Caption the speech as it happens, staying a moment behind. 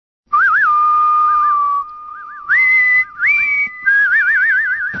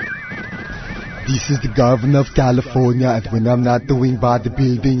This is the governor of California, and when I'm not doing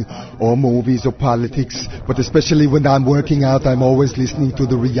bodybuilding or movies or politics, but especially when I'm working out, I'm always listening to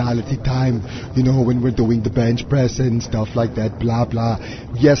the reality time. You know, when we're doing the bench press and stuff like that, blah, blah.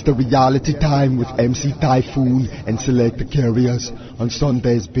 Yes, the reality time with MC Taiyefoon and Selector Kurious on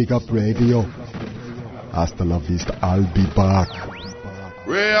Sunday's Big Up Radio. Hasta la vista, I'll be back.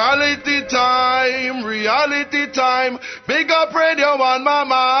 Reality time, Big Up Radio on my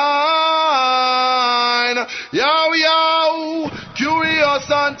mind. Yo, yo,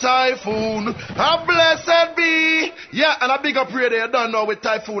 Kurious and Taiyefoon, a blessed be. Yeah, and a Big Up Radio done now with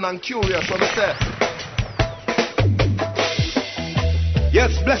Taiyefoon and Kurious, what we say.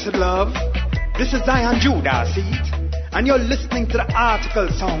 Yes, blessed love, this is Zion Judah, see it? And you're listening to the article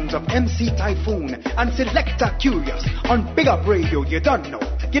songs of MC Taiyefoon and Selector Kurious on Big Up Radio, you don't know.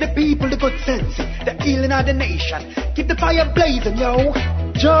 Give the people the good sense, the healing of the nation. Keep the fire blazing, yo.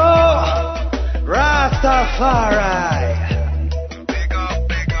 Joe Rastafari. Big up,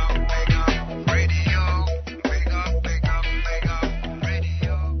 big up, big up radio. Big up, big up, big up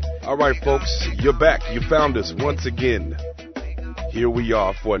radio. All right, folks, you're back. You found us once again. Here we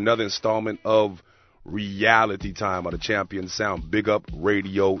are for another installment of Reality Time on the Champion Sound,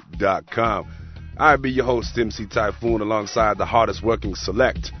 BigUpRadio.com. I'll be your host, MC Taiyefoon, alongside the hardest working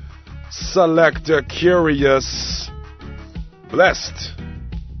Selector Kurious. Blessed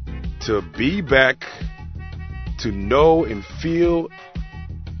to be back, to know and feel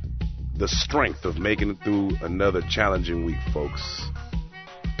the strength of making it through another challenging week, folks.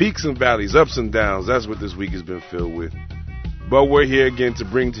 Peaks and valleys, ups and downs, that's what this week has been filled with. But we're here again to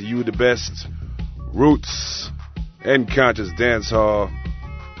bring to you the best roots and conscious dancehall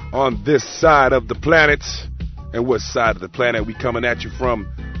on this side of the planet. And what side of the planet we coming at you from?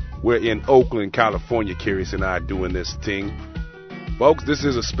 We're in Oakland, California. Kurious and I doing this thing, folks. This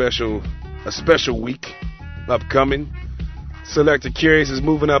is a special week upcoming. Selector Kurious is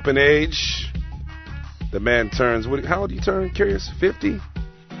moving up in age. The man turns, how old do you turn, Kurious? 50?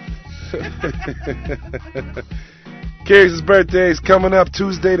 Kurious' birthday is coming up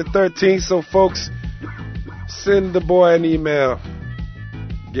Tuesday the 13th, so folks, send the boy an email.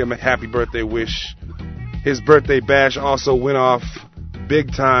 Give him a happy birthday wish. His birthday bash also went off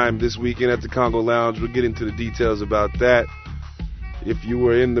big time this weekend at the Congo Lounge. We'll get into the details about that. If you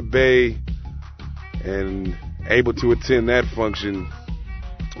were in the Bay and able to attend that function,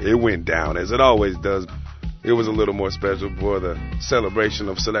 it went down as it always does. It was a little more special for the celebration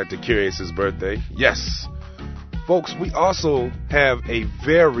of Selector Kurious' birthday. Yes. Folks, we also have a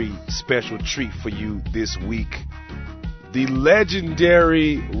very special treat for you this week. The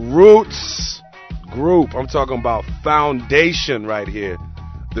legendary Roots group, I'm talking about Foundation right here.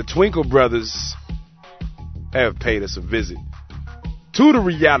 The Twinkle Brothers have paid us a visit to the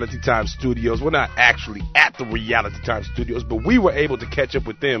Reality Time Studios. We're not actually at the Reality Time Studios, but we were able to catch up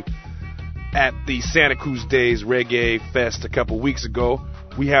with them at the Santa Cruz Days Reggae Fest a couple weeks ago.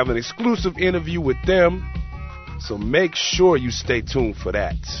 We have an exclusive interview with them, so make sure you stay tuned for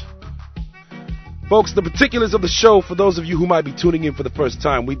that. Folks, the particulars of the show, for those of you who might be tuning in for the first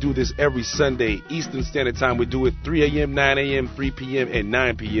time, we do this every Sunday, Eastern Standard Time. We do it 3 a.m., 9 a.m., 3 p.m., and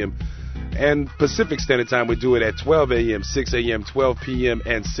 9 p.m. And Pacific Standard Time, we do it at 12 a.m., 6 a.m., 12 p.m.,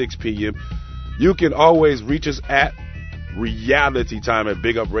 and 6 p.m. You can always reach us at Reality Time at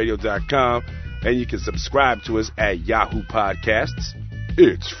BigUpRadio.com, and you can subscribe to us at Yahoo Podcasts.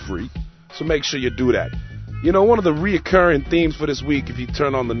 It's free, so make sure you do that. You know, one of the reoccurring themes for this week, if you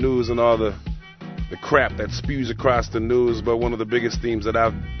turn on the news and all the crap that spews across the news, but one of the biggest themes that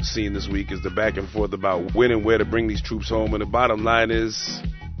I've seen this week is the back and forth about when and where to bring these troops home. And the bottom line is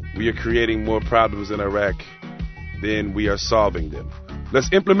we are creating more problems in Iraq than we are solving them.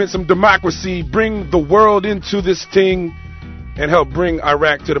 Let's implement some democracy, bring the world into this thing, and help bring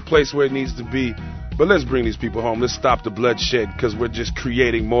Iraq to the place where it needs to be. But let's bring these people home. Let's stop the bloodshed, because we're just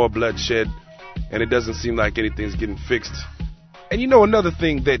creating more bloodshed, and it doesn't seem like anything's getting fixed. And you know, another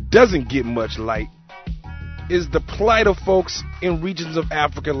thing that doesn't get much light is the plight of folks in regions of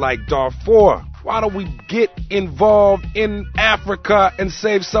Africa like Darfur. Why don't we get involved in Africa and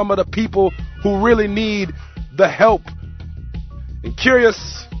save some of the people who really need the help? And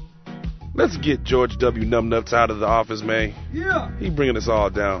Kurious, let's get George W. Numbnuts out of the office, man. Yeah. He bringing us all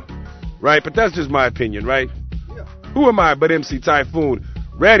down. Right? But that's just my opinion, right? Yeah. Who am I but MC Taiyefoon,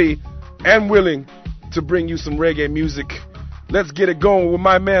 ready and willing to bring you some reggae music. Let's get it going with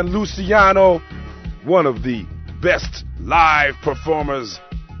my man Luciano, one of the best live performers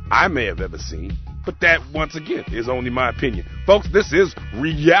I may have ever seen. But that, once again, is only my opinion. Folks, this is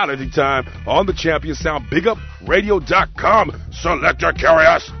Reality Time on the Champion Sound, BigUpRadio.com. Selector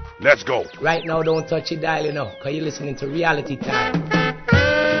Kurious, Let's go. Right now, don't touch your dial, because you're listening to Reality Time. Just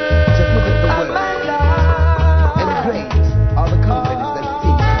look at the wealth and grace are the companies that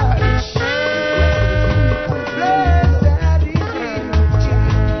feed the parish. Blessed is he.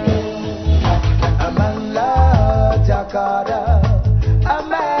 Amanda Jakarta, a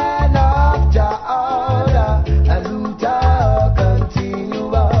man of Jakarta, a looter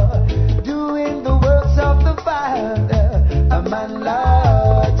continua, doing the works of the Father. Amanda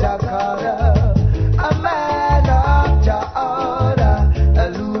Jakarta, a man of Jakarta, a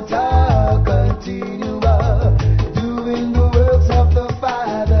looter continua, doing the works of the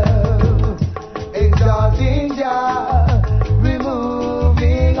Father, exalting Jah,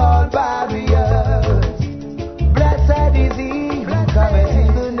 removing all barriers. Blessed is he who cometh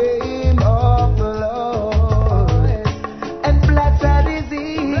in the name of the Lord, and blessed is he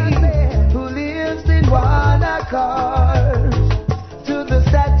who lives in one accord to the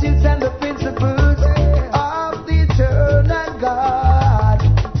statutes and the principles of the eternal God.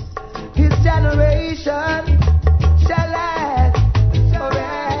 His generation shall last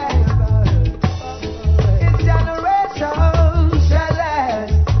forever. His generation shall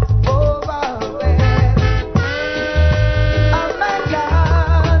last forever. Amanda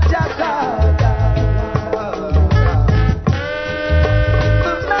Jakarta,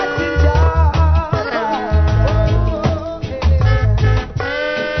 the messenger.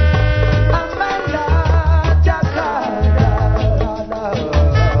 Amanda Jakarta,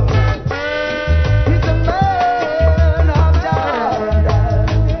 he's a man of Jakarta.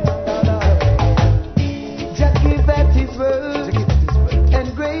 Just give at his word, and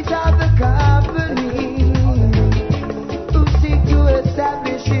great are the company who seek to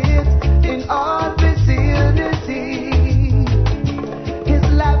establish it in all vicinity. His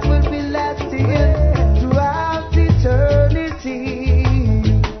life will be lasting throughout eternity.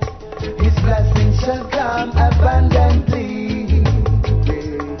 His blessings shall come abundantly.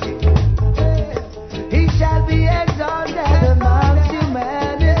 He shall be exalted amongst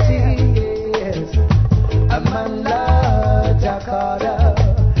humanity. Yes. Amanda Jakarta,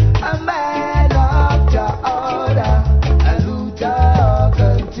 a man of Jakarta, a looter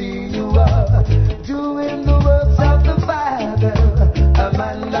continua, doing the works of the Father.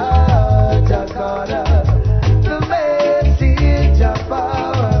 Amanda Jakarta, the message of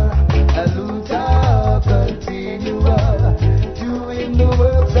power, a looter continua, doing the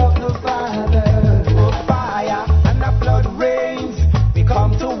works of the Father. Oh, fire and the flood rains, we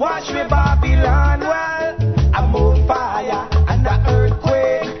come to wash with Babylon. Well, I'm on fire and the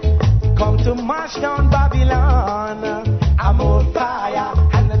earthquake, we come to mash down Babylon. I'm on fire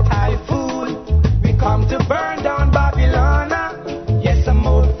and the typhoon, we come to burn down Babylon. Yes, I'm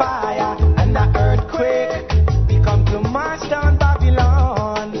on fire and the earthquake, we come to mash down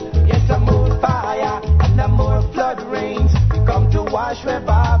Babylon. Yes, I'm on fire and the more flood rains, we come to wash with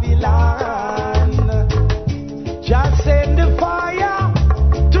Babylon. Just send the fire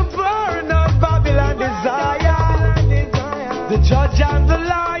to burn out Babylon desire. The judge and the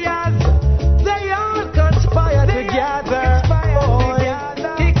lawyers, they all conspire together.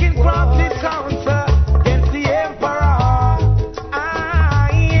 Taking crafty counsel against the emperor.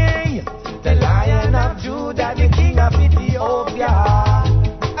 Aye, the Lion of Judah, the King of Ethiopia.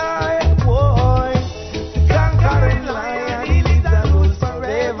 Aye, boy, the conquering lion, he lives and rules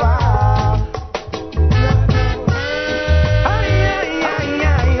forever.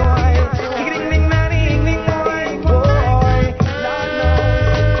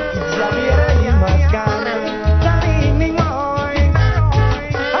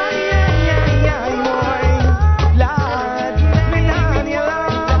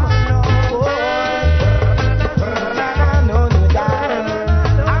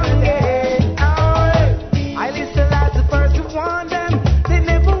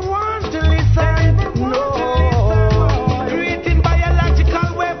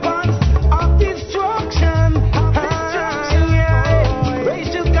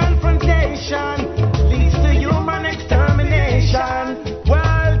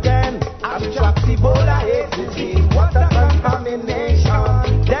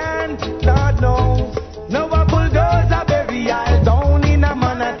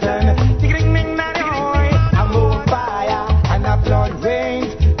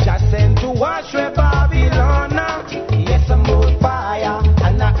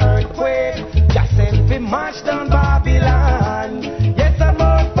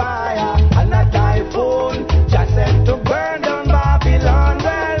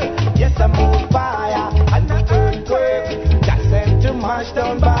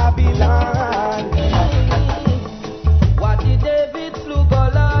 Babylon. What did David slew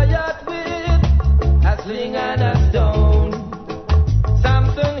Goliath? sling and a stone.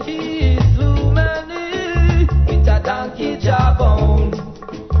 Samson he slew many with a donkey jawbone.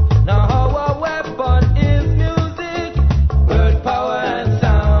 Now our weapon is music, word, power and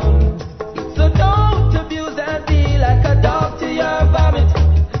sound. So don't abuse and be like a dog to your vomit.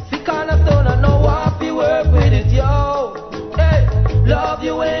 Sick on a stone and no happy work with it, yo. Hey, love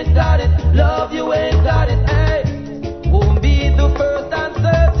you ain't got it, love you ain't got it, hey. Won't be the first and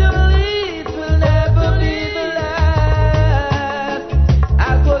certainly it will never be the last.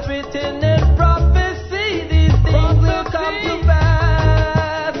 As was written in prophecy, these things will come to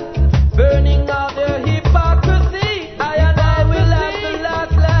pass. Burning out their hypocrisy, I and I will have the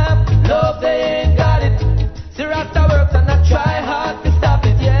last laugh. Love they ain't got it. See Rasta works and I try hard to stop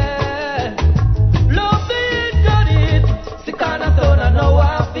it, yeah. Love they ain't got it. Sick on a stone and no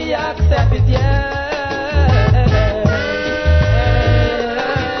one fi accept it, yeah.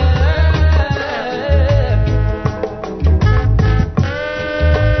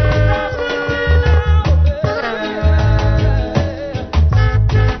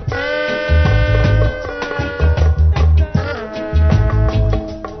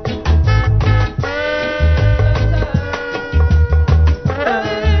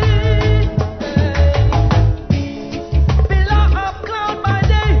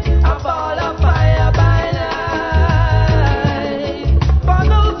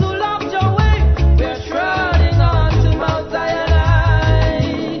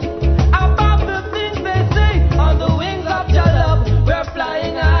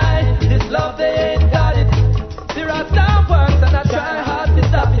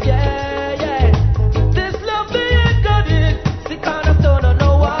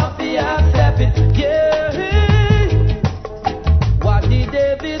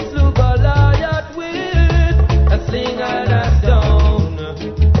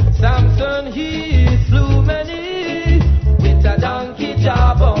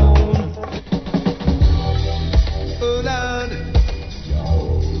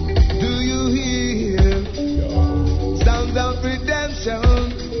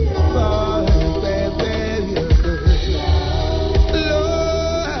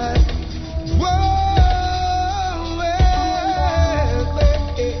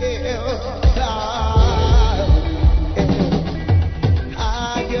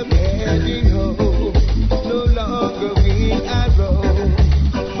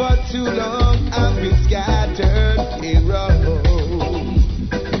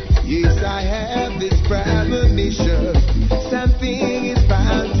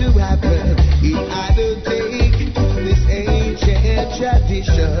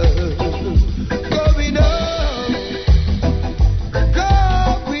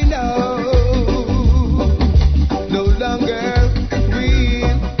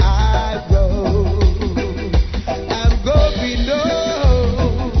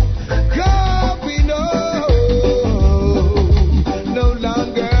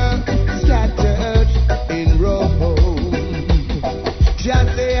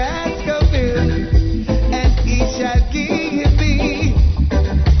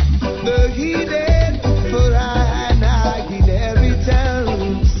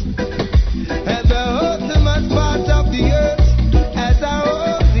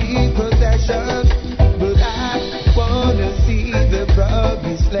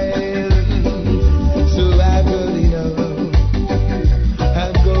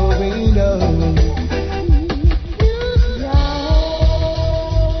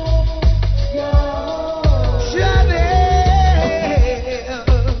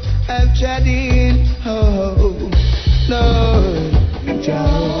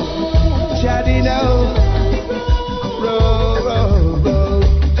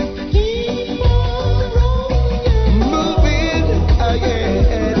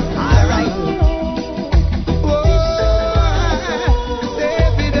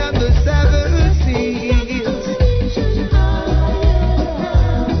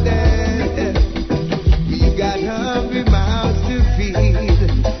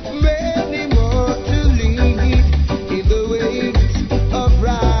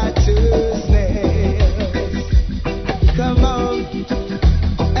 Righteousness.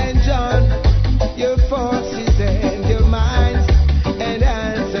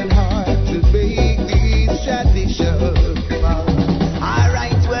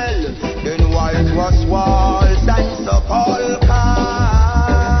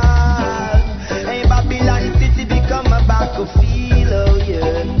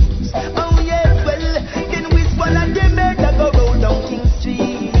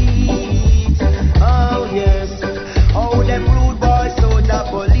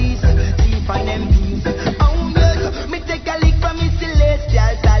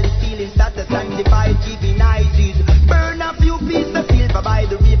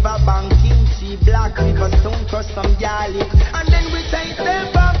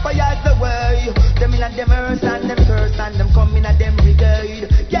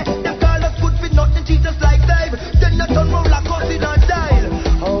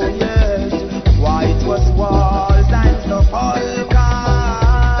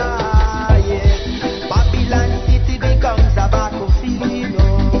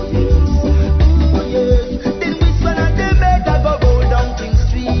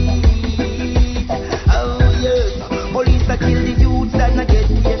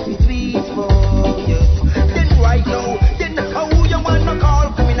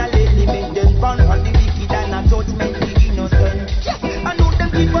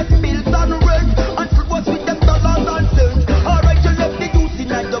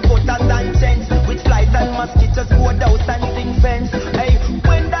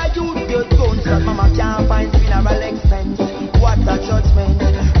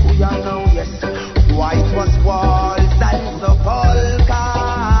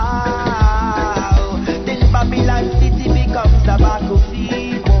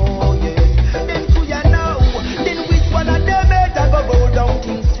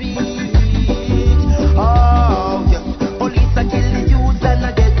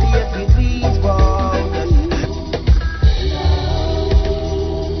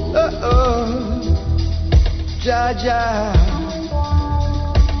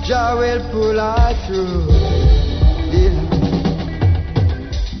 Jah will pull I through. Yeah.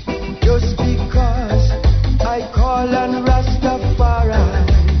 Just because I call on Rastafari,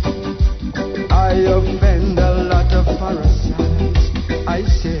 I offend a lot of parasites. I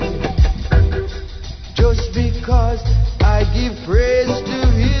say, just because I give praise to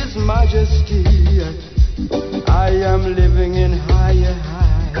His Majesty, I am living in higher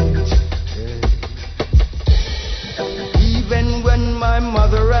heights. Even when my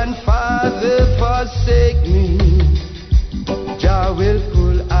mother and father forsake me, Jah will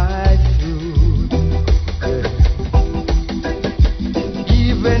pull I through.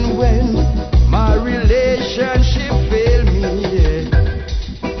 Even when my relationship fail me,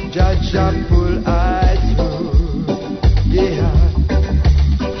 Jah pull I through. Yeah.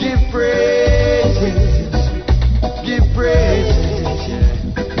 Give praises, yeah.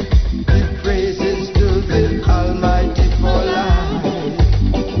 Give praises to the Almighty for life.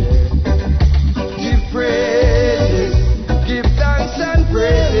 Yeah. Give praises, give thanks and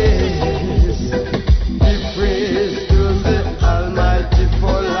praises. Give praise to the Almighty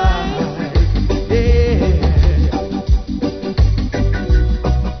for life. Yeah.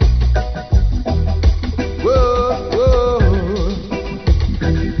 Whoa, whoa.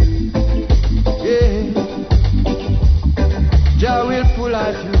 Yeah. Jah will pull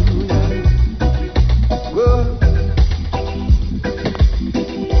us through. Whoa.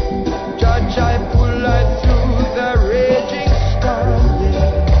 Jah pull us through the raging storm,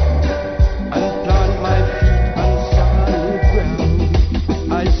 yeah, and plant my feet on solid ground.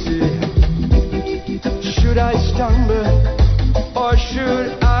 I say, should I stumble or should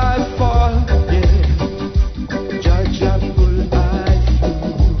I fall? Yeah, Jah pull I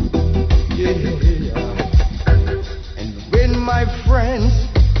through. Yeah. And when my friends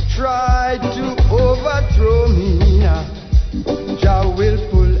try to overthrow me, Jah will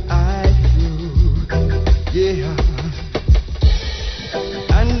pull I through. Yeah.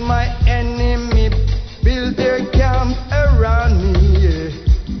 And my enemy build their camp around me. Yeah.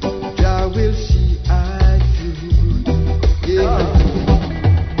 Jah will see I through. Yeah.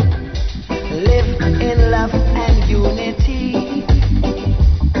 Live in love and unity.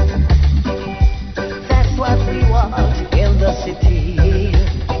 That's what we want in the city.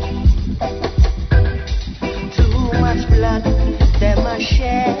 Too much blood, them a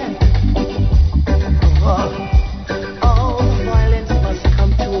share. Oh, all violence must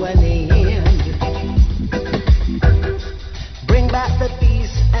come to an end. Bring back the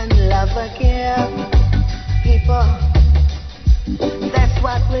peace and love again. People, that's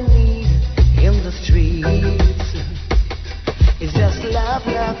what we need in the streets. It's just love,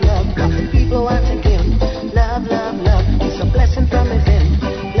 love, love. What the people want again. Love, love, love. It's a blessing from within.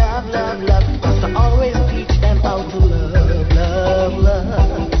 Love, love, love. Must always teach them how to love, love,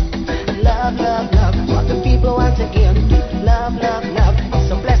 love. Love, love, love. What the people want again. Love, love, love.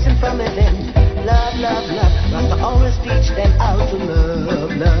 It's a blessing from within. Love, love, love. Must always teach them how to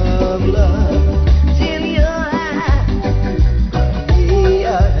love, love, love. Till you're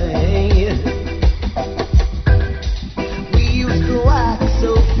we used to walk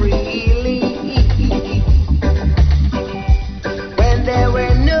so freely.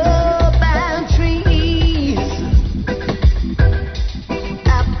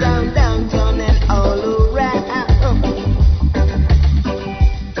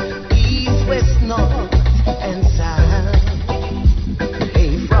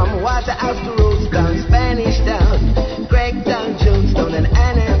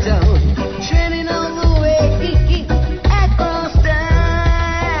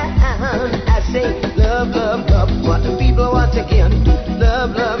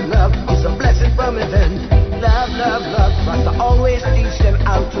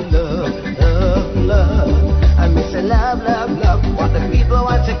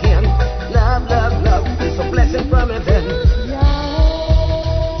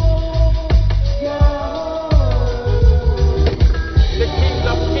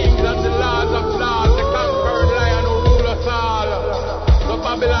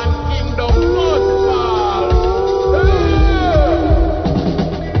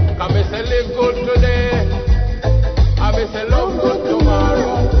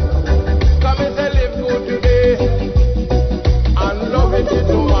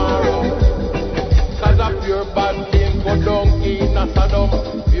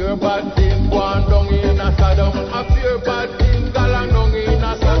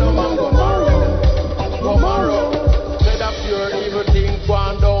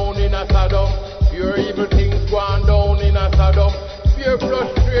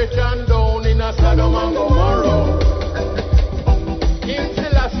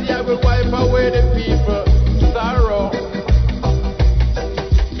 sweep away the people sorrow.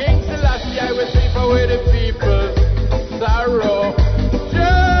 King Selassie, I will sweep away the people's sorrow.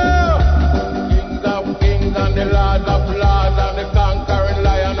 Joe! Kings of kings and the lords of lords and the conquering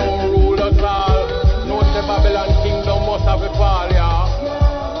lion who rule us all. No say Babylon kingdom must have a fall, yeah.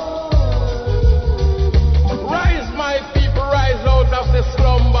 Rise, my people, rise out of the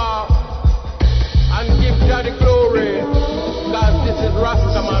slumber and give God the glory, cause this is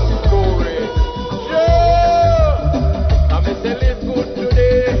Rastaman's story. Yeah! And me say live good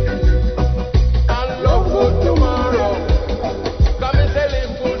today and love good tomorrow. Cause me say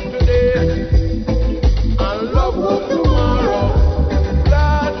live good today and love good tomorrow.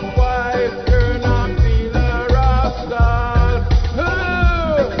 That wife turn and feel a rascal.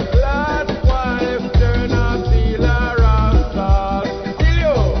 That wife turn and feel a rascal. Till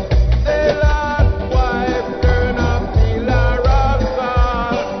you say that wife turn and feel a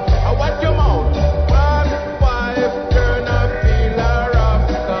rascal. I watch your mouth. That wife turn and feel a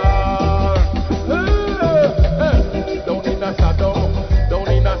rascal. Down in a Sodom, down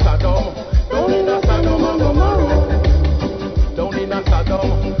in a Sodom, down in a Sodom and Gomorrah. Down in a Sodom,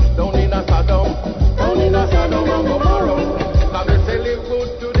 down in a Sodom, down in a Sodom and Gomorrah. Cause me say live good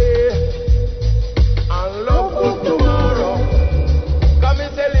today and love good tomorrow. Cause me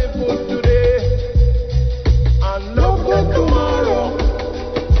say live good today and love good tomorrow.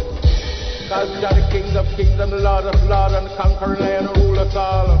 Cause we are the kings of kings and the lord of lords and the conquering lion who rule us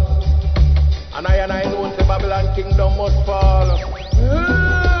all. And I know the Babylon kingdom must fall.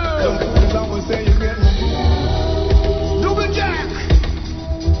 Double Jack,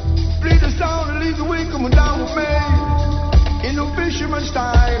 play the sound and lead the way, coming down with me in the fisherman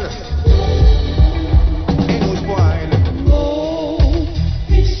style. Ain't no spoil. Roll,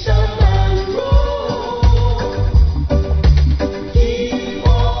 fisherman, roll. Keep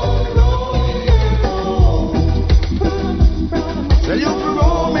on rolling and roll. Say you can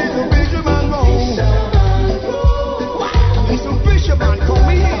roll, make the fisherman roll. Fisherman roll. Hey, some fisherman come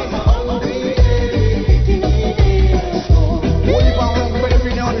here.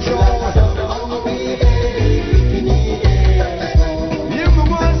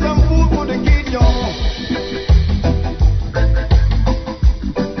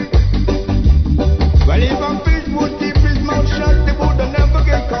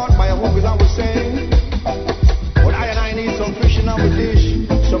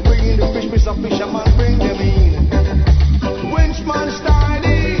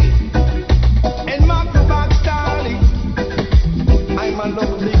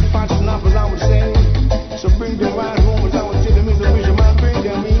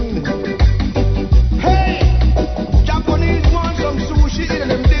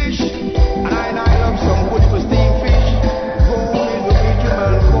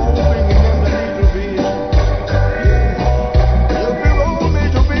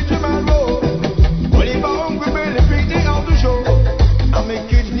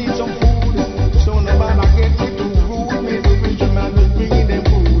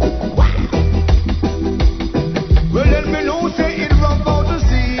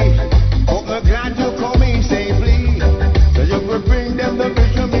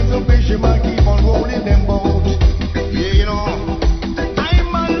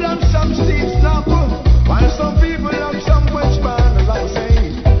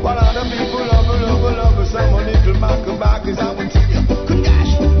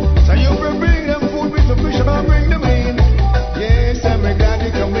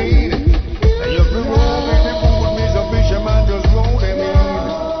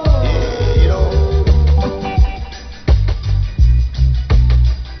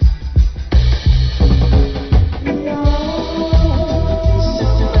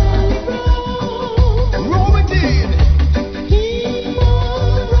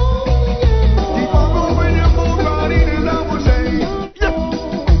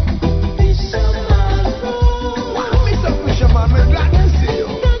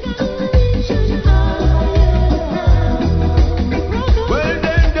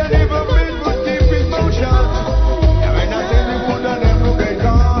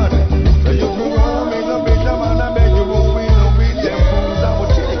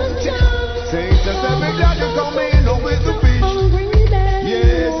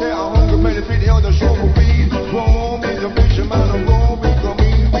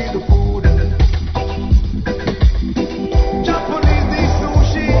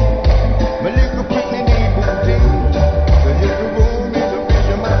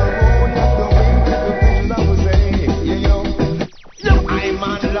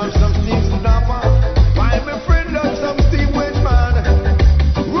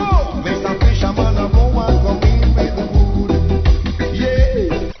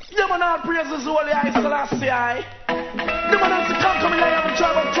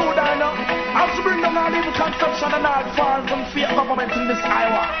 all evil consumption and all forms and fake government in this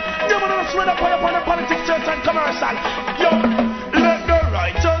Iowa. You wanna swear up on the politics, church and commercial. Yo, let the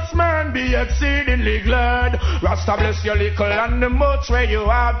righteous man be exceedingly glad. Rasta bless your little and the much where you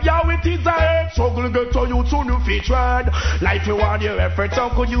have. Yo, it is a hate struggle get to you to new featured. Life you want your efforts, how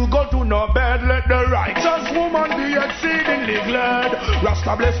could you go to no bed? Let the righteous woman be exceedingly glad.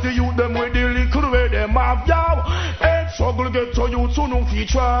 Rasta bless the youth them with the little where them have. Yo, hate struggle get to you to new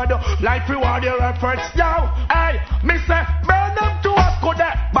featured. Life you want your efforts. Yo, hey, me say burn them to us good.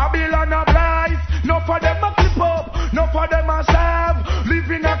 Babylon a lies. No for them a clip up, no for them a serve.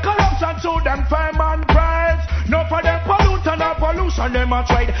 Living a corruption to them fame and praise. No for them pollute and a pollution them a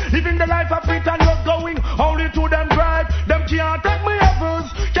trade. Living the life of it and not going only to them drive. Them can't take me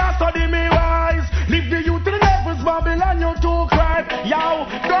heavens, can't study me wise. Live the youth to the levels, Babylon you too cry. Yo,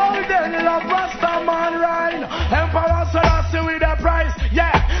 golden love Rasta man reign. Emperor Selassie with a price.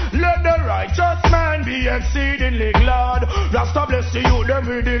 Yeah, let the righteous man be exceedingly glad. Rasta bless the youth them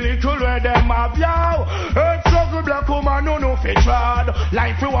with the little where them have. Yo, earth struggle black woman no fit trod.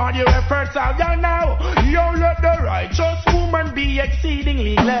 Life reward your efforts out there now. Yo, let the righteous woman be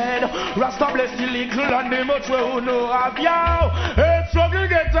exceedingly glad. Rasta bless the little and the much who know have. Yo, earth struggle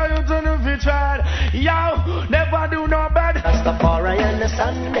get to you to no fit trod. Yo, never do no bad. Rastafari on a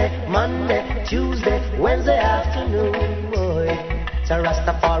Sunday, Monday, Tuesday, Wednesday afternoon, boy. So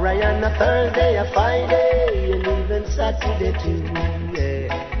Rastafari on a Thursday, a Friday, and even Saturday too,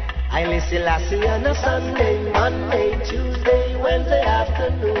 yeah. I listen Lassie on a Sunday, Monday, Tuesday, Wednesday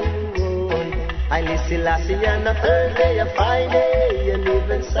afternoon, boy. I listen Lassie on a Thursday, a Friday, and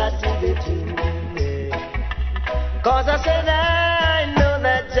even Saturday too, yeah. Cause I said I know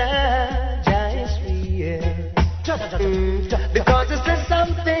that Jah is real. Because this is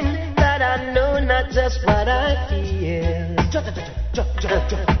something that I know, not just what I feel.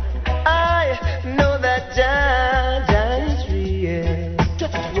 I know that Jah is real.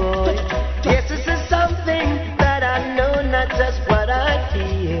 Boy. Yes, this is something that I know, not just what I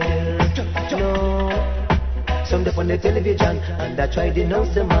feel. No. Some up on the television and I try to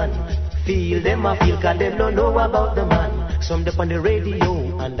denounce the man. Feel them, I feel, cause them don't know about the man. Some up on the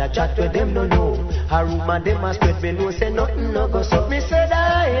radio and I chat with them, no know. A rumor them a spread, me no say nothing, no go so. Me said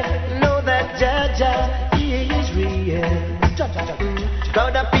I know that Jah, he is real.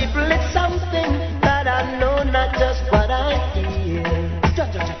 Crowd of people, it's something that I know, not just what I feel.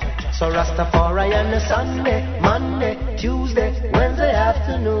 So Rastafari on a Sunday, Monday, Tuesday, Wednesday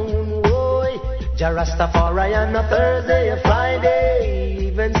afternoon, boy. Jah Rastafari on a Thursday, a Friday,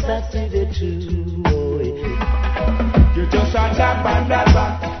 even Saturday too, boy. You just a tap and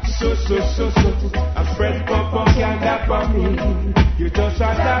dapper, so. A friend pop can dapper me. You just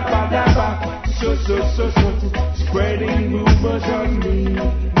a tap and dapper, so. Spreading rumors on me.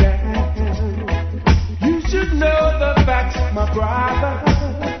 Yeah. You should know the facts, my brother.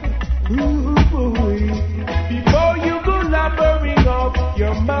 Ooh, boy. Before you go lumbering up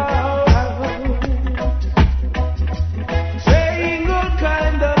your mouth, saying all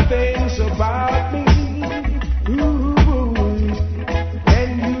kind of things about me. Ooh, boy.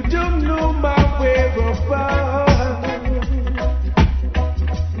 And you don't know my whereabouts.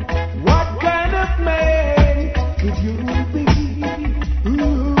 What kind of man could you be?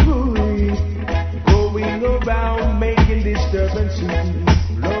 Ooh, boy. Going around making disturbances.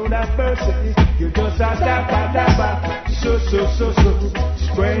 Lord have mercy, you just a dabba, so,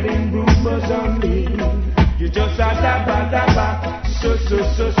 spreading rumors on me. You just a dabba, so,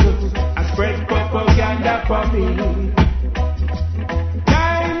 I spread propaganda for me.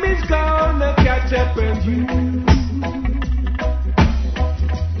 Time is gonna catch up with you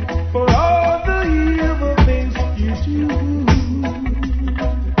for all the evil things you do.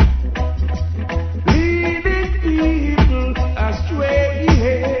 Leading people astray.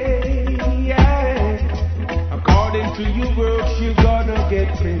 To your works, you gonna get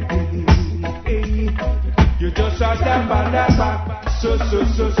ready. You just a dabba, so,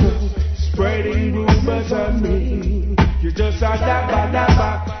 spreading rumors on me. You just a dabba,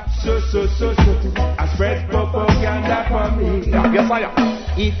 so, I spread propaganda for me. Yes, I am.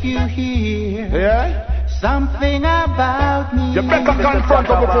 If you hear something about me, you better confront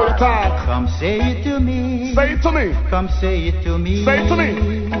her before you talk. Come say it to me. Say it to me. Come say it to me. Say it to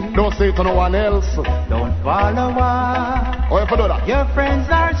me. Don't say it to no one else. Don't follow what you do that? Your friends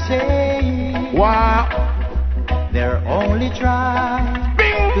are saying. What? They're only trying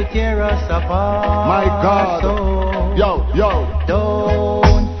to tear us apart. My God. So yo.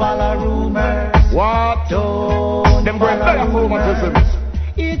 Don't follow rumors. What? Don't them follow rumors.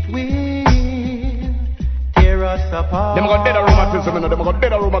 It will tear us apart. Them got dead rheumatism, them got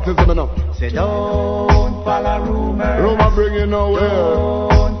dead rheumatism. Say don't follow rumors. Rumor bring you nowhere.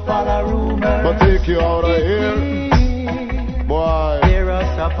 Don't follow rumors. But take you out of here. Boy. Tear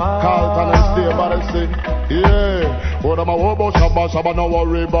us apart. Carlton and stay by the sea. Yeah. What am I worry about Shabba? Shabba no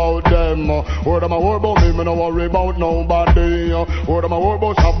worry about them. What am I worry about me? Me no worry about nobody. What am I worry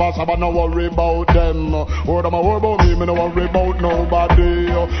about Shabba? Shabba no worry about them. What am I worry about me? Me no worry about nobody.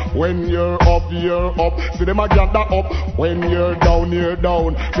 When you're up, you're up. See them a gather up. When you're down, you're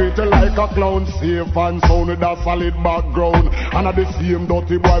down. Treat you like a clown. Safe and sound with a solid background. And at the same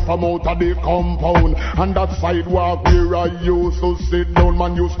dirty boy from out of the compound. And that sidewalk where I used to sit down.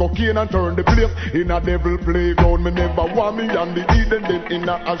 Man used to cane and turn the place in a devil playground. Me never want me and the Eden them in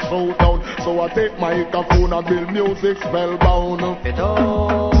a showdown. So I take my microphone and build music spellbound.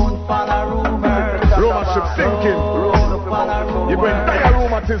 Don't follow rumors. Rumorship sinking. You going to die of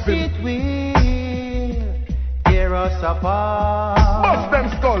rheumatism. It will tear us apart. Bust them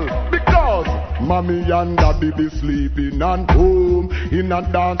skull because mommy and daddy be sleeping and home. In a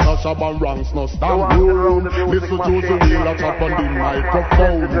dance a Shabba ranks no stand room. Listen to the wheel a chop on the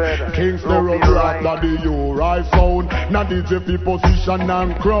microphone. Kings the road rap daddy your iPhone. Now DJ fi position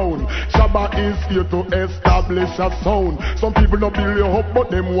and crown. Shabba is here to establish a sound. Some people don't build you up but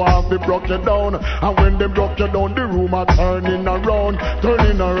them want to broke you down. And when they broke you down the room are turning around.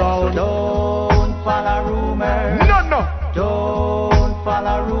 Turning around. So don't follow rumors. No. Don't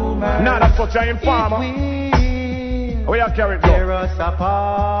follow rumors. Not a such a informer. Where you carry it go? Tear us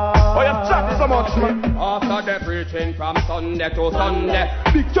apart. Oh, you chat so much, man. After the preaching from Sunday to Sunday,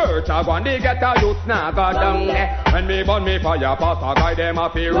 big church I want to get a youth now go down there. When me burn me fire, pastor guide them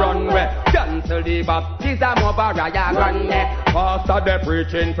up a runway. Cancel the baptism of a Raya Grande. After the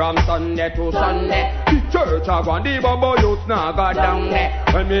preaching from Sunday to Sunday, big church I want the bubble youth now go down there.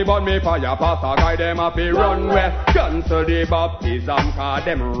 When me burn me fire, pastor guide them up a runway. Cancel the baptism, cause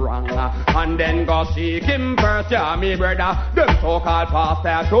them wrong. And then go seek him first, yeah, me brother. Them so-called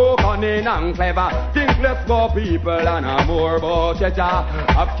pastor too cunning and clever. Think less for people and a more about treasure.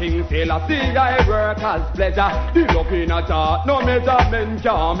 Of King Selassie I work as pleasure. The look in a chart, no measurement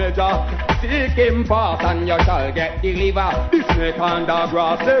can measure. Seek him fast and you shall get delivered. The snake and the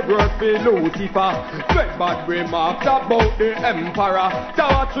grass, they work for Lucifer. Make bad remarks about the emperor. So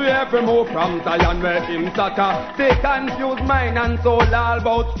watch every move from Zion where him satter. They confuse mind and soul all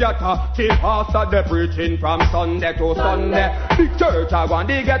about scatter. Keep after the preaching from Sunday to Sunday. Big church I want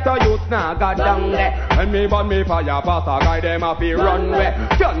to get a youth now got down there. And me burn me fire pastor guide them up a runway.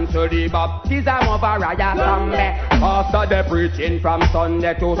 Cancel the baptism of a Raya Grande. After the preaching from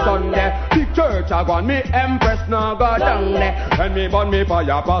Sunday to Sunday. Big church I want me empress now go down there. And me burn me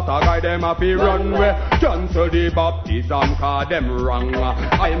fire pastor guide them up a runway. Cancel the baptism cause them wrong.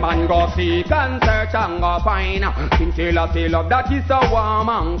 I man go seek and search and go find. King Selassie love that is so warm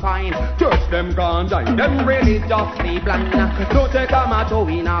and kind. Church them gone join them religiously blind. Don't take a matter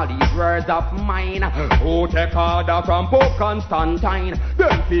in all these words of mine. Who take order from Pope Constantine.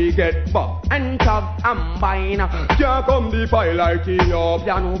 Them fi get buck and chop and bind. Can't come the fire like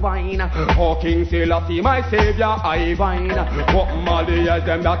Ethiopian vine. Oh King Selassie my savior I vine. What Mali as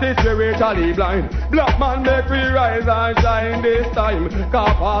them that is spiritually blind. Black man make we rise and shine this time.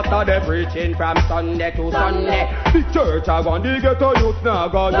 Cause after the preaching from Sunday to Sunday. The church I want to get a youth now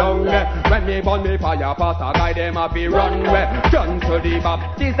go down there. When me burn me fire pastor guide them up a runway. Cancel the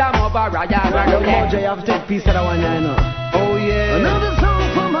baptism of a Raya Grande. You have to take piece of that one, you know. Oh yeah. Another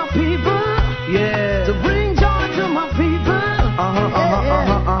song for my people. Yeah. To bring joy to my people.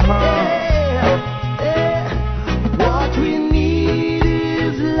 What we need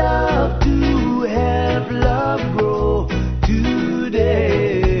is love to help love grow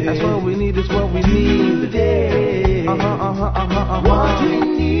today. That's what we need, that's what we need. Today. What we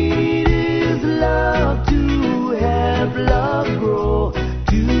need is love to help love grow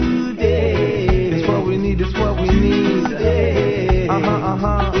today. That's what we need, that's what we need. Today.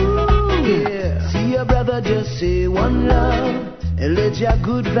 Yeah. See your brother, just say one love and let your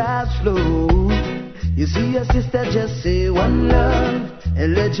good vibes flow. You see your sister, just say one love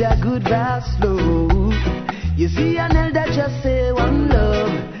and let your good vibes flow. You see an elder, just say one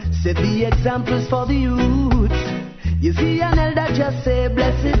love. Set the examples for the youth. You see an elder, just say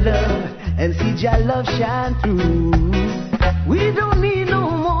blessed love and see your love shine through. We don't need no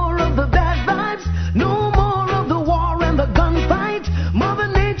more of the bad vibes, no more of the war and the gunfight. Mother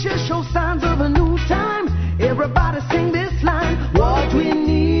Nature shows signs of a new time. Everybody sing this line. What we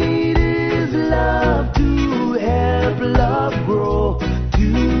need is love to help love grow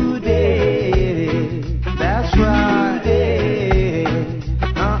today. That's right. Today.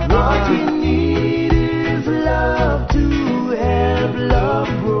 What we need is love to help love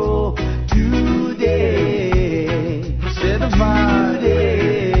grow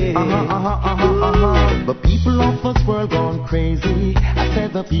crazy. I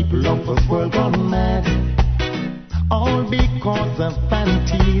said the people of this world gone mad. All because of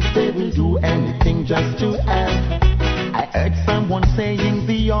vanities, they will do anything just to have. I heard someone saying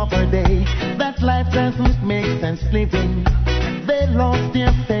the other day that life doesn't make sense living. They lost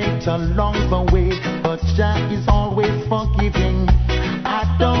their faith along the way, but Jah is always forgiving. I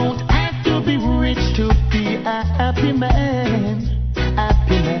don't have to be rich to be a happy man.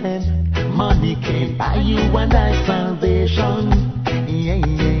 Happy man. Money can't buy you and I salvation. Yeah,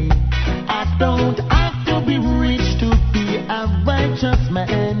 yeah. I don't have to be rich to be a righteous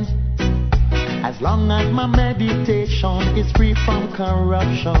man. As long as my meditation is free from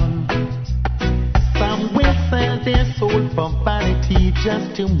corruption. Some will sell their soul for vanity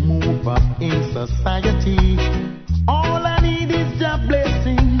just to move up in society. All I need is the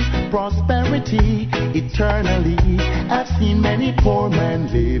blessing, prosperity, eternally. I've seen many poor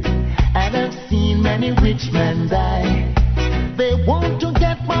men live, and I've seen many rich men die. They want to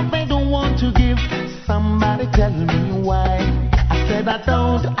get what they don't want to give. Somebody tell me why. I said I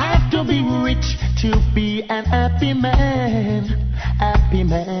don't have to be rich to be an happy man. Happy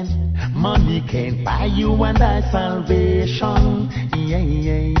man. Money can't buy you and I salvation. Yeah,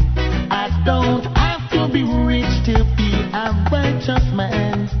 yeah. I don't have to be rich to be a righteous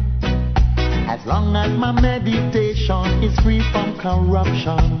man. As long as my meditation is free from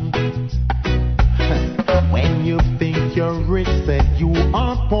corruption. When you think you're rich, said you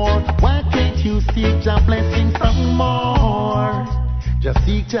are poor. Why can't you seek your blessing some more? Just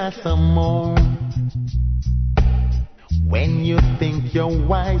seek just some more. When you think you're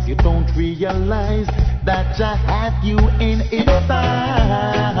wise, you don't realize that Jah have you in His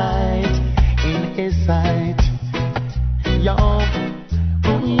sight. In His sight. Yo.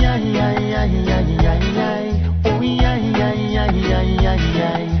 Oh yeah, yeah, yeah, yeah, yeah, yeah. Oh yeah, yeah, yeah, yeah, yeah,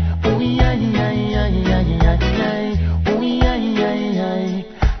 yeah. Oh yeah, yeah, yeah, yeah, yeah, yeah. Oh yeah, yeah, yeah.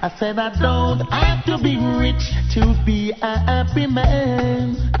 I said I don't have to be rich to be a happy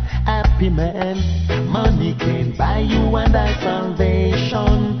man. Happy man. Money can't buy you and I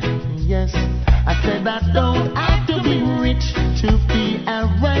salvation. Yes. I said I don't have to be rich to be a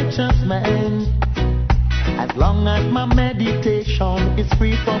righteous man. As long as my meditation is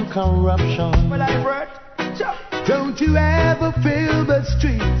free from corruption. Well, I heard. Don't you ever feel the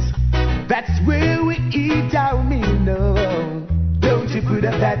streets? That's where we eat our meal. No. Don't you put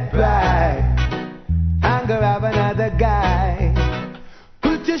up that pride and go have another guy.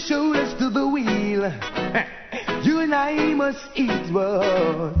 Put your shoulders to the wheel. You and I must eat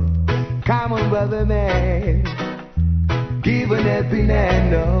one. Come on, brother man. Give an happy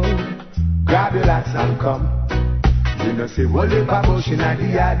hand, no. Grab your lads and come. You know, say, hold up a bush in the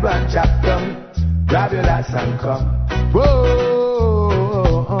yard, one chop down. Grab your lads and come.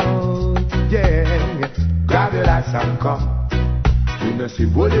 Whoa, yeah. Grab your lads and come. You know, see,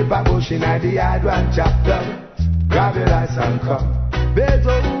 hold up a bush in the yard, one chop down. Grab your lads and come. There's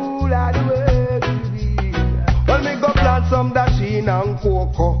a whole lot of work to be. Well, me go plant some dasheen and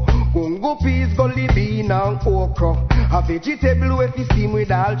cocoa. Congo peas, gully bean and okra. A vegetable with fi steam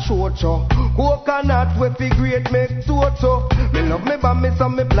with all chocho. Coconut with fi grate make toto. Me love me but me so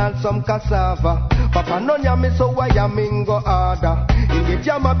me plant some cassava. Papa none ya me so why ya mingo harder. In the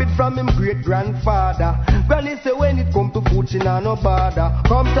jam a bit from him great grandfather. Granny say when it come to food she nah no bother.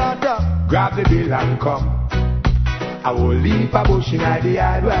 Come tata, grab the bill and come. I will leave a bush in the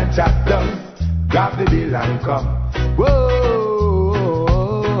yard and chop down. Grab the bill and come. Whoa,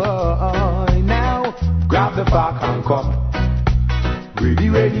 now grab the park and come. Ready,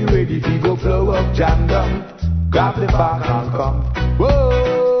 ready, ready, we go flow up, jam down. Grab the park and come.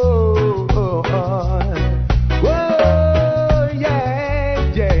 Whoa,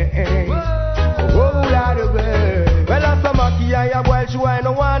 yeah, yeah. Whoa, lot of it. Well, as a Maki, I have wild shoe, I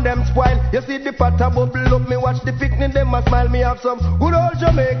no want them spoil. You see the pot a bubble up, me watch the picnic, them a smile. Me have some good old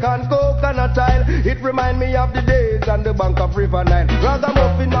Jamaican coconut tile. It remind me of the days on the bank of River Nile.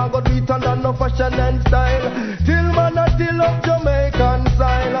 Ragamuffin I go do it under no fashion and style. Till man a still up Jamaican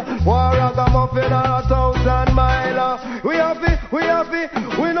style. War ragamuffin a 1,000 mile. We happy, we don't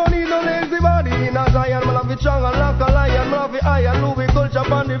need no lazy body in a Zion. Man have it strong and like a lion. Man have it iron, Louis culture,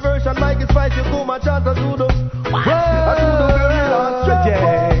 band version. Mike is spicy, Kuma chant a do. I do the very last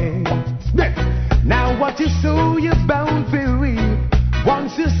yeah. Now what you sow, you're bound to reap.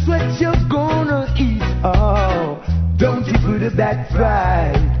 Once you sweat, you're gonna eat. Oh, don't you put up that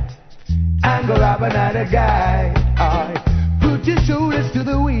pride and go rob another guy. Oh, put your shoulders to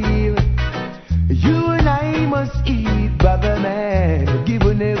the wheel. You and I must eat, brother man. Give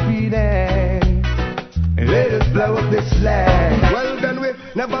an every day. Let us blow up this land. Well, then we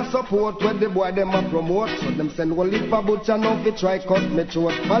never never support what the boy them a promote. So them send one lip a butcher now fi try cut me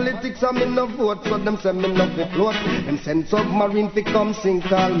throat. Politics a me no vote, so them send me no fi float. Them send submarine fi come sink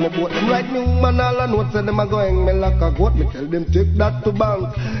all me boat. Them write me woman all a note, so them a go hang me like a goat. Me tell them take that to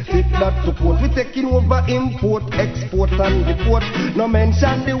bank, take that to port. We taking over import, export and deport. No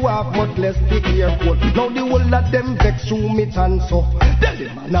mention the wharf, much less the airport. Now the whole of them vex through me tan so. Tell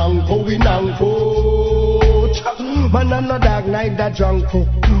them man anko we nanko. Man a no dog neither drunko.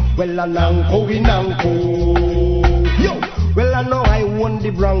 Well a nanko we nanko. Yo, well I know I won the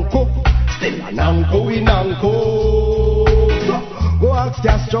Bronco. Still a nanko we nanko. So, go ask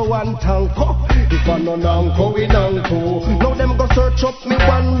Castro and Tanko. If I no nanko we nanko. Now them go search up me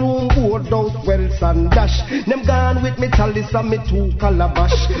one room board out Wells and Dash. Them gone with me chalice and me two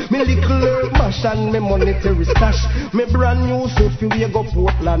calabash. Me little herb mash and me monetary stash. Me brand new Sophie we go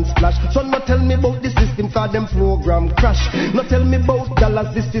Portland splash. So no tell me about the system cause them program crash. No tell me about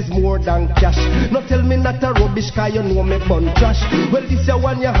dollars, this is more than cash. No tell me not a rubbish cause you know me bun trash. Well this your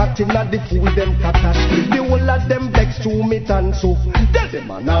one you hot in the fool them katash. The whole of them vex to me tan so. Tell them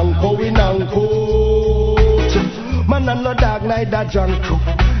man anko we nanko. Man a no dog neither drunko.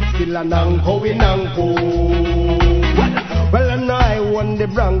 Still a nanko we nanko. Well I know I won the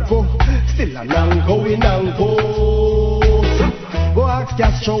Bronco. Still a nanko we nanko. Go ask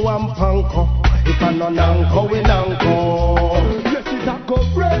Castro and Panko. If I no nanko we nanko. Yes it a go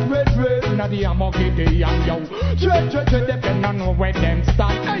red inna the Amogedian yo. Dread depend on know where them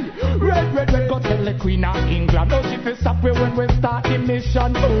start. Hey, red go tell the Queen of England. No she fi stop we when we start the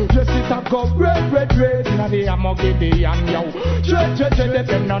mission. Yes it a go red inna the Amogedian yo. Dread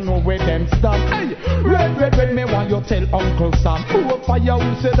depend on know where them start. Hey, red me want you tell Uncle Sam. Who a fire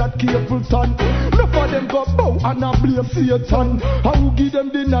who say that careful ton. No for them go bow and a blame Satan. How who give them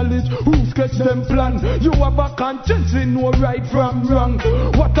the knowledge? Who sketch them plan? You have a conscience we know right from wrong.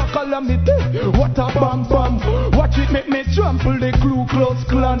 What a calamity, what a bam. Watch it make me trample the Ku Klux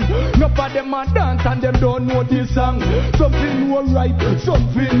Klan. No for them a dance and them don't know this song. Something no right,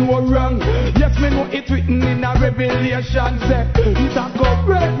 something no wrong. Yes me know it written in a Revelation. Say it a go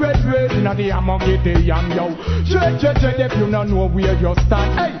red inna the Amogedian yo. Dread if you no know where you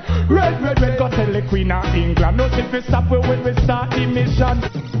stand. Hey, red go tell the Queen of England. No if we stop when we start the mission.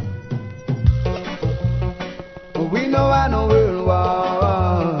 We know I know world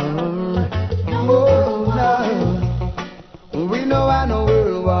war. Oh no. We know I know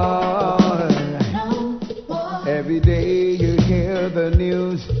world war. Every day you hear the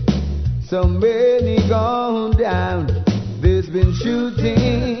news. So many gone down. There's been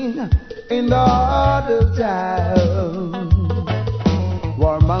shooting in the heart of town.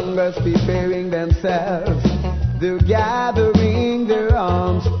 Warmongers preparing themselves. They're gathering their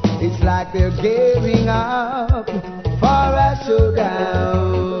arms. It's like they're gearing up for a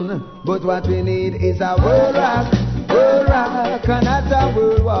showdown. But what we need is a world rock, and not a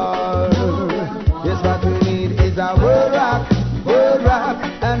world war. Yes, what we need is a world rock,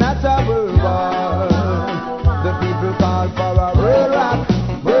 and not a world war. The people call for a world rock,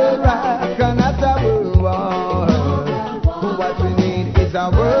 and not a world war. What we need is a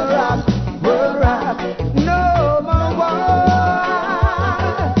world rock, no more war.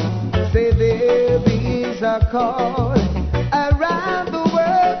 A call around the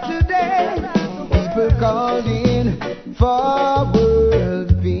world today. People calling for world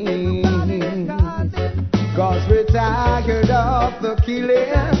peace. Cause we're tired of the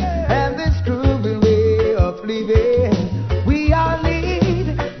killing and this cruel way of living. We all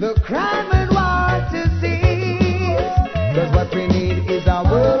need the crime and war to cease. Cause what we need is a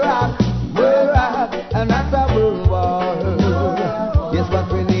world rock, and not a world war. Yes,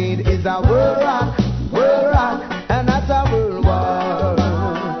 what we need is a world rock, and that's a world war.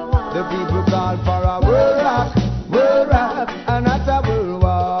 The people call for a world rock, and that's a world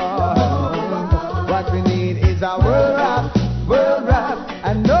war. What we need is a world rock,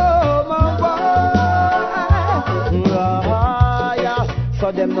 and no more war. Yeah.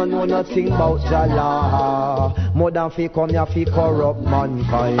 So them no know nothing about Jala. More than fi come here fi corrupt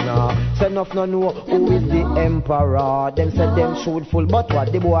mankind. So enough no know who is the emperor. Them say them truthful, but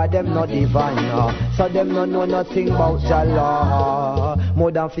what the boy them not divine. So them no know nothing about Jala.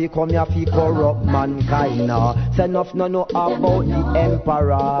 More than fi come here fi corrupt mankind. So enough no know about the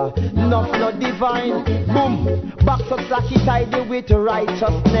emperor. Enough no divine. Boom, box up slacky tidy with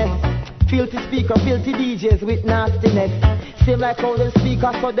righteousness. Filthy speaker, filthy DJs with nastiness. Seem like how them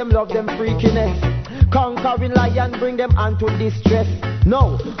speakers, so them love them freakiness. Conquering lion bring them onto distress.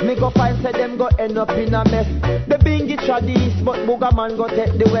 No, me go find say them go end up in a mess. The bingy try the east, but booger man go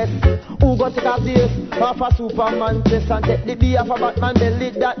take the west. Who go take off the east? Half a Superman chest and take the B of a Batman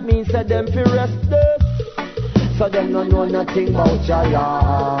belly. That means say them fi restless. So them no know nothing about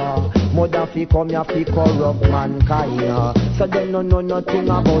Jaya. Mother fi come here fi corrupt mankind. So them no know nothing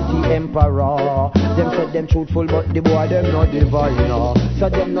about the emperor. Them say them truthful but the boy them no divine. So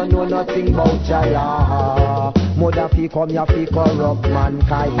them no know nothing about Jaya. Mother fi come here fi corrupt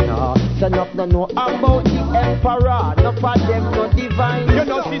mankind. So no know about the emperor. No for them no divine. You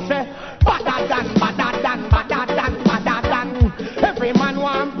know she say, badder than, badder than, badder than, badder than. Every man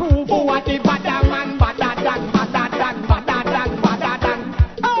want prove who what the badder man, badder than, badder than, badder than, badder than.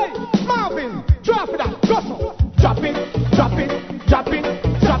 Hey, Marvin, drop it up, drop it, drop it, drop it,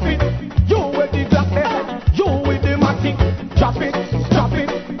 drop it. You with the black head, you with the matic. Drop it, drop it,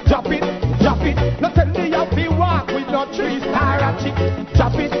 drop it, drop it. No tell me how to walk with no 3-star chick.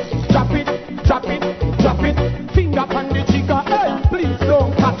 Drop it, drop it, drop it, drop it. Finger on the trigger, hey, please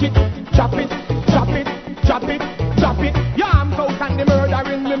don't catch it. Drop it, drop it, drop it, drop it. Yeah, I'm out and the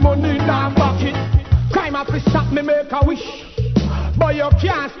murder in the money, now I'm back it. Crime have to stop me, make a wish. But you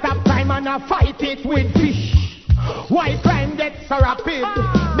can't stop crime and I fight it with fish. Why crime gets so rapid?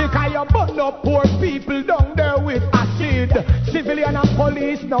 Because you burn up poor people down there with acid. Civilian and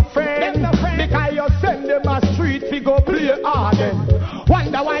police no friend. Because you send them a street to go play harden.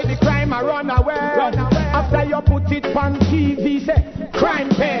 Wonder why the crime a run away. After you put it on TV, say crime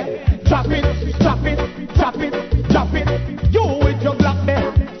pay. Drop it, drop it, drop it, drop it. You with your black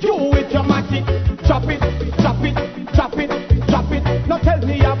bear, you with your matic. Drop it, drop it, drop it, drop it. No tell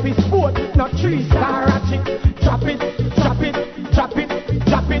me you be sport, no 3-star ratchet. Drop it, drop it, drop it,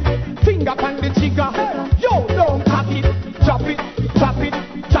 drop it. Finger on the trigger, yo, don't cock it. Drop it, drop it,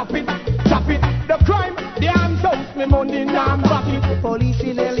 drop it, drop it. The crime, the arms out, me money, now I'm back it. Police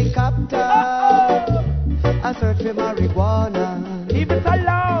in helicopter, I search for marijuana. Leave it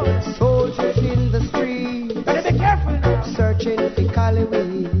alone. Soldiers in the street, Gotta be careful now. searching for cali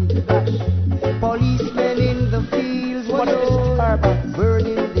weed. Policemen in the fields,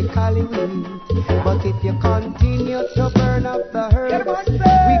 burning the cali weed. But if you continue to burn up the herbs,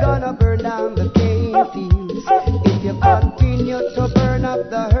 we gonna burn down the cane fields. If you continue to burn up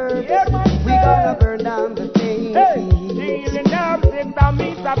the herbs, we gonna burn down the cane fields. Dealing herbs in the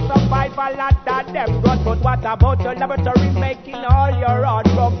meat of survival, lot of them run. But what about your laboratories making all your hard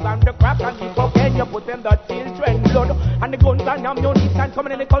drugs and the crack and the cocaine you put in the children's blood and the guns and ammunition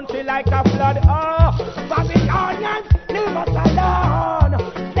coming in the country like a flood? Oh, Babylonians, leave us alone.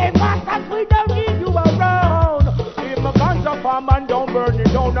 They masters, we don't need you around. Leave my guns up and don't burn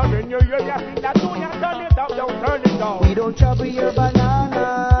it down. And then you hear that tune and turn it up, don't turn it down. We don't trouble your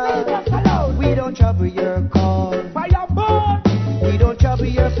banana. Leave us alone. We don't trouble your corn. Fireborn. We don't trouble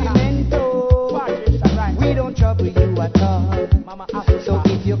your pimento. We don't trouble you at all. So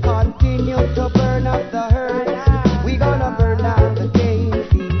if you continue to burn up the herbs, we gonna burn down the cane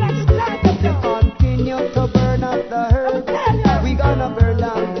fields. If you continue to burn up the herbs, we gonna burn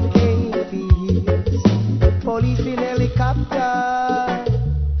down the cane fields. Police in helicopter,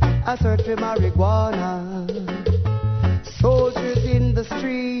 I search for marijuana. Soldiers in the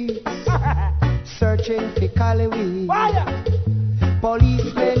streets, searching for cali weed.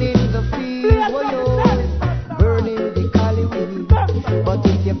 Policemen in the field, burning the cali weed. But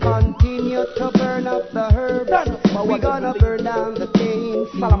if you continue to burn up the herbs, we gonna burn down the cane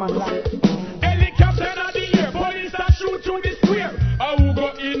fields. Helicopter in the air, police a shoot through the square. I will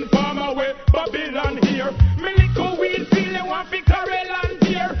go in farm away, Babylon here. Me little wheel feel they want to carry land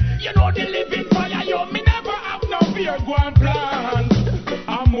here. You know the living fire, yo, me never have no fear. Go and plant,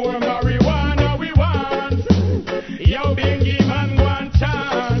 and more marijuana we want. Yo, Bingy man, one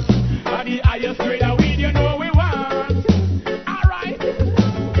chance. And the highest grade of weed, you know we want. Alright,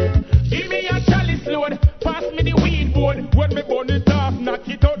 give me a chalice load, pass me the weed board. When me burn it off, knock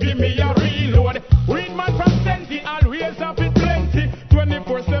it out, give me a reload. Weed man from Senti, always have it plenty.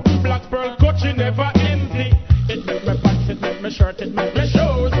 24/7 black pearl coachy never empty. It make me pants, it make me shirt, it make me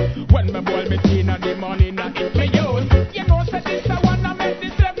shoes. When me boil me tea in the morning, it me use. You know, say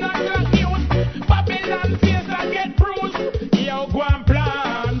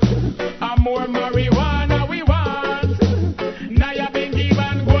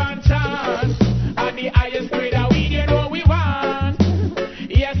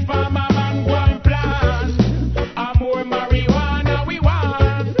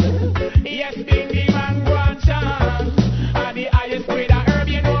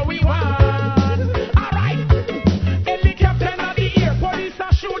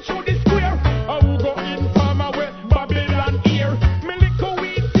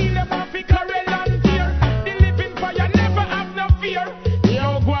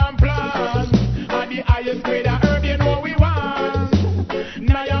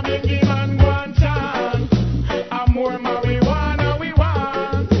a biggie man go and chant. And more marijuana we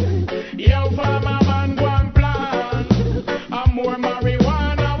want. Yo, farmer man go and plant. And more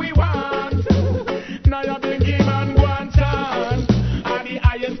marijuana we want. Now a biggie man go and chant. And the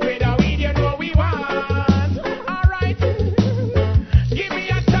highest grade of weed, you know we want. Alright. Give me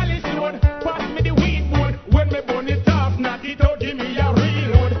a chalice load. Pass me the weed wood. When me burn it off, knock it out, give me a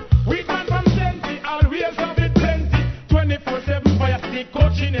real wood. Weed man from plenty, always have it plenty. 24/7 fire stick,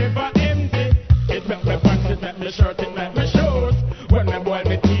 coach never empty. It make me pants, it make me shirt, it make me shoes. When me boil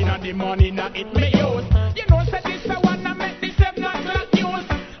me tea in the morning, now it me use. You know, say this a one that make this them not like use.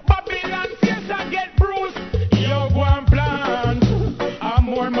 Babylon says I get bruised. Yo, go and plant. And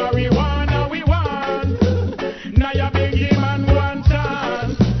more marijuana we want. Now you biggie man go and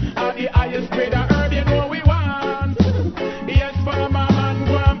chant. At the highest grade of herb, you know we want. Yes, farmer man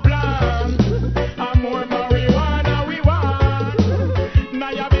go and plant. And more marijuana we want. Now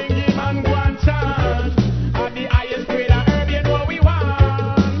you biggie man go and chant. At the highest grade of herb, you know we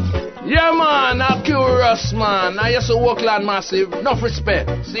want. Yeah, man, a Kurious, man. I used to Oakland Massive. Enough respect.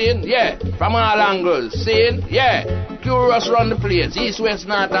 Seeing? Yeah. From all angles. Seeing? Yeah. Kurious run the place. East, west,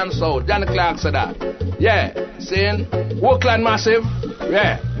 north, and south. Johnny Clark said that. Yeah. Seeing? Oakland Massive.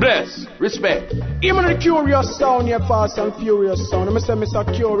 Yeah. Bless. Respect. Even the Kurious sound, yeah, fast and furious sound. I'm say Mr.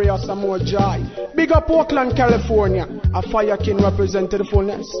 Kurious and more joy. Big up Oakland, California. A fire king represent to the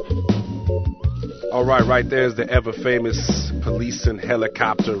fullness. All right there's the ever famous Police and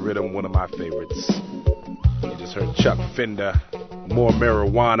Helicopter rhythm, one of my favorites. You just heard Chuck Fender, More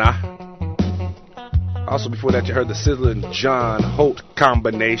Marijuana. Also before that you heard the Sizzler and John Holt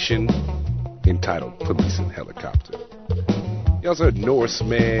combination entitled Police and Helicopter. You also heard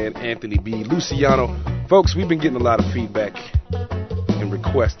Norseman, Anthony B, Luciano. Folks, we've been getting a lot of feedback and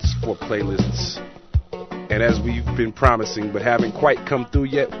requests for playlists. And as we've been promising but haven't quite come through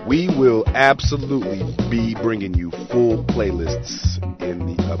yet, we will absolutely be bringing you full playlists in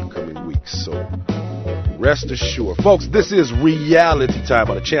the upcoming weeks. So rest assured. Folks, this is Reality Time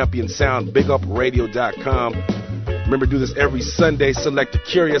on the Champion Sound, BigUpRadio.com. Remember, do this every Sunday. Selector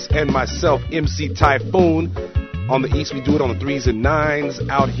Kurious and myself, MC Taiyefoon. On the East, we do it on the 3s and 9s.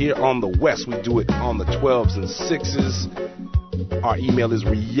 Out here on the West, we do it on the 12s and 6s. Our email is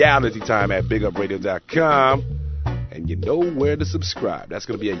realitytime@bigupradio.com. And you know where to subscribe. That's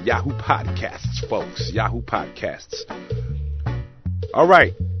going to be a Yahoo Podcasts, folks. Yahoo Podcasts. All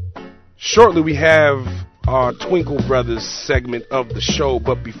right. Shortly, we have our Twinkle Brothers segment of the show.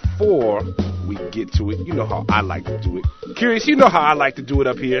 But before we get to it, you know how I like to do it. Kurious, you know how I like to do it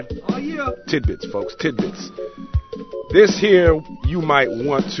up here. Oh, yeah. Tidbits, folks. Tidbits. This here, you might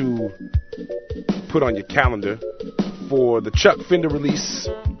want to put on your calendar for the Chuck Fender release,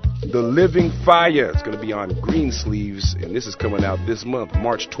 The Living Fire. It's going to be on Greensleeves, and this is coming out this month,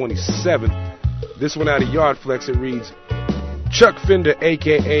 March 27th. This one out of Yardflex, it reads, Chuck Fender,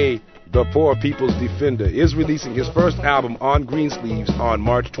 a.k.a. The Poor People's Defender, is releasing his first album on Greensleeves on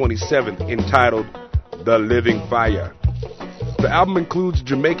March 27th, entitled The Living Fire. The album includes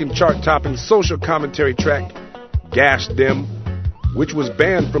Jamaican chart-topping social commentary track, Gash Them, which was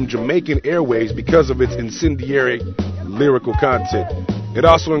banned from Jamaican airways because of its incendiary lyrical content. It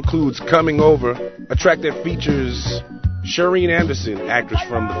also includes Coming Over, a track that features Shireen Anderson, actress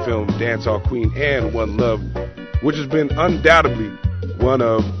from the film Dancehall Queen and One Love, which has been undoubtedly one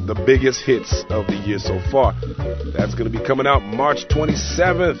of the biggest hits of the year so far. That's going to be coming out March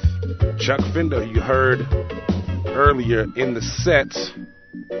 27th. Chuck Fender, you heard earlier in the set,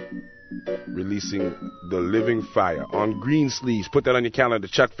 releasing The Living Fire on Greensleeves. Put that on your calendar.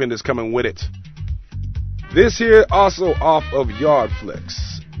 Chuck Fender's coming with it. This here also off of Yardflex.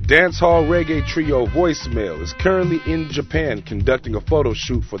 Dancehall reggae trio Voicemail is currently in Japan conducting a photo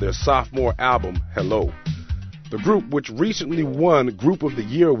shoot for their sophomore album, Hello. The group, which recently won Group of the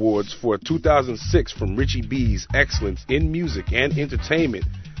Year awards for 2006 from Richie B's Excellence in Music and Entertainment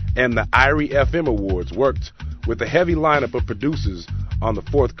and the Irie FM Awards, worked with a heavy lineup of producers on the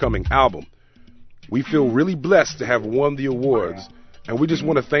forthcoming album. We feel really blessed to have won the awards, and we just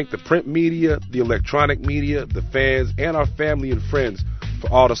want to thank the print media, the electronic media, the fans, and our family and friends for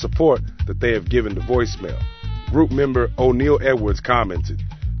all the support that they have given to Voicemail. Group member O'Neal Edwards commented,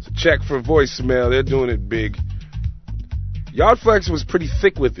 so check for Voicemail, they're doing it big. Yardflex was pretty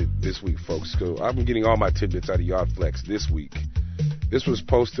thick with it this week, folks, so I've been getting all my tidbits out of Yardflex this week. This was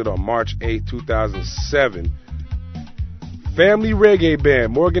posted on March 8, 2007. Family reggae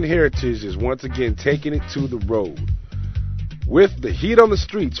band Morgan Heritage is once again taking it to the road. With the heat on the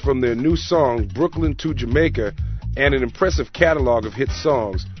streets from their new song, Brooklyn to Jamaica, and an impressive catalog of hit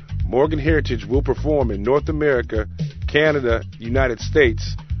songs, Morgan Heritage will perform in North America, Canada, United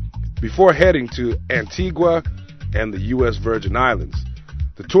States, before heading to Antigua and the U.S. Virgin Islands.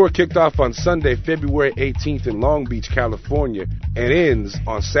 The tour kicked off on Sunday, February 18th in Long Beach, California, and ends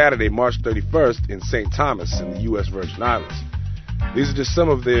on Saturday, March 31st in St. Thomas in the U.S. Virgin Islands. These are just some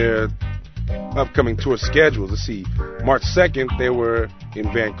of their upcoming tour schedules. Let's see. March 2nd, they were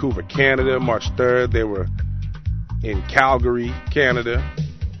in Vancouver, Canada. March 3rd, they were in Calgary, Canada.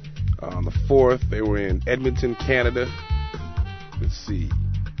 On the 4th, they were in Edmonton, Canada. Let's see.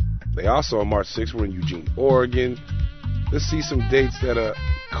 They also, on March 6th, were in Eugene, Oregon. Let's see some dates that are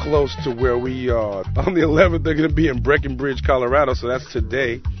close to where we are. On the 11th, they're going to be in Breckenridge, Colorado. So that's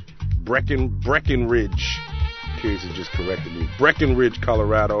today. Breckenridge. Kurious has just corrected me. Breckenridge,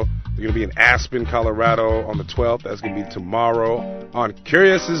 Colorado. They're going to be in Aspen, Colorado on the 12th. That's going to be tomorrow. On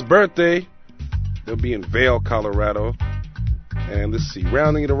Kurious's birthday, they'll be in Vail, Colorado. And let's see,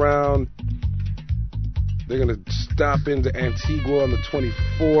 rounding it around, they're going to stop into Antigua on the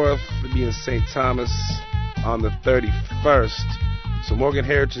 24th. They'll be in St. Thomas on the 31st. So Morgan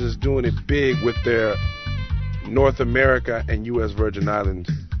Heritage is doing it big with their North America and U.S. Virgin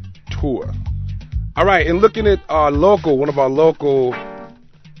Islands tour. All right, and looking at one of our local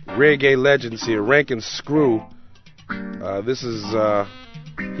reggae legends here, Rankin Screw.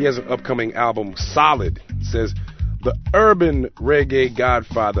 He has an upcoming album, Solid. It says, the urban reggae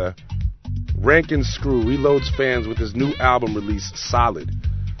godfather, Rankin Screw, reloads fans with his new album release, Solid.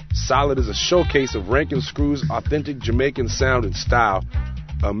 Solid is a showcase of Rankin Screw's authentic Jamaican sound and style,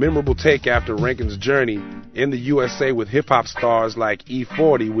 a memorable take after Rankin's journey in the USA with hip-hop stars like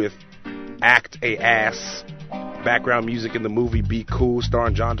E40 with a.k.a. background music in the movie Be Cool,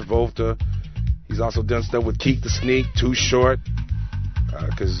 starring John Travolta. He's also done stuff with Keek the Sneak, Too Short.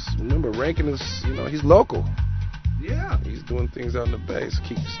 Because remember, Rankin is, he's local. Yeah. He's doing things out in the Bay. So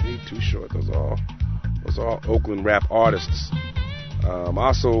Keek the Sneak, Too Short. Those are all Oakland rap artists.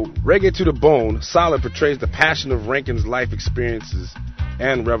 Also, Reggae to the Bone, Solid portrays the passion of Rankin's life experiences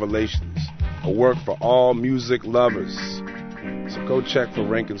and revelations. A work for all music lovers. So go check for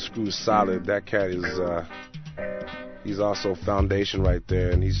Rankin Screw's Solid. That cat is, he's also foundation right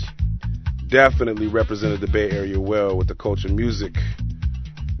there, and he's definitely represented the Bay Area well with the culture music.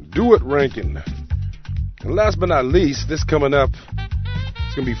 Do it, Rankin. And last but not least, this coming up,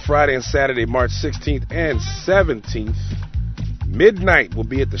 it's going to be Friday and Saturday, March 16th and 17th. Midnight will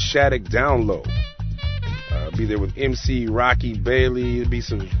be at the Shattuck Down Low. Be there with MC Rocky Bailey. There'll be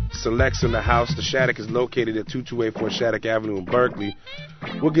some selects in the house. The Shattuck is located at 2284 Shattuck Avenue in Berkeley.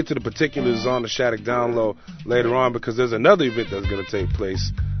 We'll get to the particulars on the Shattuck Down Low later on because there's another event that's going to take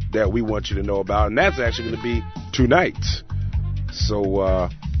place that we want you to know about, and that's actually going to be tonight. So,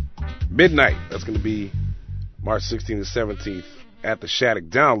 midnight, that's going to be March 16th and 17th at the Shattuck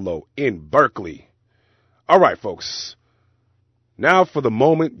Down Low in Berkeley. All right, folks. Now for the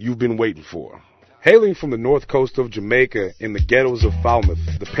moment you've been waiting for. Hailing from the north coast of Jamaica in the ghettos of Falmouth,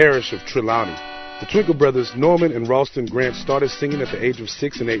 the parish of Trelawney, the Twinkle Brothers, Norman and Ralston Grant, started singing at the age of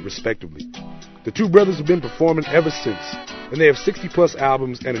 6 and 8 respectively. The two brothers have been performing ever since, and they have 60-plus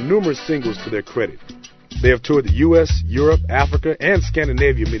albums and numerous singles to their credit. They have toured the U.S., Europe, Africa, and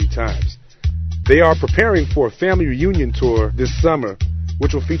Scandinavia many times. They are preparing for a family reunion tour this summer,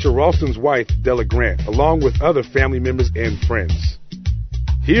 which will feature Ralston's wife, Della Grant, along with other family members and friends.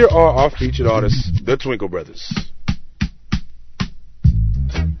 Here are our featured artists, the Twinkle Brothers.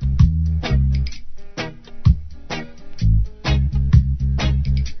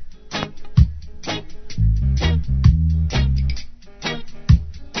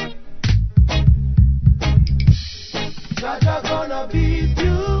 Jaja gonna beat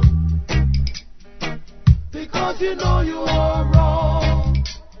you because you know you are wrong.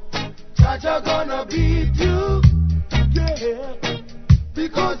 Jaja gonna beat you, yeah,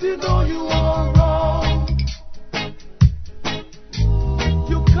 because you know you are wrong.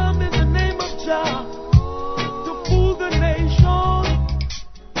 You come in the name of Jah to fool the nation.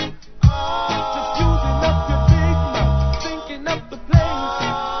 Just using up your big mouth, thinking up the place.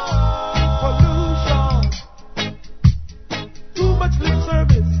 Pollution. Too much lip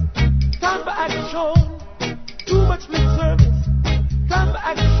service, time for action. Too much lip service, time for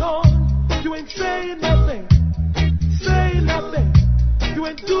action. You ain't saying nothing, saying nothing. You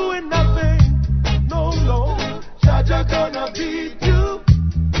ain't doing nothing, no, no. Jaja gonna beat you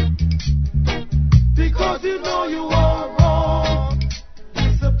because you know you are wrong.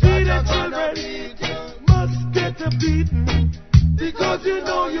 Disobedient children must get a beating because you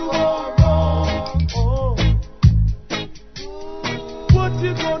know you are wrong. Oh. What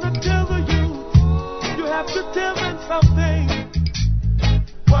you gonna tell the youth? You have to tell them something.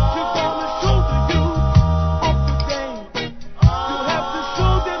 What you gonna show the youth of the game? You have to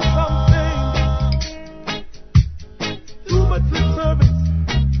show them something.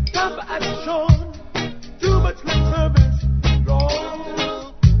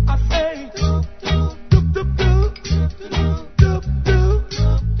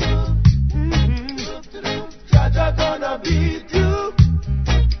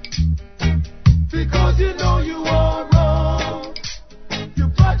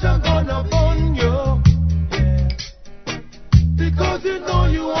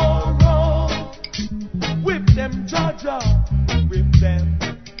 Jaja with them.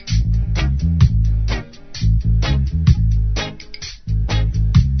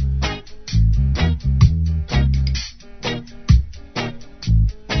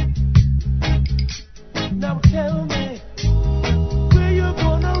 Now tell me, where you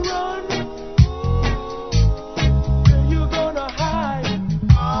gonna run? Where you gonna hide?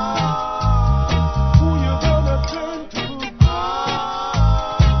 Who you gonna turn to?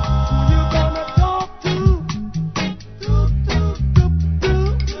 Who you gonna talk to?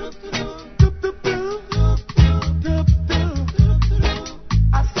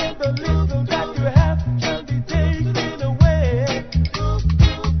 I said the little that you have shall be taken away.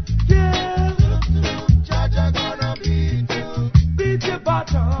 Yeah. Jaja gonna beat your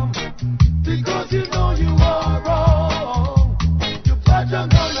bottom, because you know you are wrong. Your bottom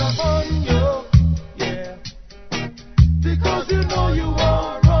gonna burn you, yeah, because you know you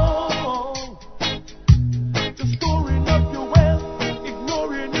are wrong. Just storing up your wealth,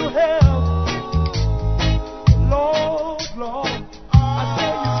 ignoring your health. Lord, Lord, I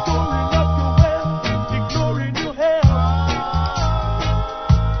say you're storing up your wealth, ignoring your health.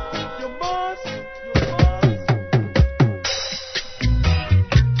 You must.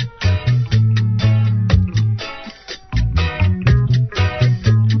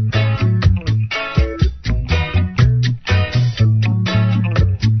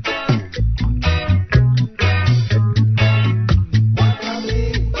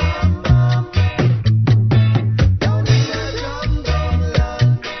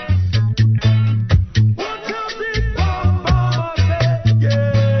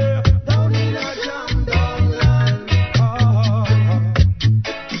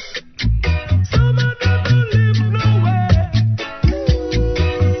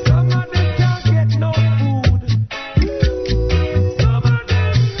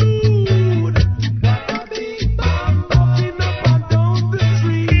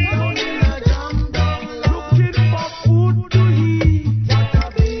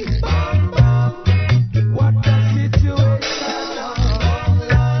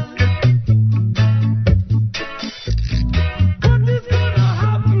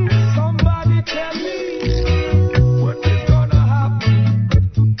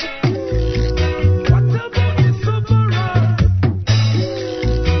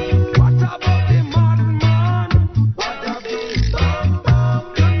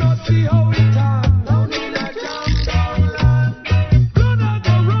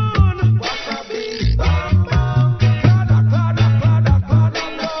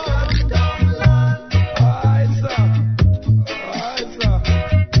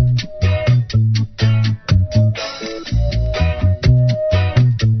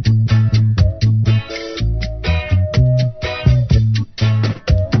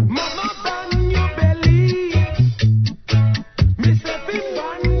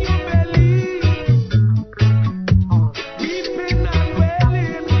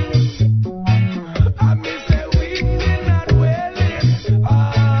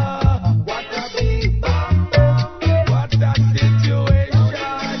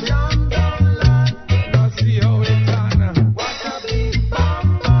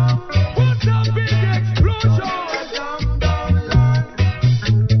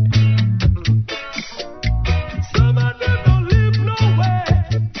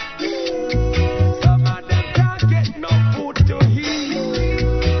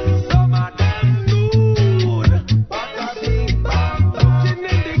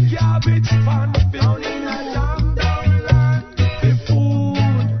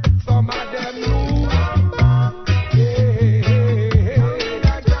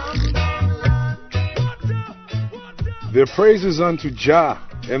 Their praises unto Jah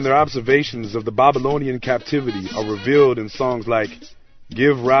and their observations of the Babylonian captivity are revealed in songs like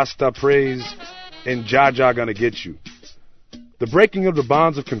Give Rasta Praise and Jah Jah Gonna Get You. The breaking of the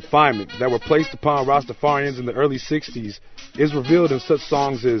bonds of confinement that were placed upon Rastafarians in the early 60s is revealed in such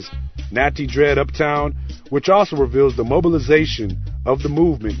songs as Natty Dread Uptown, which also reveals the mobilization of the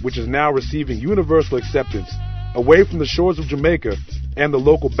movement, which is now receiving universal acceptance away from the shores of Jamaica and the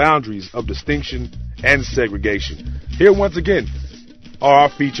local boundaries of distinction and segregation. Here once again are our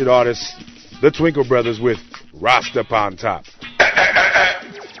featured artists, the Twinkle Brothers, with Rasta Upon Top.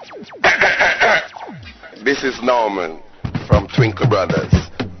 This is Norman from Twinkle Brothers.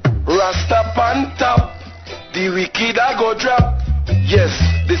 Rasta Upon Top, the wicked I go drop. Yes,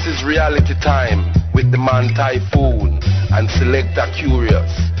 this is reality time with the man Taiyefoon and Selector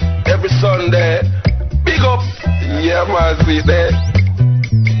Kurious. Every Sunday, big up, yeah man, see there.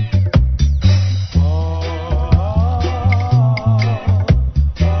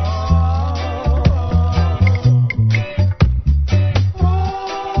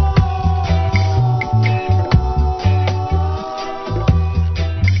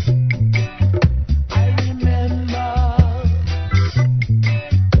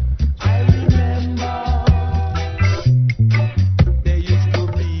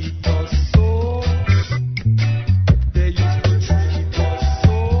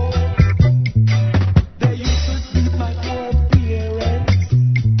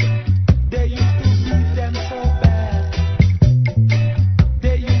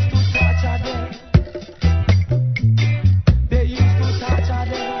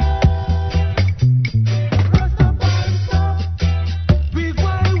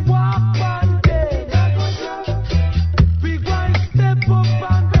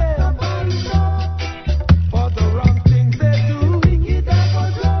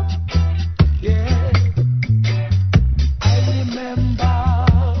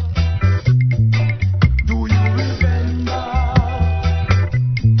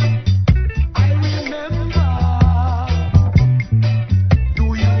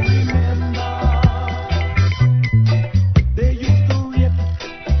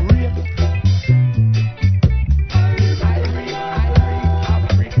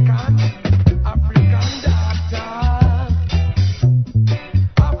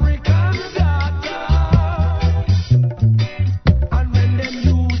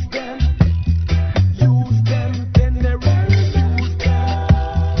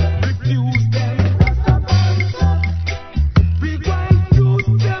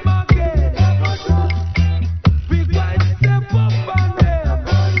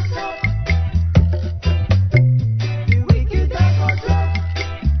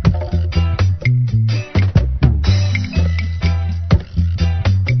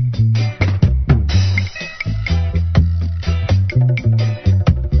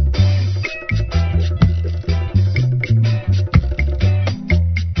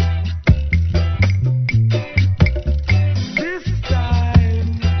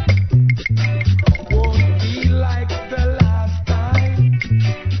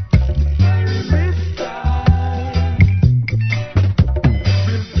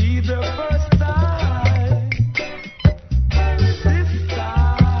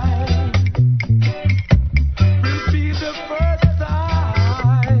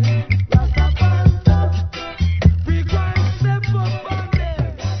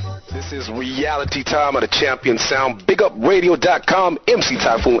 Reality Time on the Champion Sound, BigUpRadio.com, MC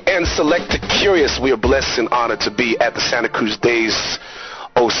Taiyefoon, and Selecta Kurious. We are blessed and honored to be at the Santa Cruz Days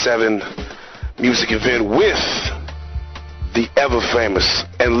 07 music event with the ever-famous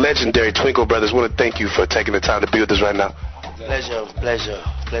and legendary Twinkle Brothers. I want to thank you for taking the time to be with us right now. Pleasure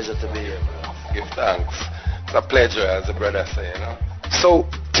to be here. Give thanks. It's a pleasure, as the brother say, you know. So,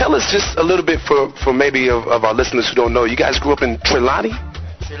 tell us just a little bit for maybe of our listeners who don't know. You guys grew up in Trelawny?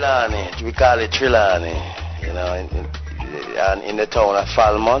 Trelawny, we call it Trelawny, you know, in the town of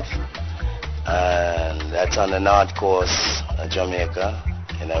Falmouth, and that's on the north coast of Jamaica.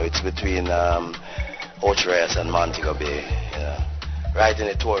 You know, it's between Ocho-Rios and Montego Bay, you know, right in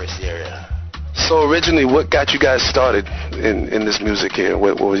the tourist area. So originally, what got you guys started in this music here?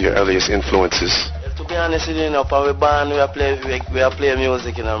 What were your earliest influences? To be honest with you, when we born, we are playing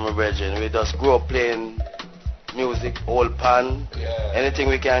music, you know, my brethren. We just grew up playing music, old pan, anything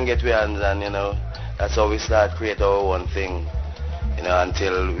we can get with hands, and you know, that's how we start create our own thing, you know,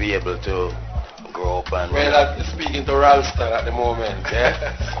 until we able to grow up and. Well, I'm speaking to Ralston at the moment,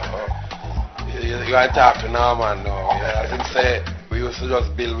 yeah. So you gotta talk to Norman now. Yeah, as him say, we used to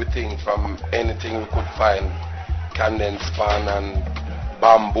just build with things from anything we could find, condensed fan and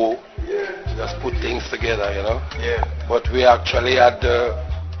bamboo. To just put things together, you know. Yeah. But we actually had the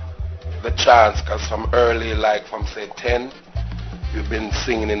chance, because from early, like from say 10, we've been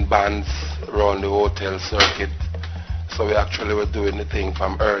singing in bands around the hotel circuit. So we actually were doing the thing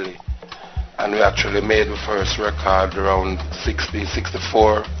from early. And we actually made the first record around 60,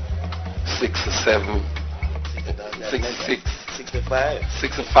 64, 67, 66,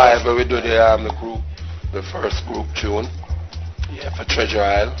 65, where we do the first group tune, for Treasure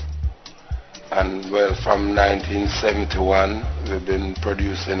Isle. And well, from 1971, we've been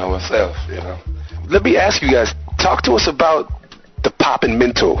producing ourselves, you know. Let me ask you guys, talk to us about the Pop and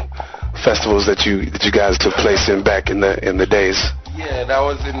Minto festivals that you guys took place in back in the days. Yeah, that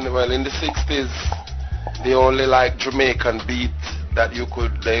was in the 60s. The only like Jamaican beat that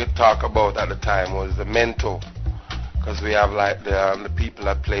they talk about at the time was the Mento, because we have like the people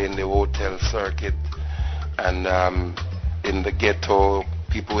that play in the hotel circuit and in the ghetto.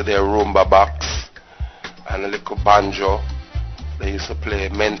 People with their rumba box and a little banjo, they used to play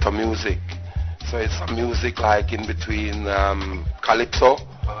mento music. So it's a music like in between calypso.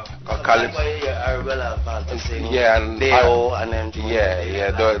 Yeah, and Deo and them.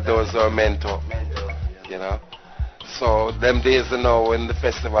 Those are mento. You know. So them days, you know, when the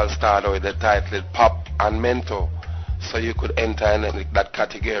festival started, they titled Pop and Mento. So you could enter in that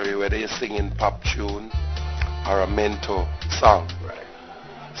category where they're singing pop tune or a mento song.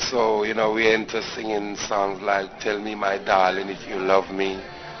 So, you know, we enter singing songs like Tell Me My Darling If You Love Me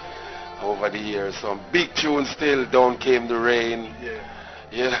over the years. Some big tunes still, Don't Came the Rain.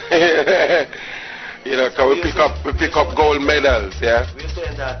 Yeah. You know, cause we pick up gold medals, yeah. We used to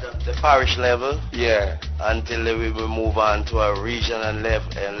enter at the parish level. Yeah. Until we will move on to a regional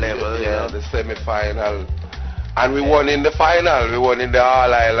level. Yeah, the semi-final. And we won in the final. We won in the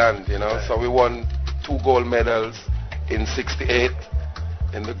All Island, you know. Right. So we won 2 gold medals in 68.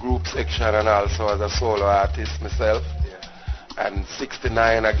 In the group section and also as a solo artist myself. And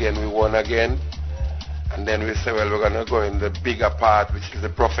 69 again, we won again. And then we say, well, we're going to go in the bigger part, which is the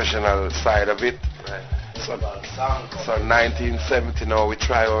professional side of it. Right. So 1970 now, we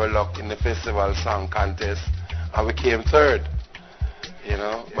try our luck in the festival song contest. And we came 3rd. You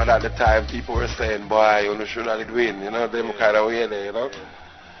know, but at the time people were saying, boy, you should have win, you know, them kind of way there, you know.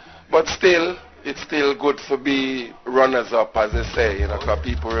 But still, it's still good to be runners-up, as they say, you know, because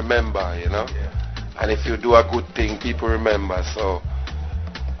people remember, you know. And if you do a good thing, people remember. So,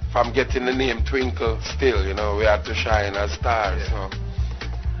 from getting the name Twinkle, still, you know, we had to shine as stars. So,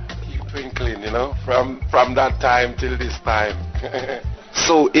 keep twinkling, you know, from that time till this time.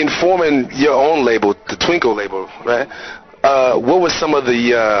 So, in forming your own label, the Twinkle label, right, what were some of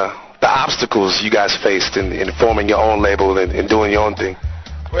the obstacles you guys faced in forming your own label and doing your own thing?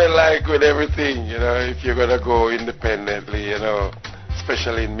 Well, like with everything, you know, if you're going to go independently, you know,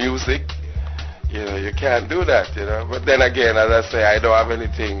 especially in music, you know, you can't do that, you know. But then again, as I say, I don't have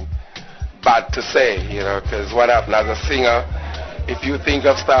anything bad to say, you know, because what happened as a singer, if you think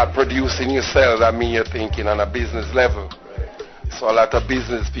of start producing yourself, that means you're thinking on a business level. So a lot of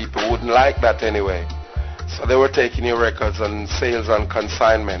business people wouldn't like that anyway. So they were taking your records on sales on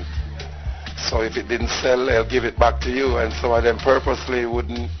consignment. So if it didn't sell, they'll give it back to you, and some of them purposely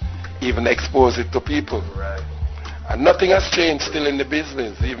wouldn't even expose it to people. Right. And nothing has changed still in the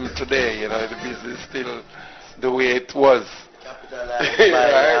business, even today, you know, the business is still the way it was.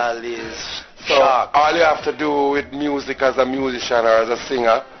 Right? All these so all you have to do with music as a musician or as a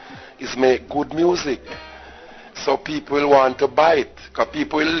singer, is make good music. So people will want to buy it. Because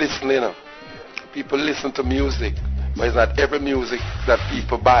people will listen, you know. People listen to music. But it's not every music that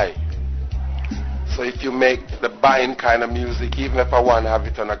people buy. So if you make the buying kind of music, even if I want to have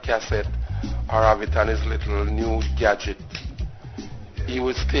it on a cassette or have it on his little new gadget, he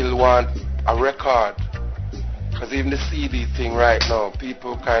would still want a record. Because even the CD thing right now,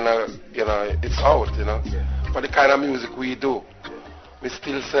 people kind of, you know, it's out, you know. For the kind of music we do, we're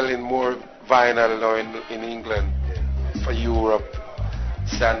still selling more vinyl now in England for Europe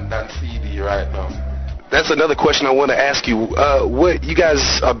than CD right now. That's another question I want to ask you. What you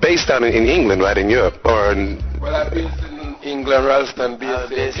guys are based out in England, right? In Europe, or in? Well, I'm based in England, Ralston,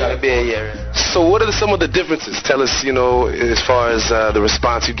 based in the Bay Area. So, what are some of the differences? Tell us, you know, as far as the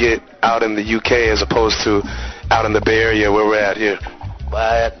response you get out in the UK as opposed to out in the Bay Area where we're at here.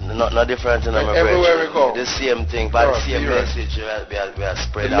 But not different in America. Everywhere we go. The same thing, but the same message we are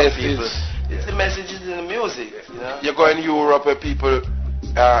spread out people. It's the messages in the music, you know. You go in Europe where people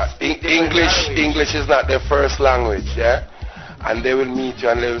English is not their first language, yeah? And they will meet you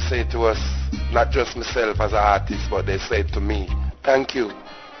and they will say to us, not just myself as an artist, but they say to me, thank you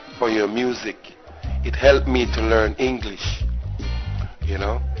for your music. It helped me to learn English, you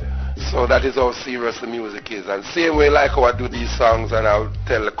know? So that is how serious the music is. And same way like how I do these songs and I'll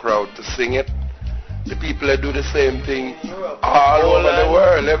tell the crowd to sing it, the people that do the same thing all over the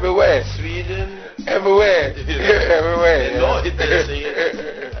world, everywhere. Sweden. Everywhere. Everywhere. They know it, they sing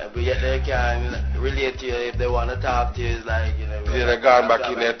it. But yet they can relate to you if they want to talk to you. It's like, you know. Yeah, they're gone back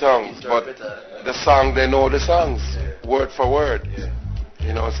in their tongues. But the song, they know the songs, word for word.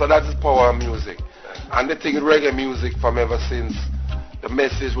 You know, so that's the power of music. And the thing with reggae music from ever since, the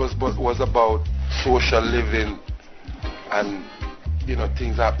message was about social living and, you know,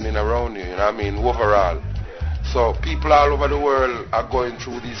 things happening around you, you know what I mean, overall. So people all over the world are going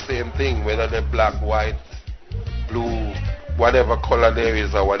through the same thing, whether they're black, white, blue, whatever color there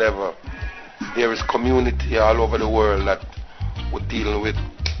is or whatever. There is community all over the world that would deal with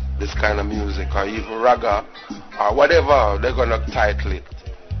this kind of music, or even raga, or whatever they're going to title it.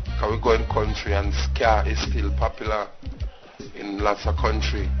 Because we go in country and ska is still popular in lots of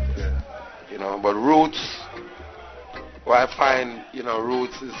country, you know, but roots, what I find, you know,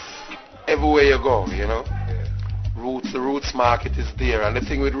 roots is everywhere you go, you know. Roots, the roots market is there, and the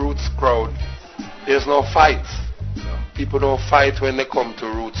thing with roots crowd, there's no fights. People don't fight when they come to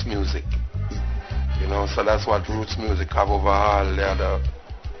roots music, you know, so that's what roots music have over all the other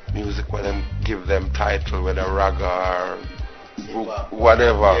music when they give them title, whether raga or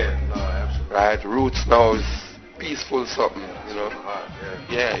whatever, right? Roots now is peaceful something, you know.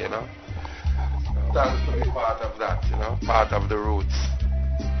 Yeah, you know. Thanks to be part of that, you know, part of the roots.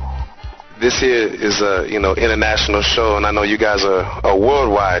 This here is a, you know, international show, and I know you guys are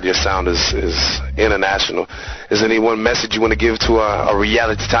worldwide. Your sound is international. Is there any one message you want to give to our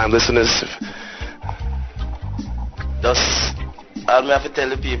reality time listeners? Just, all me have to tell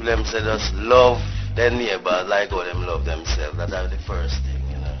the people them say just love their neighbors like how them love themselves. That's the first thing,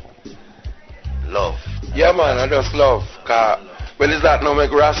 you know. Love. Yeah, man, I just love. Cause when is that no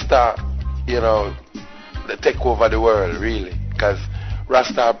make Rasta, you know, they take over the world, really. Because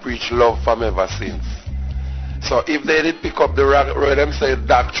Rasta preach love from ever since. So if they did pick up the them say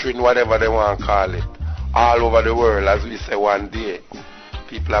doctrine, whatever they want to call it, all over the world, as we say one day,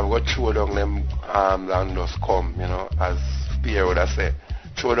 people have got throw down them arms and just come, you know, as Spear would have said,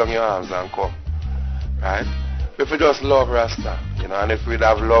 throw down your arms and come, right? If we just love Rasta, you know, and if we'd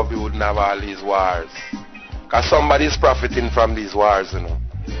have love, we wouldn't have all these wars. Because somebody's profiting from these wars, you know,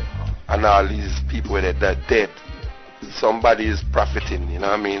 and all these people that are dead. Somebody is profiting, you know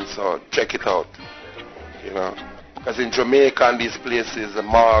what I mean? So check it out, you know. Because in Jamaica and these places, the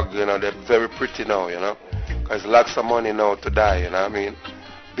morgue, you know, they're very pretty now, you know. Because lots of money now to die, you know what I mean?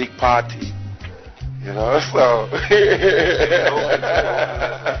 Big party, you know, so.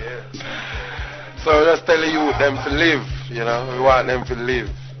 So just tell you them to live, you know. We want them to live.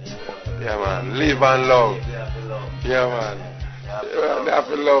 Yeah, man. Live and love. Yeah, man. They have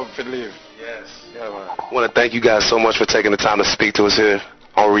to love to live. Yes. Yeah, man. I want to thank you guys so much for taking the time to speak to us here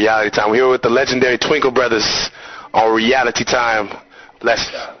on Reality Time. We're here with the legendary Twinkle Brothers on Reality Time.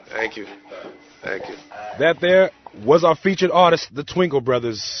 Bless you. Thank you. Thank you. That there was our featured artist, the Twinkle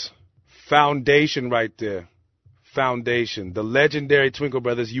Brothers. Foundation right there. Foundation. The legendary Twinkle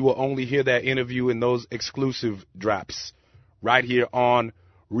Brothers. You will only hear that interview in those exclusive drops right here on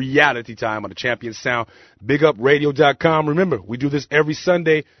Reality Time on the Champion Sound. BigUpRadio.com. Remember, we do this every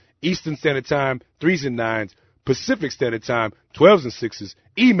Sunday, Eastern Standard Time, 3s and 9s, Pacific Standard Time, 12s and 6s.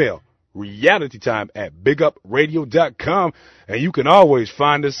 Email realitytime@bigupradio.com. And you can always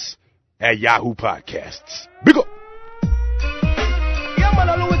find us at Yahoo Podcasts. Big up. Yeah,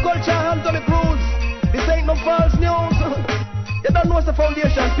 man, Louis Culture, Anthony Cruz. This ain't no false news. You don't know it's the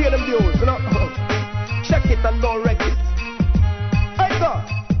foundation, pay them dues, you know. Check it and don't wreck it. I go.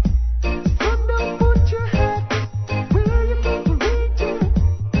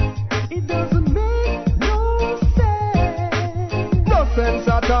 Sense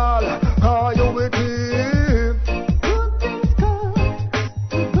at all, how you will give. Good things come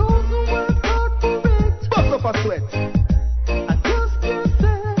to those who work hard for it. Bust up a sweat. Adjust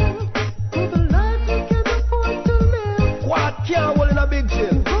yourself to the life you can afford to live. What can't hold in a big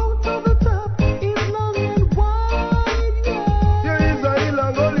jail? Go to the top, it's long and wide, yeah. There is a hill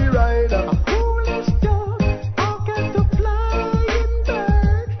and gully rider. A foolish dog, pocket to flying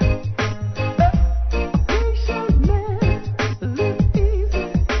bird. A patient man, live.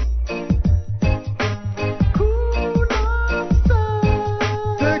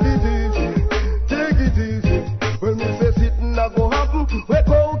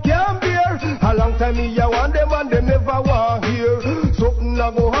 Me I want them and they never want hear. Something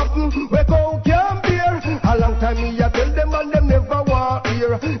a go happen, we go can't bear. A long time me I tell them and them never want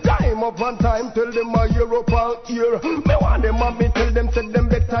hear. Time up one time, tell them a year up all year. Me want them and me tell them, said them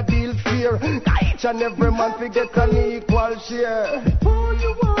better deal fair. Each and every man fi get an equal share. Before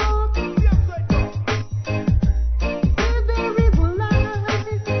you walk, there is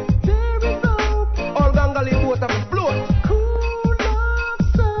light, there is hope. All gangali boat have float.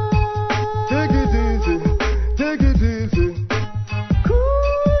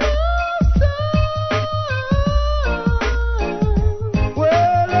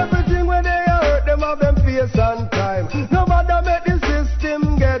 And time. No matter make the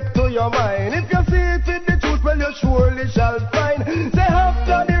system get to your mind. If you see it with the truth, well you surely shall find. Say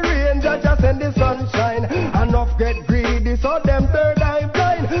after the rain, just send the sunshine. Enough get greedy, so them third eye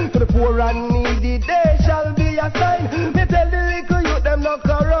blind. To the poor and needy, they shall be a sign. Me tell the little youth, them not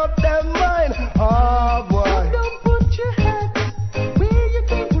corrupt them mind. Ah boy. So don't put your head where you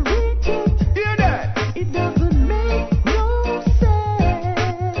can't reach it. Hear that? It doesn't make no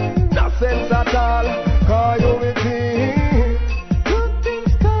sense. No sense at all. Good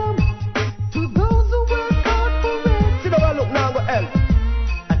things come to those who work hard for it. See now, look now, go help.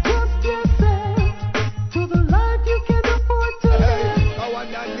 Adjust yourself to the life you can afford to live.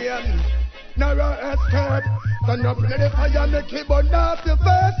 Narrow escape. Stand up in the fire, make it burn off your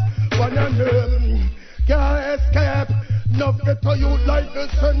face. One and can't escape. Enough get to you like the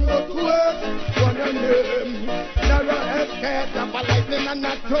sun go to earth. One and narrow escape. Drop a lightning and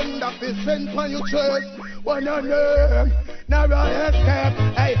a thunder fi send for your chest. One and narrow escape.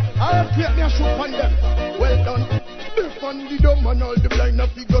 Hey, I'll create me a shoot on them. Well done. Defund the dumb and all the blind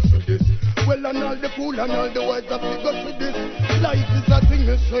of figures with this. Well and all the fool and all the wise of figures with this. Life is a thing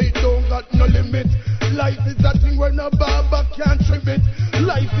you say it don't got no limit. Life is a thing where no barber can't trim it.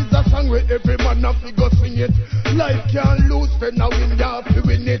 Life is a song where every man a figure sing it. Life can't lose, then now we have to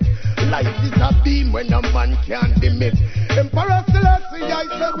win it. Life is a beam when a man can't dim it. Emperor Selassie, I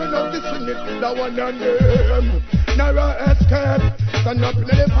said we not listen it. The one and narrow escape. Stand up in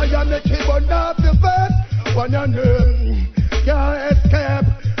the fire, make it burn off the face. One and can't escape.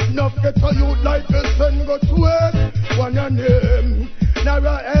 Enough get to you like the sun go to earth. One and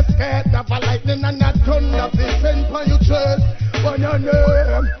narrow escape. Have a lightning and a thunder fi send for your chest. One and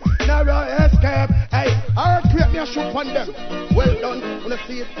narrow escape. Hey, I'll create me a shoot on them. Well done, wanna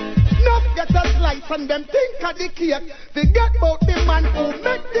see it? Enough get a slice and them think of the cake. Forget about the man who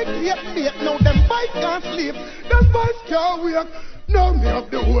make the cake bake. Now them boys can't sleep, them boys can't wake. Now me have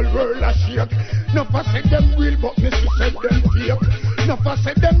the whole world a shake. Enough I said them real, but me she said them fake. Enough I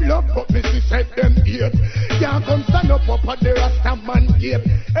said them love, but me she said them hate. Can't come stand up at the Rasta man gate.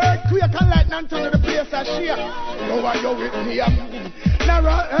 Earthquake and lightning turn to the place a shake. Now are you with me?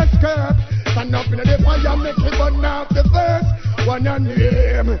 Narrow escape. Stand up in the fire, make it burn off the first. One and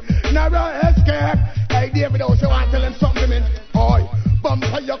narrow escape. Hey David, also want to tell him something, man. Oi.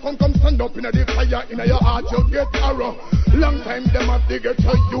 Vampire come stand up in the fire. In your heart you get arrow. Long time them have to get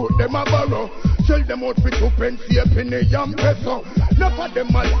to you, them a borrow. Sell them out for 2 pence, a penny and peso. Enough of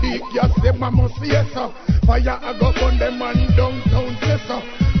them a dig, yes, them a must yes, sir. Fire a go burn them and downtown, yes, sir.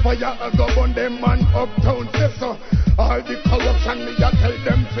 Fire a go burn them and uptown, yes, sir. All the corruption me a tell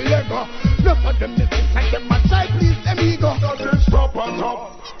them to lego. Enough of them inside them a try please them ego. Nothing stop and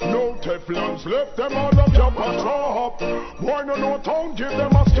top. No Teflons left them all up jump and drop. Boy no town give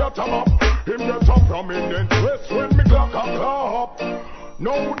them a scatter up. Him get a prominent twist when me clock a clap.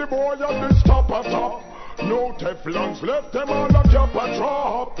 Now the boy at the stop and top. No Teflons left them all up jump and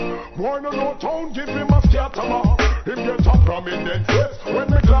drop. Boy no town give him a scatter up. Him get a prominent twist when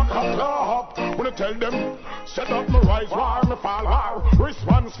me clock a clap. tell them, set up my rise war, me fall war.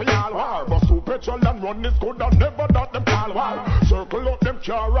 Response for y'all war. But to petrol and run is good and never that them call war. Circle up them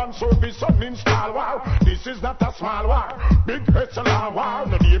car and service and install war. This is not a small war. Big echelon war.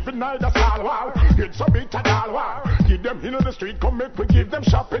 Not even neither small war. It's a big all war. Give them in the street, come make we give them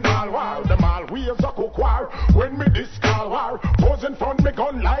shopping all war. Them all ways a cook war. When me this call war. Posing front me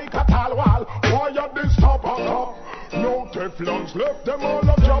gun like a tall wall. Why you this top on top? No Teflons left, them all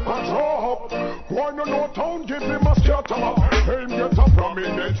a jump and throw up. Why no town give him a skirt up? Him get a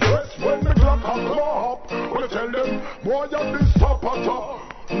prominent dress when the clock a blow up. Wanna tell them, why you this top on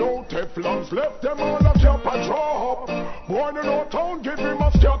top? No Teflons left, them all a jump and throw up. Why no town give him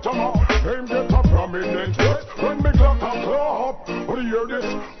a skirt up? Him get a prominent dress when the clock a blow up. Wanna hear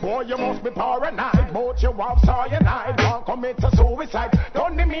this? Boy, you must be paranoid. Both you have cyanide. Don't commit to suicide.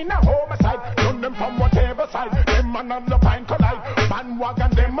 Don't them in a homicide. Don't them from whatever side. Them man on the pine collide.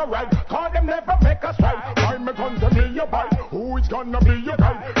 Bandwagon them a ride. Call them never make a strike. Find me gun to be your bite. Who is gonna be your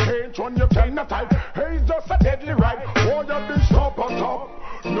guide? Can't run you cannot type. Hey, it's just a deadly ride. Boy, you be stop on top.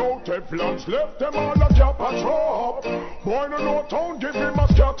 No Teflons left, them all a jump and throw up. Boy, no town give him a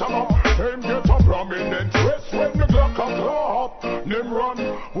skirt up. Him get a prominent dress when the clock a blow up. Them run,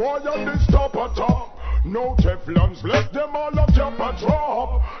 why you this stop on top? No Teflons left, them all a jump and throw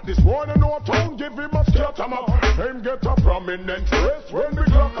up. This boy no town give him a skirt up. Him get a prominent dress when the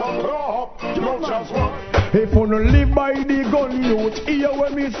clock a blow up. No just one. If you no live by the gun youth, hear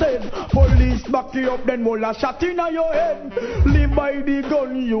what me said. Police back you up, then will a shot in your head. Live by the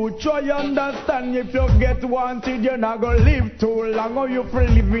gun youth, try understand. If you get wanted, you're not gonna live too long. Or you free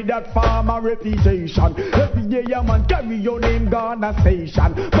live with that farmer reputation. Every day a man carry your name Ghana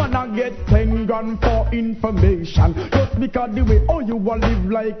station. Man I get 10 grand for information. Just because the way you will live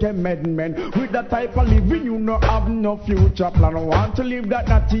like a madman. With that type of living you no have no future plan. Want to live that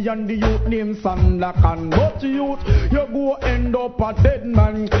natty and the youth name Sandakan. But youth, you go end up a dead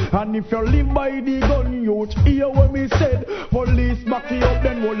man. And if you live by the gun youth, hear what me said. Police back you up,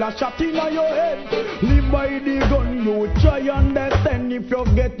 then will a shot in your head. Live by the gun youth, try understand. If you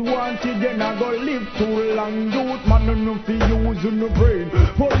get wanted, then I go live too long. Youth man, no fi use no brain.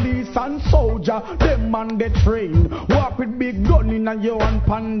 Police and soldier, them man they train. Walk with big gun in and you and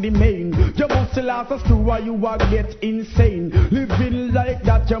pan the main. You must last a screw or you will get insane. Living like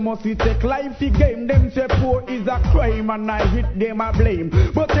that, you must take life the game. Them say poor is a crime and I hit them a blame.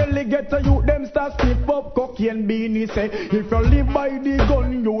 But till they get to you, them start slip up cocaine beanie say. If you live by the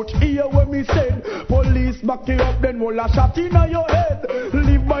gun youth, hear what me said. Police back you up, then will a shot in your head.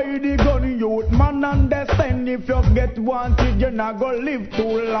 Live by the gun youth, man understand. If you get wanted, you're not gonna live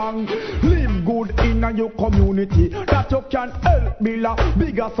too long. Live good in your community, that you can help build a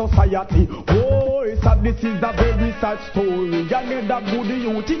bigger society. Oh, so this is a very sad story. You need a good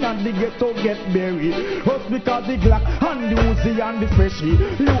youth in and the ghetto get buried. Just because the Glock and the Uzi and the Freshy,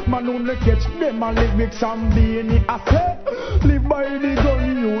 youth man only catch them and live with some beanie. I say, live by the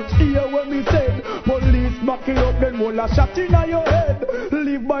gun youth, hear what me said. Police back you up, then will a shot in your head.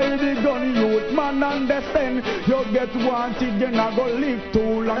 Live by the gun youth, man understand. You get wanted, you're not gonna live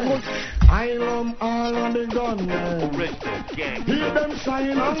too long. I love all of the gunmen. Hear them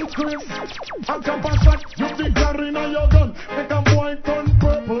shine and crisp. A couple shot, you be carrying on your gun. Make a boy turn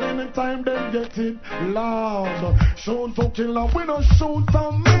purple anytime they get it loud. Shoot to kill and we don't shoot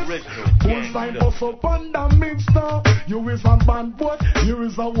and miss. Bullseye bust up on the mixer. You is a bad boy, you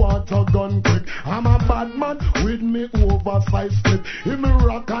is a water gun quick. I'm a bad man with me oversized clip. If me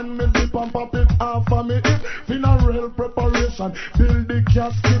rock and me dip and pop it off of me hip. Funeral preparation, build the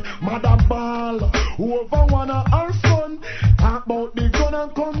casket. Mother ball, whoever wanna our son. Talk about the gun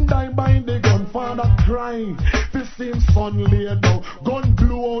and come die by the gun. Father crying, fist him son lay down. Gun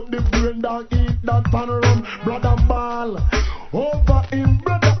blew out the brain, dog eat that and run. Brother ball, over him,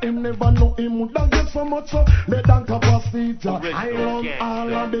 brother him never know him would have get so much let them capacity. I love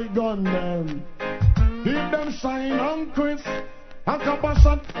all of the gunmen. If them shine and crisp. A couple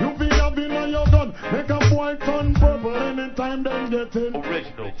shot, you be having on your gun. Make a boy turn purple anytime they get in.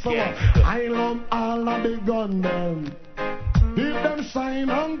 Original so I love all of the gunmen. If them shine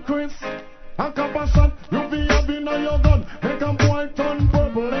and crisp. A couple shot, you be having on your gun. Make a boy turn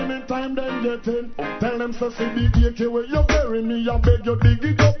purple anytime they get in. Tell them to see the AK where you bury me. I beg you dig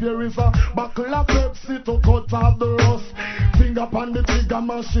it up. Here is a buckle of Pepsi to cut off the rust. Finger on the trigger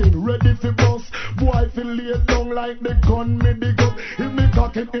machine, ready for bust. Boy feel lay down like the gun me dig up. If me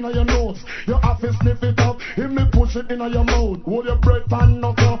cock it in your nose, you have to sniff it up. If me push it in your mouth, hold your breath and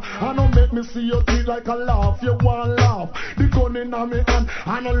knock off. I don't make me see your teeth like a laugh. You want laugh. The gun in me hand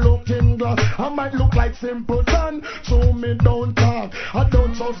and a looking glass. I might look like simpleton, so me don't talk. I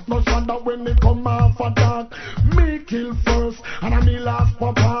don't trust no shadow when they come off attack. Me kill first, and I me last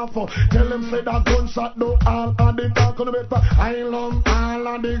pop off. Tell them say that gunshot do all of the talk. On the better, I love all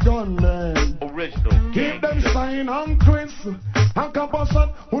of the gun men. Original. Keep them shine on Chris. And couple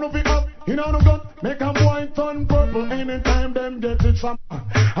shot, who no pick up, you know the gun. Make a boy turn purple anytime them get it some.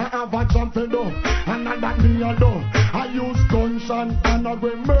 I have a jump to do, and that me a do. I use gunshot and I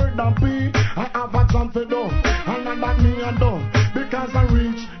will murder be. I have a jump to do, and that me a do. Because I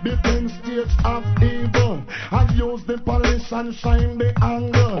reach the 10 stage of evil. I use the polish and shine the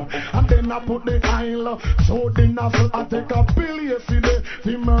angle. And then I put the aisle, so the nozzle. I take a pill yesterday.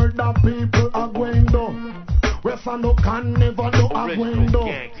 The murder people are going down. Where Sando can never do a window.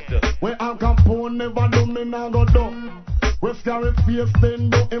 Where Al Capone never do, me nah go do. Where Scarlet Face then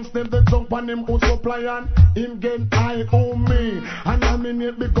do, him stand the jump on him who supply and him get I own me. And I mean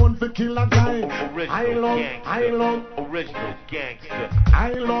it be gun for kill a guy. I love original gangster.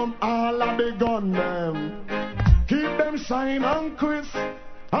 I love all of the gun them. Keep them shine on Chris.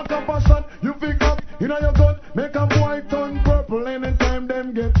 A couple shot you pick up, you know your gun. Make a boy turn purple anytime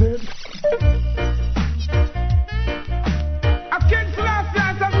them get it. A kid's last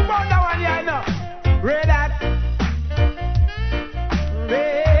dance of about that one, yeah, I know. Red hat.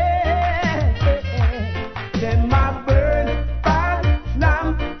 Them my burn, bad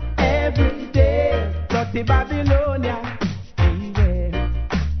lamp every day. Dirty Babylonia.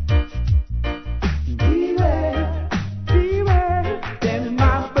 Beware, beware. Them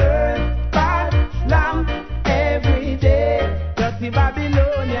my burn, bad lamp every day. Dirty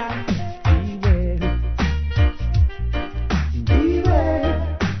Babylonia.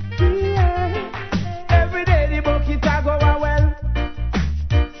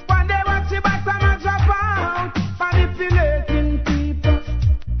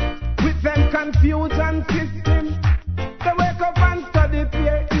 Confusion system. They wake up and study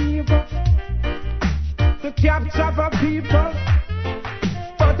pure evil to capture for people.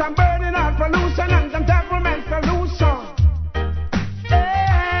 But I'm burning out pollution and entanglement solution.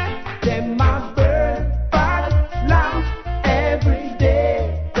 Them my burn bad lamp every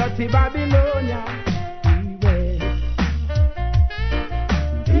day. Dirty Babylonia.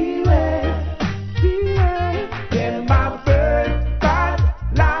 Beware, beware. Them my burn bad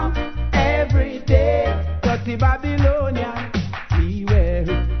lamp every day. Dirty Babylonia. Beware,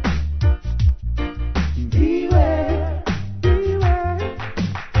 beware, beware.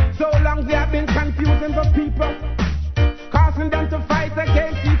 So long they have been confusing the people, causing them to fight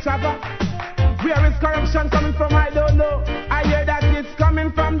against each other. Where is corruption coming from? I don't know. I hear that it's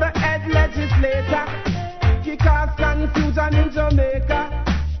coming from the head legislator. He caused confusion in Jamaica.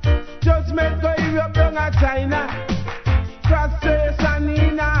 Judgment go Europe down at China. Frustration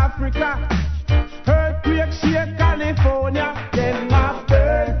in Africa. Earthquake shake California. Them my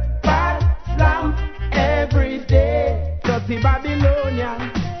burn bad lamp every day. Dirty Babylonia.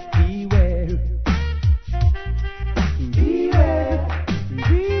 Beware, beware,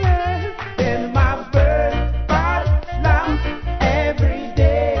 beware. Them my burn bad lamp every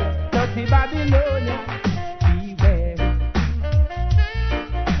day. Dirty Babylonia. Beware,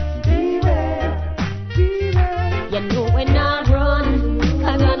 beware, beware. You know when I run,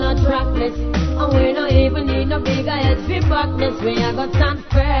 'cause I'm not trackless. And we don't even need no bigger heads for backness. We are gonna stand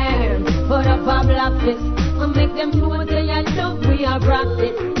firm, put up a black fist, and make them know they are love, we are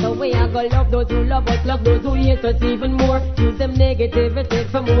practice. So we are gonna love those who love us, love those who hate us even more. Use them negativity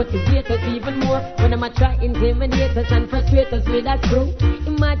for motivate us even more. When I'm try intimidate us and frustrate us with that truth,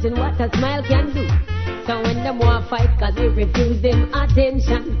 imagine what a smile can do. So when them want fight, 'cause we refuse them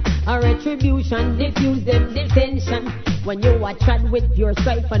attention, a retribution, diffuse them detention. When you are chat with your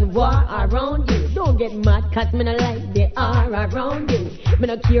strife and war around you, don't get mad, 'cause me no like they are around you. Me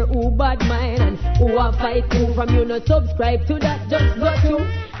no care who bad mind and who a fight who. From you no subscribe to that, just go through.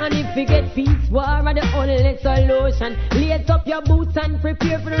 And if you get peace, war are the only solution. Lace up your boots and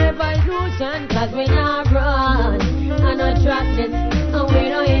prepare for the revolution. 'Cause we not run and not track this, and we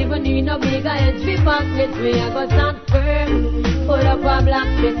don't even need no bigger heads for back this. We are gonna stand firm, put up a black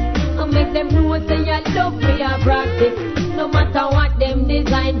fist, and make them know say you love we are practice. No matter what them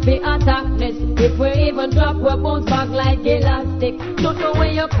design for attack this, if we even drop we bounce back like elastic. Don't know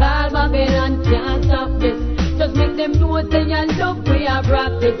where you call Babylon can't stop this. Just make them know say you love we are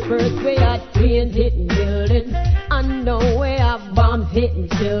practice. First we had planes hitting buildings, and now we have bombs hitting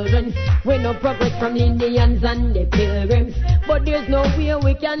children. We no progress from the Indians and the pilgrims. But there's no way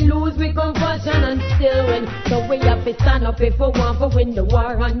we can lose with compassion and still win. So we have to stand up if we want to win the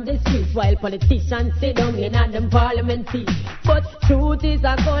war on the streets, while politicians sit down in them parliament seats. But truth is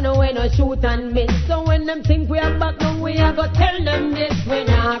a gun when no shoot and miss. So when them think we are back now, we are gonna tell them this. We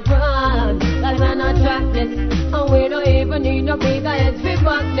not run, cause we're not trackless. And we don't even need no bigger heads for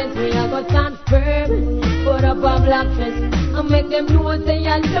backness. We are gonna stand firm, put up a black fist, and make them know say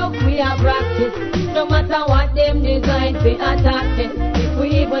and look we are practice. No matter what them design to attack it. If we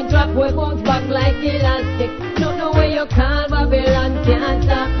even drop we bounce back like elastic. No way you call Babylon can't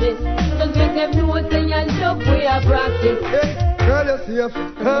stop this. Just make them know say and look we are practice. Girl, you're safe,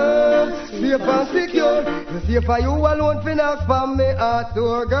 safe and secure. You're safe for you alone, fi knock from me heart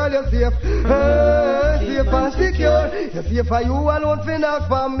door. Girl, you're safe, safe and secure. You're safe for you alone, fi knock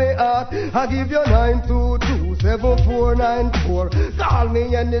from me heart. I give you 922-7494. Call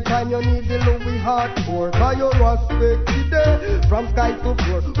me anytime you need the love we heart for. Cause you respect today from sky to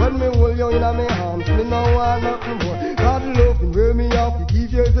floor. When me hold you in my arms, me no want nothing more. God love and wear me up,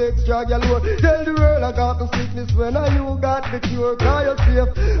 give you extra galore. Tell the world I got the sickness when you got the cure. Cause you're safe,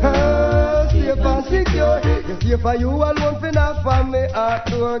 safe and secure. You're safe for you alone, fi knock from me heart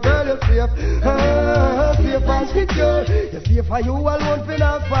door. Girl, you're safe, safe and secure. You're safe for you alone, fi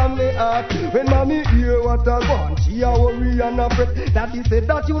knock from me heart. When mommy hear what I want, she a worry and a fret. Daddy said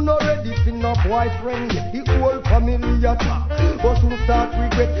that you not ready for no boyfriend yet. The whole family a talk, but who start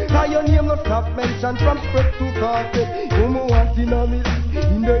regret? Cause your name not stop mention from spread to carpet. You me want in a me life,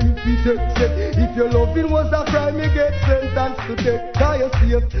 in the repeated set. If your loving was a crime, you get sentenced to death. Cause you're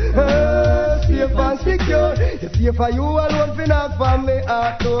safe, safe and secure. You're safe for you alone, fi knock from me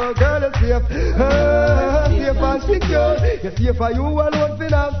heart door. Girl, you're safe, safe and secure. You're safe for you alone, fi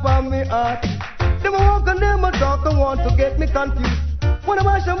knock from me heart. Them a walk and them a talk and want to get me confused. When I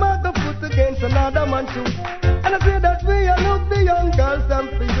wash mark the foot against another man's shoes. And I say that we are look the young girls and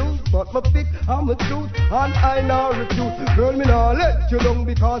for you. But my pick, I'm a truth, and I now refuse. Girl, me now let you down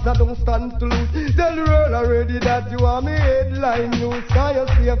because I don't stand to lose. Tell the world already that you are me headline news. Cause you're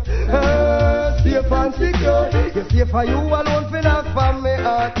safe, safe and secure. You're safe for you alone, fi knock from me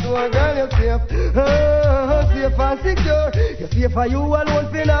heart door. Girl, you're safe, safe and secure. You're safe for you alone,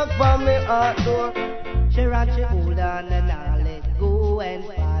 fi knock from me heart door. She ran, she hold on and I let go and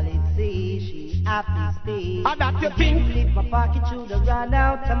fall it, see she happy stay. How that you think? Leave my pocket through the run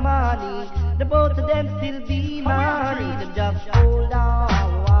out of money. The both of them still be money. Them just hold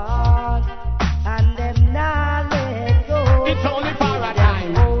on and them not let go. It's only for a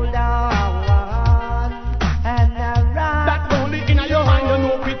time. Hold on and I ride. That only in your mind you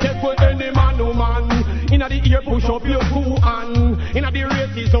know we take for any man no man. Inna the ear push up your two hand. Inna the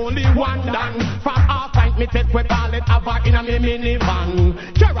race is only one done. From half pint me take we call it Ava inna me minivan.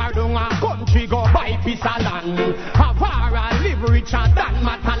 Gerard down a country go buy piece of land. Havara live richer than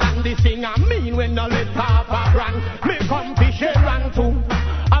Matalan. This thing I mean when no let half a brand. Me come fish and too.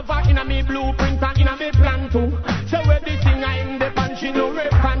 Ava inna me blueprint and inna me plan too. So where this thing I in the pan she no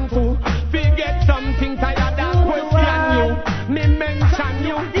repent too. We get something tired that question you. Me mention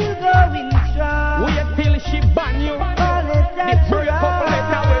you. Still going strong. Wait till she ban you. The break up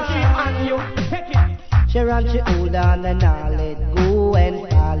letter where she on you. Take it. She ran, she hold on and I let go and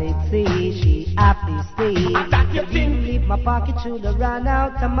fall it, see she happy stay. That you think? Leave my pocket through the run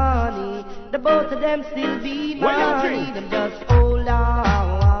out of money. The both of them still be money. Them just hold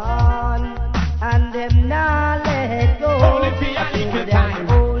on and them not let go. Only for a little time.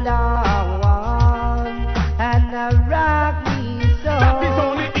 Hold on and rock me so. That is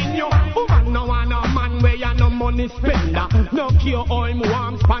only in you. Woman no want a man where you no money spender. No cure all him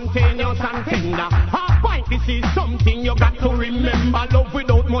warm, spontaneous and tender. Half pint, this is something you got to remember. Love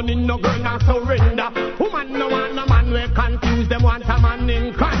without money, no girl not surrender. Woman no want a man where confused. Them want a man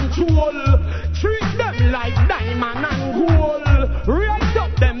in control. Treat them like diamond and gold. Write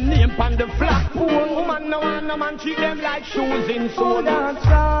up them name on the flagpole. Woman no want a man treat them like shoes in soul. Hold on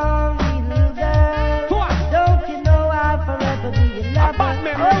strong, little girl. Don't you know I'll forever be your lover?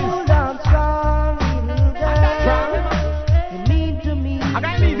 Hold on strong, little girl. You mean to me I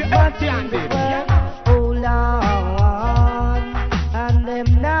gotta leave you empty handed. Hold on and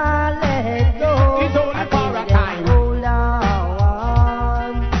them not let go. It's only for a time. Hold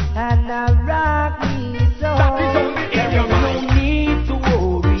on and rock me so. That is only in your mind. No need to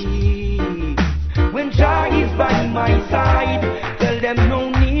worry when Jah is by my side. Tell them no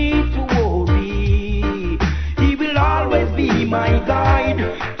need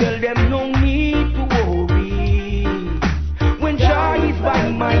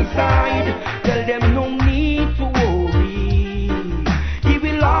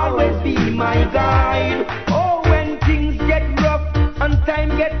guide. Oh, when things get rough and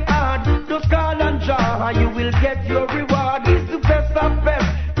time get hard, just call and draw, you will get your reward. It's the best of best,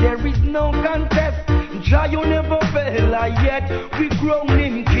 there is no contest. Jah, you never fail, yet we grown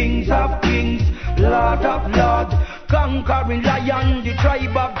him kings of kings, Lord of lords, conquering lion, the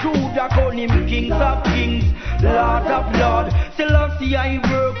tribe of Judah, call him kings of kings, Lord of lords. Selassie I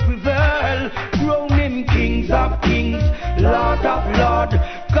work prevail, grown him kings of kings, Lord of lords,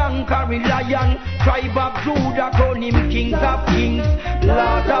 conquering lion, tribe of Judah, call him kings of kings,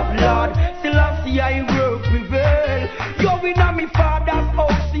 Lord of lords. Selassie I work prevail. Yo, in me father's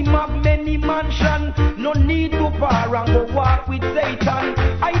house, him have many mansions. No need to par and go walk with Satan.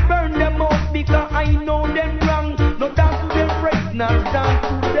 I burn them out because I know them wrong. No dance to them praise, nor dance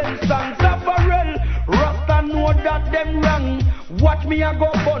to them songs. Apparel, Rasta know that them wrong. Watch me a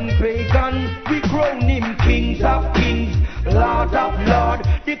go bun pagan. We crown him kings of kings, Lord of lords,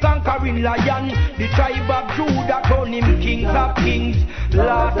 the conquering lion, the tribe of Judah, crown him kings of kings,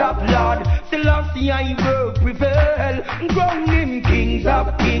 Lord of lords. Selassie I will prevail, crown him kings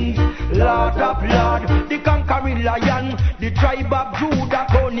of kings, Lord of lords, the conquering lion, the tribe of Judah,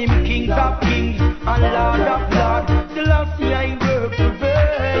 crown him kings of kings, and Lord of lords. Selassie I will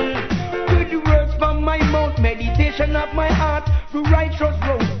prevail. With the words from my mouth, meditation of my heart, the righteous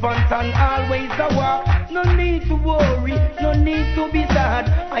road, and always a walk. No need to worry, no need to be sad.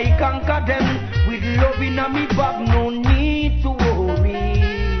 I conquer them with love in me back. No need to worry.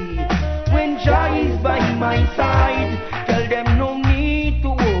 When Jah is by my side, tell them no need to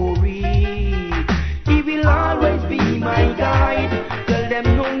worry. He will always be my guide. Tell them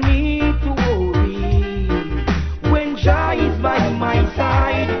no need to worry. When Jah is by my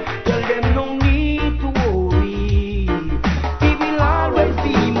side, tell them no need to worry. He will always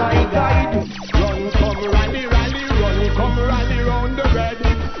be my guide. Run, come, rally, rally, run, come, rally round the red,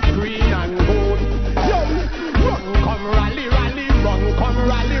 green and gold. Yo, run, come, rally, rally, run, come,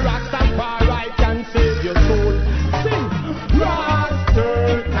 rally, Rastafari can save your soul. Sing, Rasta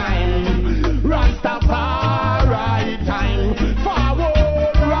time, Rastafari time,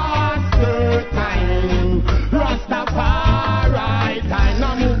 forward, Rasta time, Rastafari time.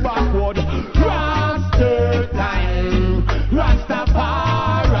 Now move backward, Rasta time,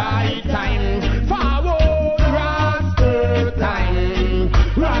 Rastafari time, forward, Rasta time,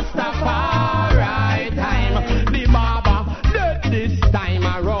 Rastafari time. The barber dead this time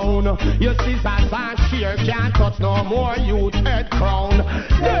around. Your scissors and shear can't touch no more youth head crown.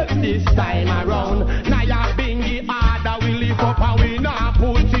 Dead this time around. Now your bingy harder we lift up and we not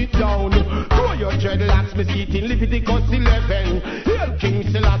put it down. Grow your dreadlocks, me see it in Leviticus 11. Hail King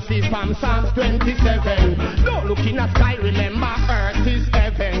Selassie from Psalms 27. Don't look in the sky, remember earth is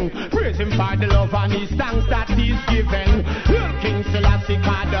heaven. Praise him for the love and his thanks that he's given. Hail King Selassie,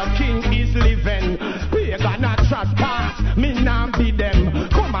 cause the king is living. Pagan a trespass, me nah be them.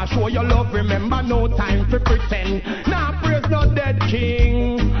 Come and show your love, remember no time to pretend. Now praise no dead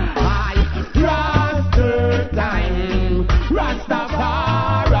king. I Rasta time,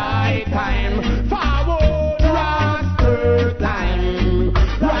 Rastafari time, forward Rasta time,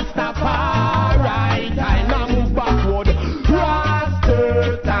 Rastafari time. Now move backward,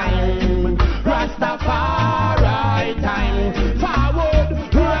 Rasta time, Rastafari time, forward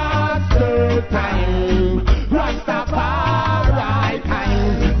Rasta time, Rastafari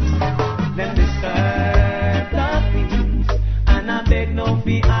time. Then disturb the peace, and I beg no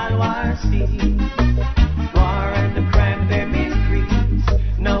fee all war see. War and the crime them increase.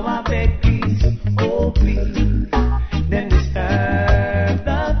 Now I beg peace, oh please. Then disturb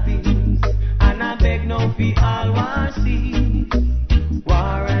the peace, and I beg no fee all war see.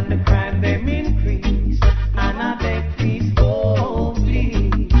 War and the crime them increase, and I beg peace, oh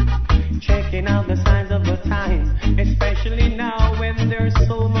please. Checking out the signs of the time, especially now when there's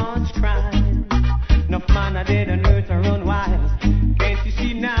so much crime. Enough man I did and earth are run wild. Can't you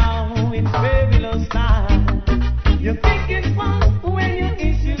see now it's fabulous time? You think it's fun when your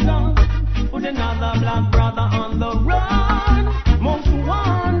issues on. Put another black brother on the run. Most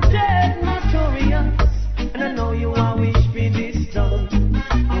wanted, notorious. And I know you all wish me this done.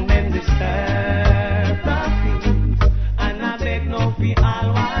 And then disturb the peace, and I beg no fee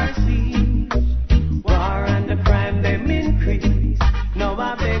all war cease. War and the crime them increase. Now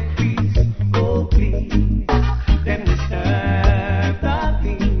I beg peace, oh please. Them disturb the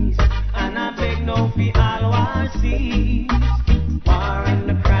peace, and I beg no fee all war cease. War and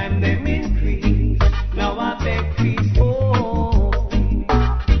the crime them increase. Now I beg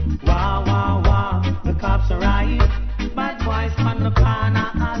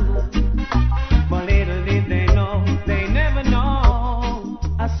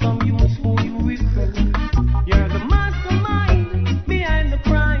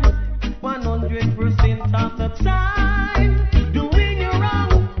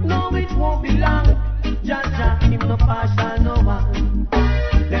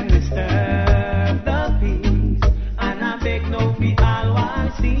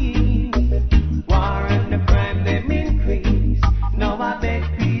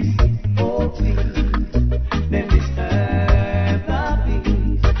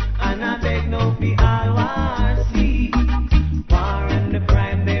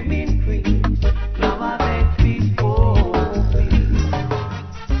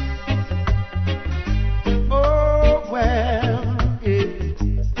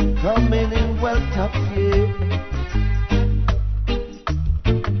tough, yeah.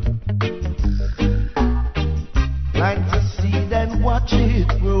 Like to see then watch it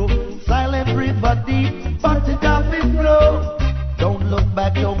grow. Silent everybody, but it off it flow. Don't look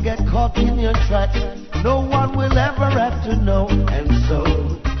back, don't get caught in your tracks. No one will ever have to know. And so,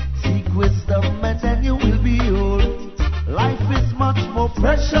 seek wisdom and then you will be old. Life is much more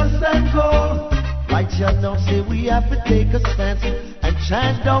precious than gold. Like you know, say we have to take a stance and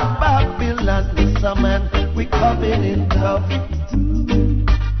chant down Babylon. Listen man, we coming in tough.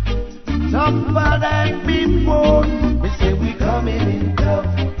 Tougher than before. We say we coming in tough.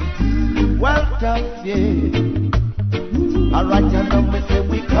 Well tough, yeah. Alright, you know, we say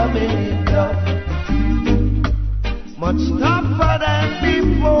we coming in tough. Much tougher than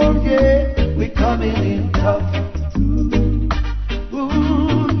before, yeah. We coming in tough.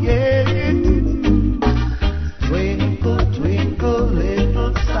 Ooh, yeah. Twinkle, twinkle,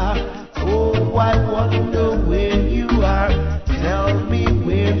 little star. Oh, I wonder where you are. Tell me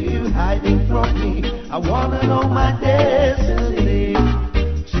where you hiding from me. I wanna know my destiny.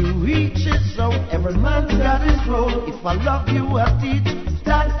 To each his own. Every man's got his role. If I love you, I teach.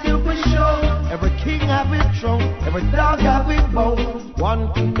 That's you for sure. Every king have his throne. Every dog have his bone.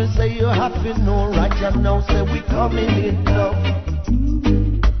 One thing me say you have to know. Right you know, say we coming in tough.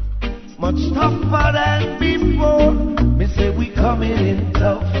 Much tougher than before. Me say we coming in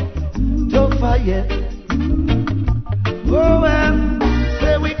tough. Tougher yet. Oh well,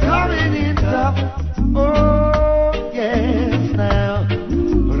 say we coming in tough. Oh yes now.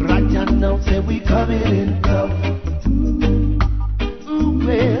 Right you know, say we coming in tough. Ooh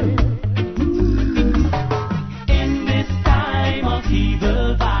well. In this time of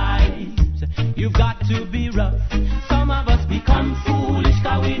evil vibes, you've got to be rough. Some of us become foolish,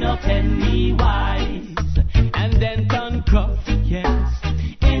 cause we no penny wise, and then turn gruff, yes.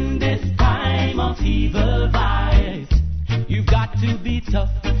 In this time of evil vibes, you've got to be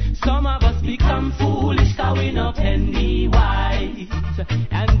tough. Some of us become foolish, cause we no penny wise,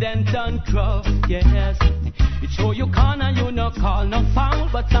 and then turn gruff, yes. You show you corner, you no call, no foul,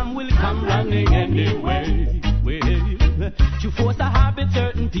 but some will come running anyway. You force a habit,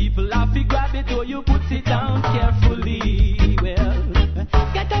 certain people have to grab it, or you put it down carefully. Well,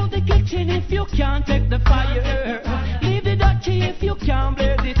 get out the kitchen if you can't take the fire. Leave the duchy if you can't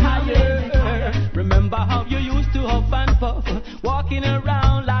blaze it higher. Remember how you used to huff and puff, walking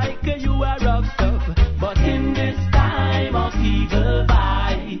around like you were rough stuff. But in this time of evil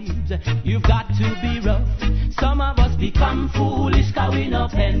vibes, you've got to be rough. Some of us become foolish, cause we no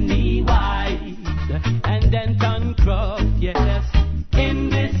penny wise, and then turn gruff, yes. In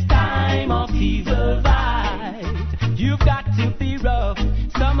this time of evil vibes, you've got to be rough.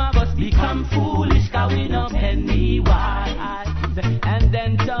 Some of us become foolish, cause we no penny wise, and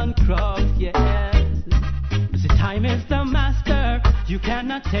then turn gruff, yes. The time is the master, you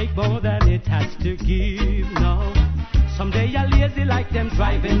cannot take more than it has to give, no. Someday you're lazy like them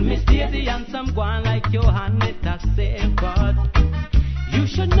driving Miss Daisy, and some go on like Johan, it a safe, but you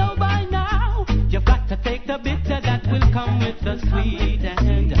should know by now, you've got to take the bitter that will come with the sweet.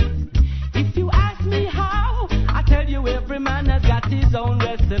 And if you ask me how, I tell you every man has got his own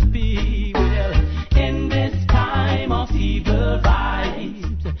recipe. Well, in this time of evil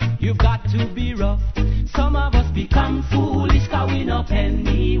vibes, you've got to be rough. Some of us become foolish, cause we no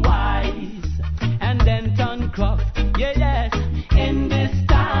penny wise, and then turn gruff. Yeah, yes, in this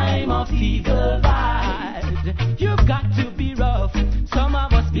time of evil vibes, you've got to be rough. Some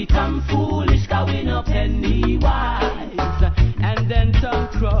of us become foolish, cause we no penny wise, and then turn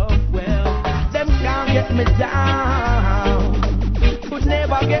gruff. Well, them can't get me down, could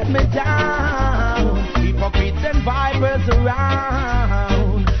never get me down. Hypocrites and vipers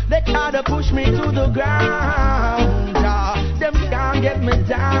around, they try to push me to the ground. Them can't get me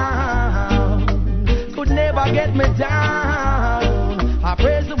down, could never get me down. I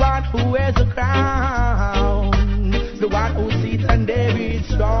praise the one who wears a crown, the one who sits and David's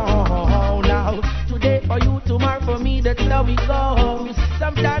strong. Now, today for you, tomorrow for me, that's how it goes.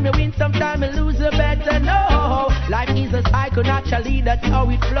 Sometimes you win, sometimes you lose, you better know. Life is a cycle, naturally, that's how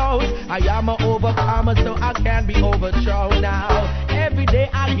it flows. I am an overcomer, so I can't be overthrown. Now, every day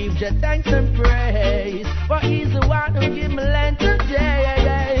I give just thanks and praise, for he's the one who gives me land today.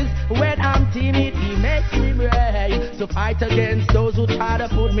 When I'm timid, he makes me brave to fight against those who try to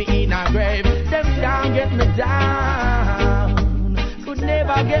put me in a grave. Them can't get me down, could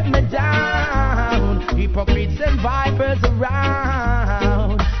never get me down. Hypocrites and vipers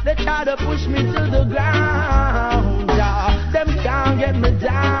around, they try to push me to the ground. Them can't get me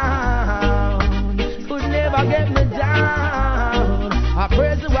down, could never get me down. I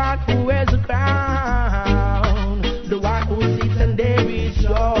praise the one who wears the crown.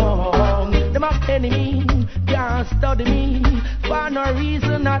 study me. For no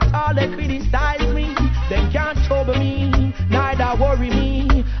reason at all they criticize me. They can't trouble me, neither worry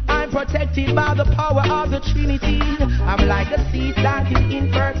me. I'm protected by the power of the Trinity. I'm like a seed planted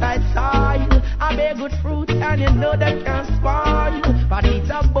in fertile soil. I bear good fruit and you know they can't spoil. But it's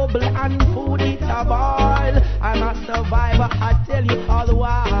a bubble and food it's a boil. I'm a survivor, I tell you all the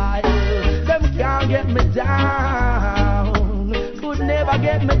while. Them can't get me down, could never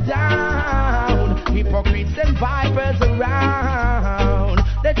get me down. Hypocrites and vipers around,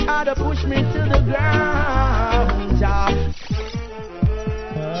 they try to push me to the ground.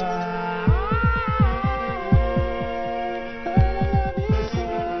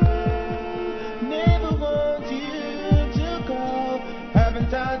 Never want you to go.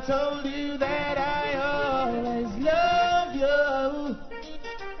 Haven't I told you that I always love you?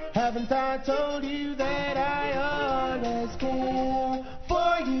 Haven't I told you that I always care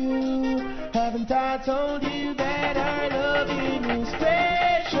for you? Haven't I told you that our loving is special?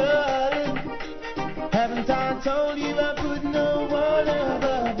 Haven't I told you I put no one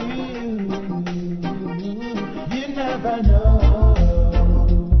above you? You never know.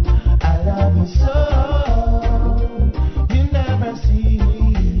 I love you so. You never see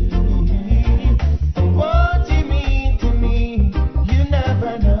what you mean to me. You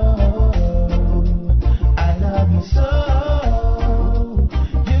never know. I love you so.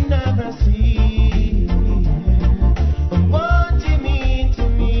 You never see what you mean to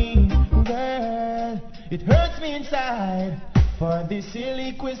me, girl. It hurts me inside for this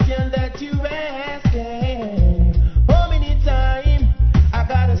silly question that you asking. How many times I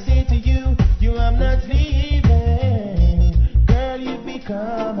gotta say to you, I'm not leaving. Girl, you've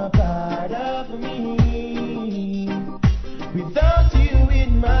become a part of me. Without you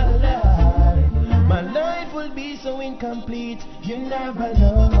in my life will be so incomplete. You never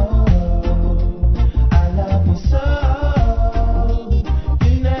know. I love you so.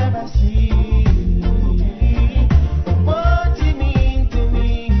 You never see what you mean to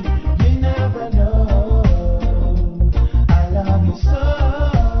me. You never know. I love you so.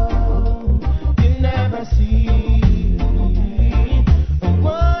 You never see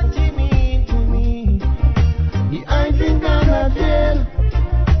what you mean to me. I think I'm a jail,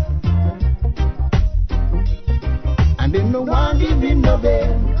 and then no one give me no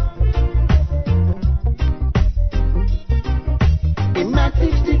bail. In my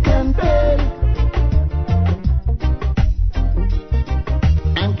 60 can pay,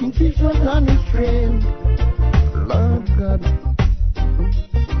 and Kingfish was on his trail. Lord God,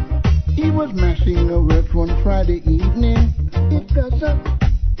 he was mashing the works one Friday evening. It does up.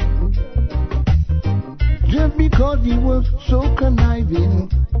 Just because he was so conniving,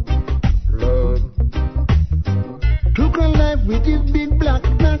 Lord, took a life with his big black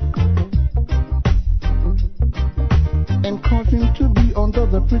knack and caused him to be under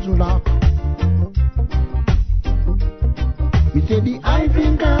the prison lock. He said, I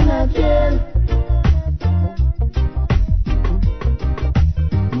think I'm a jail.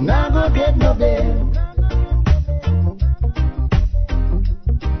 Now go get no bail.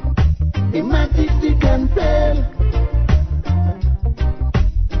 In my 60 can fail,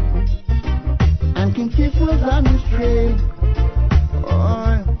 and Kingfish was on his trail.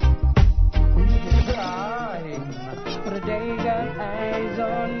 But they got eyes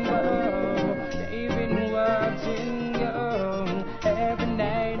on you. They've been watching you every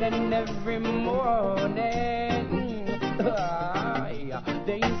night and every morning.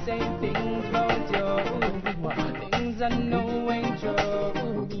 They say things about you, things I know ain't true.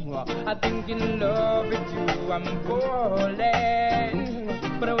 I think in love with you I'm falling,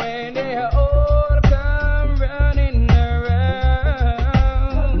 but when they all come running around,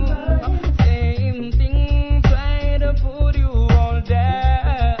 same thing try to put you all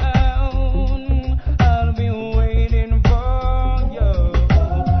down, I'll be waiting for you,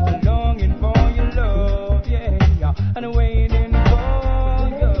 longing for your love, yeah, and waiting for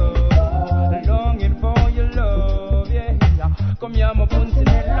you, longing for your love, yeah. Come here, my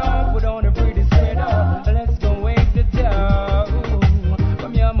punsinella, put on a pretty sweater. Let's go wake the town.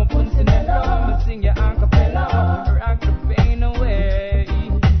 Come here, my punsinella, sing your a cappella, rock the pain away.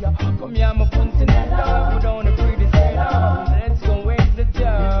 Come here, my punsinella, put on a pretty sweater. Let's go wake the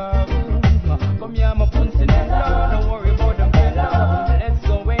town. Come here, my punsinella, don't worry about the fella. Let's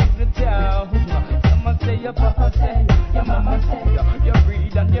go wake the town. Someone say your papa say, your mama say, you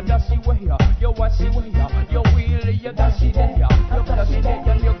breathe and you dash away, you wash away, you wheel, you dash it there. You flash it there,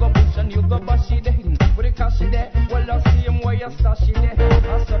 and you go push and you go bash it there. With the cash it there, well I see him where you stash it there.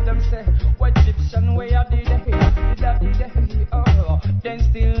 I saw them say, what Egyptian way I did it, did I did it, oh, then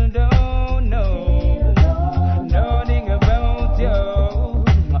still don't know. No,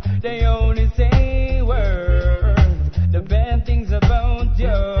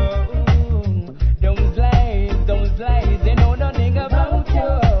 Those lies, they know nothing about you.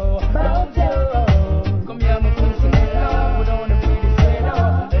 Come here, my pussy, love, we don't wanna be this way, no.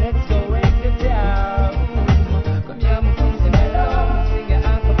 Let's go wake the town. Come here, my pussy, love, sing a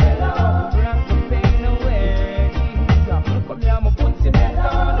acapella, rock the pain away. Come here, my pussy,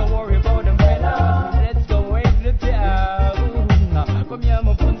 love, don't worry about them fellas. Let's go wake the town. Come here,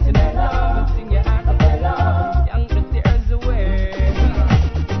 my pussy, love, sing a acapella, young the tears away.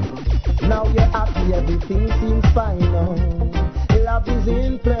 Now you're happy, everything seems fine now. Love is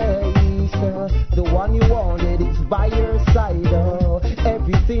in place. The one you wanted is by your side.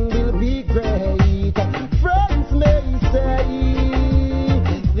 Everything will be great. Friends may say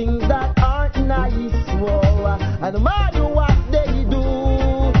things that aren't nice. Whoa. And no matter what they do,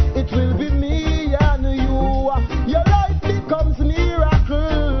 it will be me and you. Your life becomes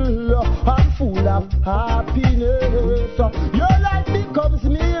miracle and full of happiness. Your life becomes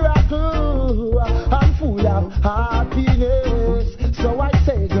miracle and full of happiness. So I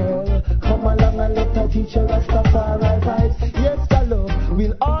say, girl, come along and let her teach you Rastafari vibes. Yes, the love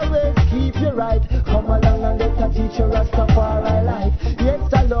will always keep you right. Come along and let her teach you Rastafari life. Yes,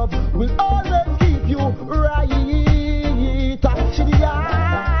 the love will always keep you right.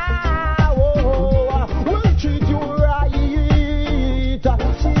 Will treat you right.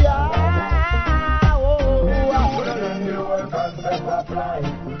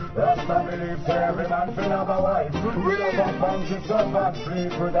 Rasta believes every man feel have a wife. Real up and she up and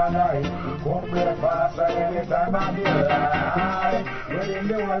sleep with a night. Cook breakfast at any time of your life. Within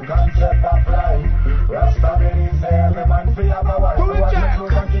the whole concept of life. Rasta believes every man feel have a wife. Wash your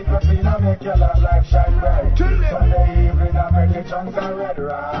clothes and keep your clean and make your love life shine bright. Sunday evening and make your chunks and red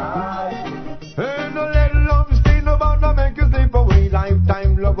right. Ain't no let love stay no about no make you sleep away.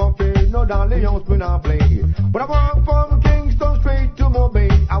 Lifetime love affair, no darling house we not play. But I walk from Kingston straight to Mobay.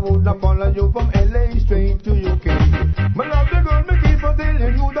 I would not follow you from LA straight to UK. My love the girl, me keep on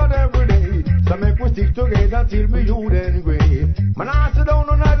telling you that every day. So make we stick together till we youth and grey. Man, I sit down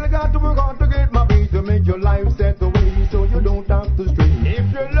on I got to work hard to get my beat to make your life set away so you don't have to stray.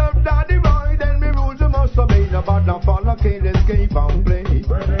 If you love daddy boy, then me rules you must obey. No but not follow, can't escape and play.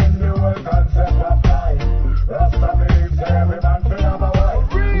 Within the whole concept of life. Rasta believes every man feel have a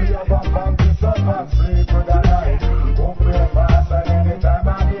wife. We have a fun to suck and sleep with a night. Cook breakfast at any time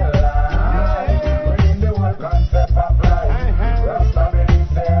of your life. Within the whole concept of life. Rasta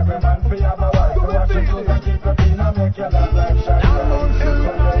believes every man feel have a wife. Wash your clothes and keep your clean and make your love life shine bright.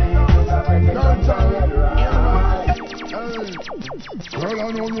 Sunday evening and make your chunks and red right. Girl,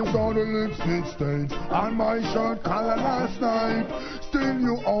 I know you saw the lipstick stains on my shirt collar last night. Still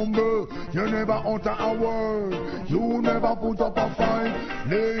you humble, you never utter a word, you never put up a fight.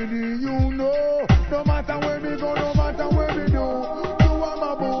 Lady, you know, no matter where we go, no matter where we do, you are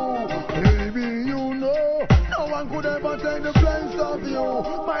my boo. Baby, you know, no one could ever take the place of you.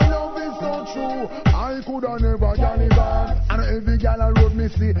 My love is so true, I could have never done it back. And every gal I wrote me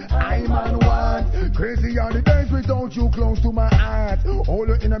see, I'm on one. Crazy are the days without you close to my heart. Hold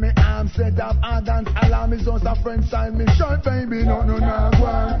you in my arms, set up a dance alarm is just a friend sign me short, baby, no,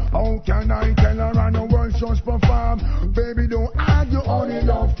 one. How can I tell her and the world just perform? Baby, don't argue, only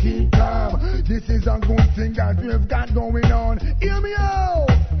love keep calm. This is a good thing that we've got going on. Hear me out.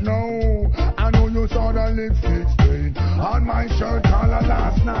 No, I know you saw the lipstick stain on my shirt collar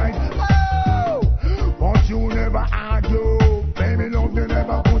last night. Oh, but you never argue. Baby, love, you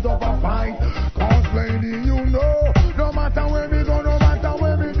never put up a fight. Cause lady, you know, no matter where we go, no matter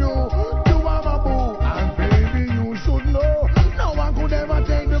where we do, you are my boo. And baby, you should know, no one could ever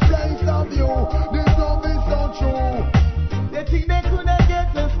take the place of you. This love is so true. They think they could have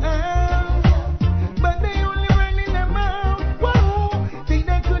get us out, but they only running them out. Whoa, think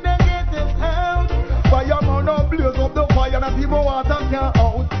they could have get us out. Fireman and blaze up the fire and people water can't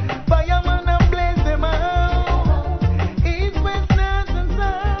out. Fireman and blaze them out. East, west, north and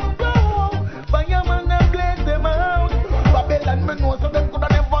south. Whoa, fireman and blaze them out. Babylon, me know so them could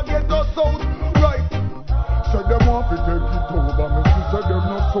have never get us out. Right. So them want to take it over, me say them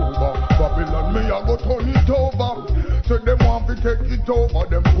not sober. Babylon, me a go turn it over. So them want to take it over,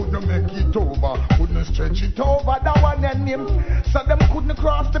 them couldn't make it over, couldn't stretch it over. That one and him, so them couldn't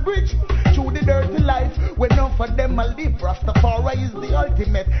cross the bridge through the dirty life. When none for them a live, Rastafari is the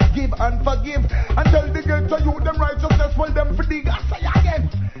ultimate. Give and forgive, and tell the ghetto you them righteousness, well them for dig. I say again,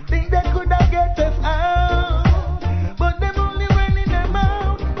 think they could have get us out, but them only running them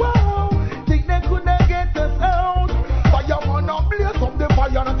out. Whoa, think they could have get us out. Fireman and blaze up the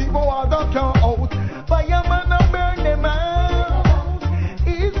fire and people water can't out. Fireman and burn them out.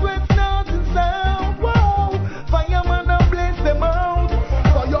 East, west, north and south. Whoa, fireman and blaze them out.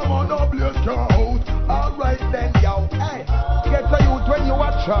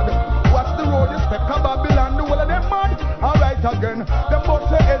 trod. Watch the road you step to Babylon, the whole of them mad. Alright again, them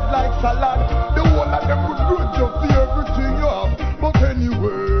bust your head like salad. The whole of them would grudge you for everything you have. But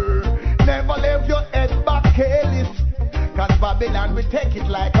anyway, never leave your head back careless, cause Babylon will take it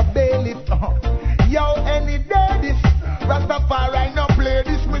like a bailiff. Yo, any day this Rastafari no play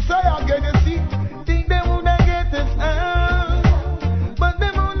this. Me say again, you see, think they woulda get us out, but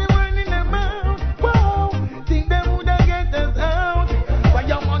them only running them out. Wow, think they woulda get us out. But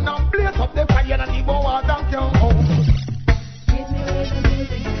your man and blaze up the fire and the bow down your home. Hit me with the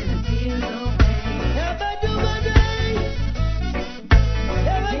music and I feel no pain. Never do my day.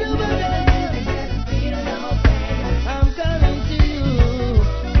 Never do my day. Feel no pain. I'm coming to you.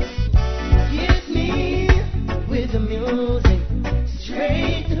 Hit me with the music.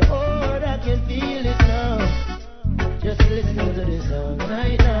 Straight to the heart, I can feel it now. Just listen to the song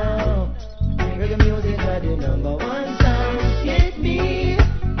right now. Reggae music are the number one sound. Hit me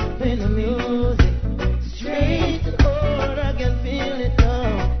with the music. Straight to the heart, I can feel it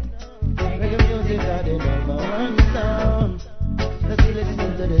now. Reggae music are the number one sound. Just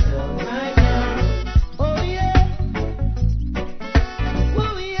listen to the song right now. Oh yeah.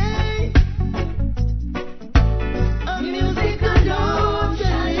 Oh yeah. Music alone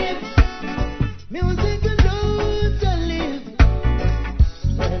shall live. Music alone shall live.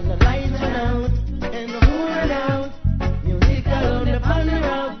 When the lights went out and the moon went out, music alone upon the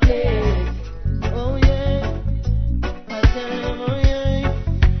rock place. Oh yeah, I tell you, oh yeah.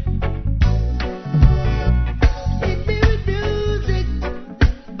 Hit me with music,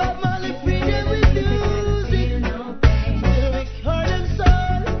 Bob Marley free them with music. Lyric, heart and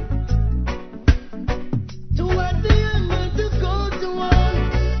soul. To what the young man to go to one.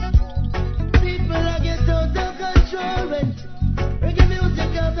 People are get out of control when reggae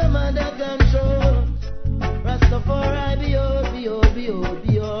music have them under control. Rastafari be all, be all, be all,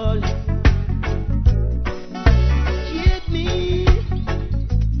 be all. Hit me.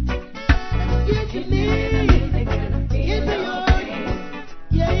 Hit me. Hit me hard.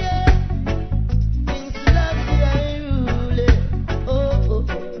 Yeah, yeah. Things like I rule it. Oh, oh,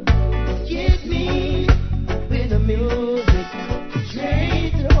 oh. Hit me with the music.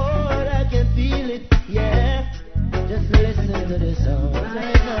 Straight to the heart, I can feel it. Yeah. Just listen to the song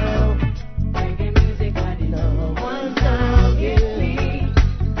right now. Reggae music are the Number one sound. Hit Yeah. me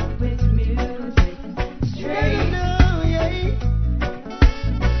with music. Straight Now, yeah.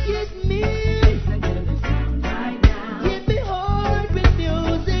 Hit me. to the sound right now. Hit me hard with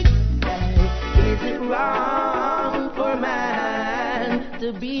music. Is it wrong for man to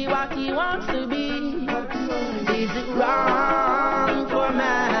be what he wants to be? Is it wrong for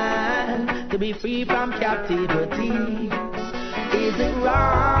man to be free from captivity? Is it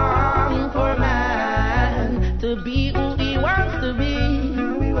wrong for man to be who he wants to be?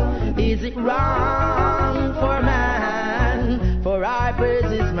 Is it wrong for man for I praise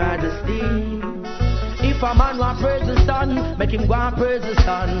his majesty? If a man want praise the sun, make him go and praise the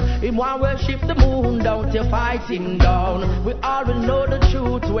sun. Him want worship the moon, don't you fight him down. We all will know the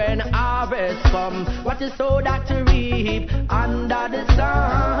truth when harvest come. What is so that to reap under the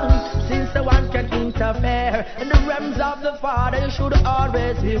sun? Since the one can interfere in the realms of the Father, you should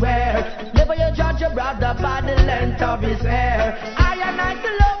always beware. Never you judge your brother by the length of his hair. I am not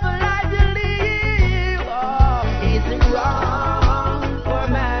the love I believe. Oh, is it wrong for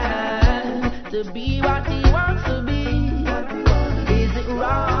man to be what he wants to be? Is it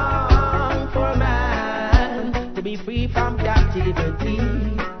wrong for man to be free from captivity?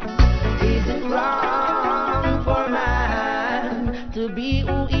 Is it wrong for man to be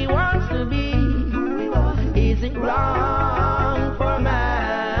who he wants to be? Is it wrong for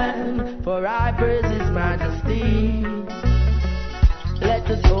man for I praise his majesty? Let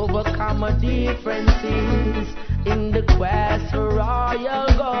us overcome our differences in the quest for royal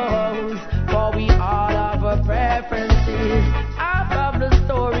goals, for we all have our preferences. Half of the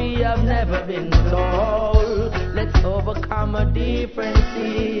story have never been told. Let's overcome our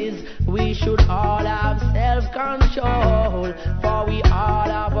differences. We should all have self-control, for we all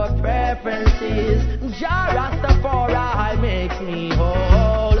have our preferences. Jah Rastafari makes me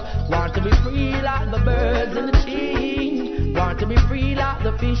whole. Want to be free like the birds in the tree. Want to be free like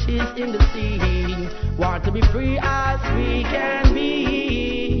the fishes in the sea. Want to be free as we can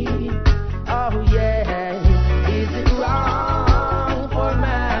be. Oh yeah. Is it wrong for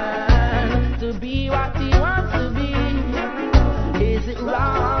man to be what he wants to be? Is it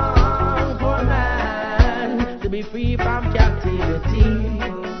wrong for man to be free from captivity?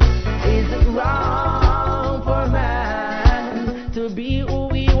 Is it wrong for man to be who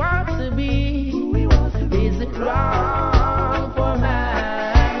he wants to be? Is it wrong for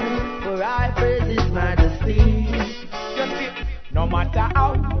man matter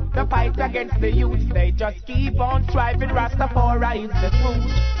how the fight against the youth, they just keep on striving. Rastafari is the truth.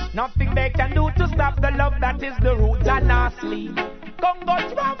 Nothing they can do to stop the love that is the root. And not sleep. Congo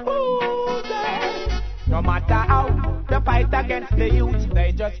Trampoose. No matter how the fight against the youth,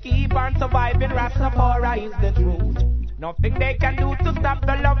 they just keep on surviving. Rastafari is the truth. Nothing they can do to stop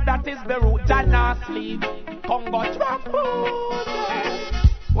the love that is the root. And not sleep. Congo Trampoose.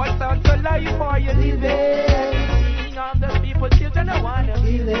 What's out to life for you living? All the people, children, I wanna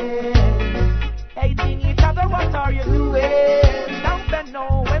kill it. Hating each other, what are you doing? Don't they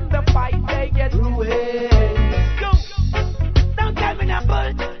know when the fight they get ruined? Go! Don't tell me no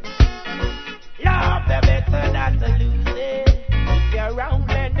bull. Love the better not to lose it. If you're around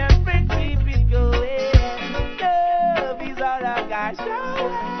then the friendship is going. Love is all I got show.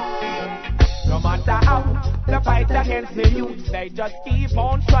 No matter how the fight against the youth, they just keep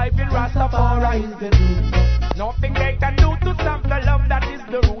on striving. Rastafari is the truth. Nothing they can do to stop the love that is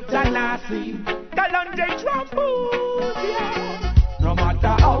the root. And I see Kalonji Trampoose, yeah. No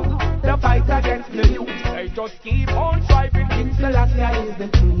matter how the fight against the youth, they just keep on striving. King Selassie is the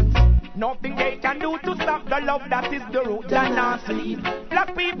truth. Nothing they can do to stop the love that is the root. And I see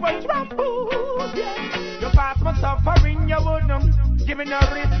black people Trampoose, yeah. You pass my suffering, you wouldn't giving a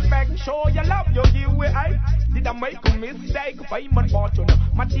respect. Show your love, you give way. I did I make a mistake? Fame and fortune,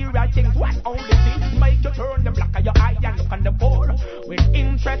 material things. What only things make you turn the black of your eye and look on the poor with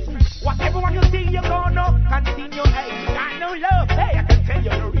interest? What everyone you see, you're gonna continue. Hey, got no love. Hey, I can tell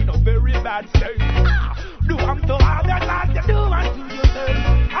you're in a very bad state. Do unto others as you do unto yourself.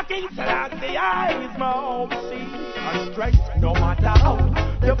 I can't say that the eye is my home seat and straight. No matter how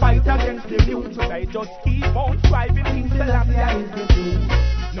the fight against the youth, they just keep on striving. King Selassie is the truth.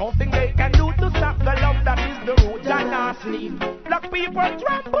 Nothing they can do to stop the love that is the root. And not sleep. Black people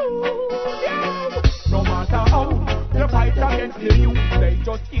Trampoose, yeah. No matter how the fight against the youth, they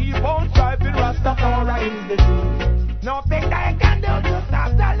just keep on striving. Rastafari is the truth. Nothing they can do to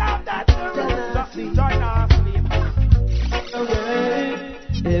stop the love that's the root. Just sleep or not sleep.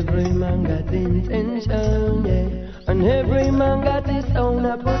 Every man got intention, yeah. And every man got his own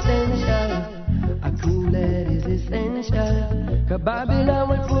potential. A cool head is essential. Cause Babylon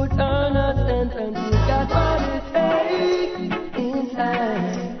will put on a sentence. You got what it takes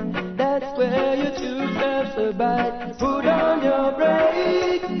inside. That's where you choose to survive. Put on your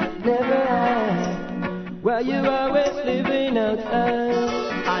brakes, never hide. While you always living outside.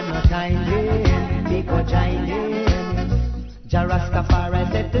 I'm not hiding, people joining.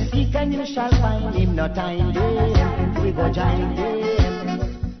 Jarastafari said to seek and you shall find him. Not hiding, we go join him.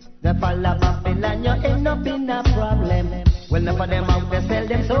 The fall of Babylon, you end up in a problem. Well, enough of them out there sell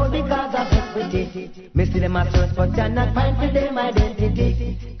them soul because of equity. Me see them as search but cannot find for them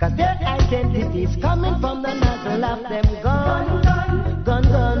identity. Cause their identity is coming from the nozzle of them gun.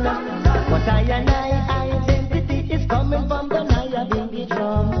 But I and I identity is coming from the Naya Bingy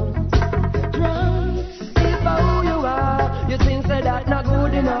drum. If who you are, you think say that not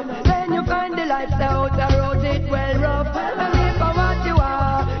good enough. Then you find the lifestyle out the road, it well rough. And if what you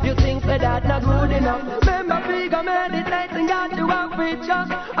are, you think say that not good enough. Remember figure meditating, got you out with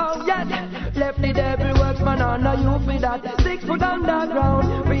just. Oh yes, left the devil works man under you for that. 6 foot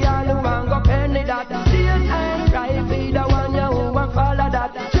underground, we all who want go penny that. Steal and try be the one you who want follow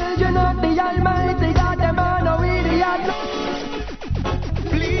that. Children of the Almighty God, them are no idiot.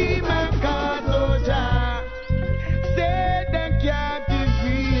 Flee my cause, oh Jah. Set them captive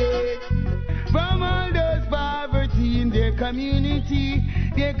free from all those poverty in their community,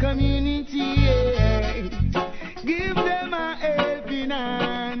 yeah. Give them a helping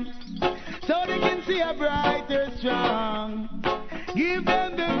hand so they can see a brighter strong. Give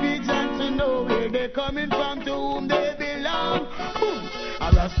them the vision to know where they're coming from, to whom they belong. Boom.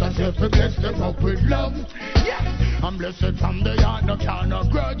 I rest myself to bless them up with love. Yeah, I'm blessed from the heart, no care, no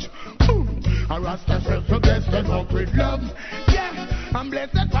grudge. Boom. I rest myself to bless them up with love. Yeah, I'm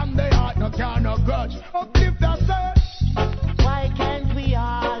blessed from the heart, no care, no grudge. Uplift ourselves. Why can't we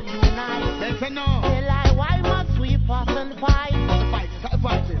all unite? Listen now. Why must we fuss and fight?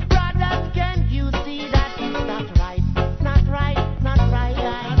 Brothers, can't you see that it's not right? Not right.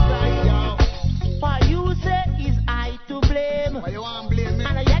 For you say is I to blame. Why you want to blame me?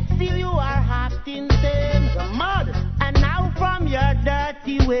 And yet still you are acting same. You're mad. And now from your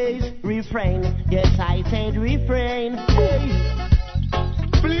dirty ways, refrain. Yes, I said refrain. Hey.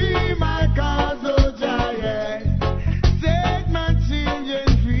 Flee my cause, oh giant. Set my children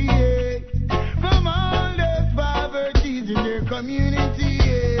free from all the poverties in their community,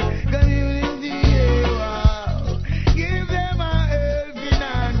 wow. Give them a helping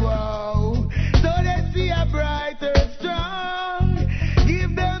hand, wow. So they see a brighter, strong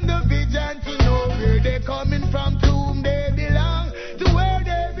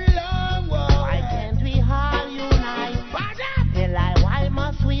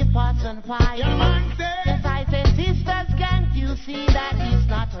and fight. Yes, I say, sisters, can't you see that it's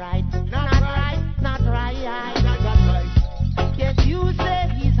not right? Not right, not right. Yes, you say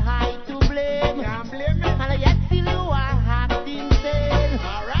he's high to blame. And yet still you are acting sane.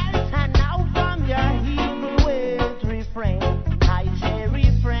 And now from your evil ways refrain. I say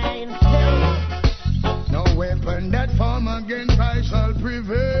refrain. No weapon that form against I shall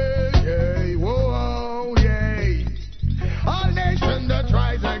prevail. Yea, whoa, yea. All nation that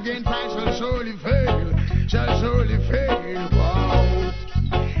rise against I shall surely fail. Shall surely fail. Wow.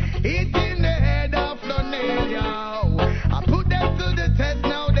 It in the head of the nail, yo. I put them to the test,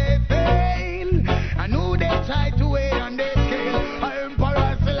 now they fail. I knew they tried to wait on their scale. I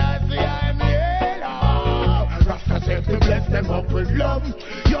Emperor Selassie, I'm here. Rasta said to bless them up with love.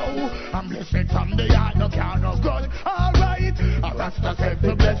 Yo, I'm blessed from the heart, no count of God. Alright, Rasta said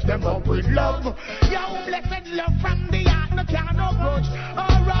to bless them up with love. Yo, blessed love from the heart, no count of grudge.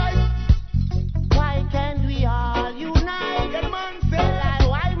 Alright. Why can't we all unite?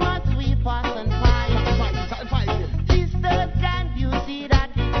 Why must we fuss and fight? Sisters, can't you see that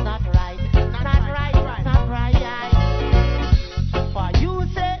it's not right? Not right, not right. For you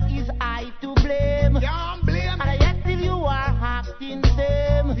say it's I to blame. And yet still you are acting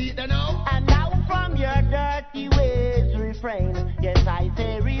same. And now from your dirty ways refrain. Yes, I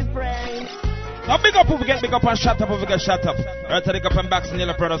say refrain. Now big up who we get big up and shut up who we get shut up. Right to the up and back and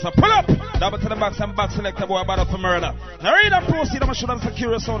yellow brothers. So pull up. Double to the box and back select the boy about up for murder. Now read and proceed. I'm sure that's a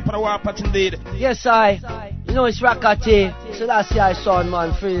curious sound for the war part indeed. Yes, you know it's Rakati. Selassie I son,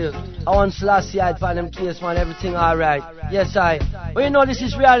 man, feel. I want Selassie I find them case, man, everything alright. Yes, But you know this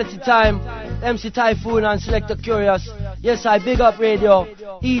is reality time. MC Taiyefoon and Selector Kurious. Yes, big up radio.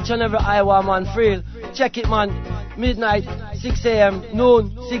 Each and every Iowa, man, feel. Check it, man. Midnight, 6 a.m.,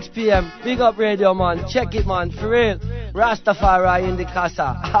 noon, 6 p.m. Big up radio, man. Check it, man. For real. Rastafari in the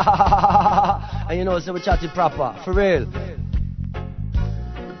casa. And you know, so we chatting proper. For real.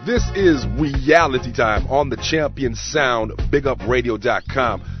 This is reality time on the Champion Sound,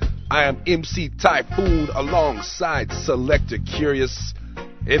 BigUpRadio.com. I am MC Taiyefoon alongside Selector Kurious.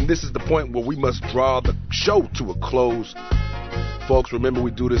 And this is the point where we must draw the show to a close. Folks, remember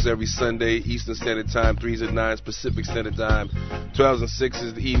we do this every Sunday, Eastern Standard Time, 3s and 9s, Pacific Standard Time, 12s and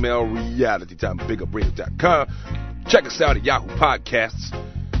 6s, the email, realitytime, BigUpRadio.com. Check us out at Yahoo Podcasts.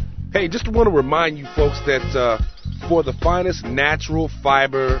 Hey, just want to remind you folks that for the finest natural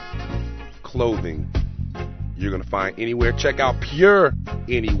fiber clothing you're going to find anywhere, check out Pure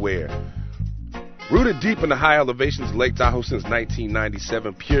Anywhere. Rooted deep in the high elevations of Lake Tahoe since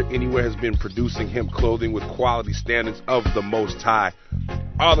 1997, Pure Anywhere has been producing hemp clothing with quality standards of the most high.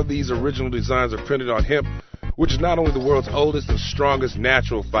 All of these original designs are printed on hemp, which is not only the world's oldest and strongest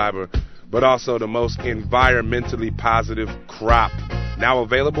natural fiber, but also the most environmentally positive crop. Now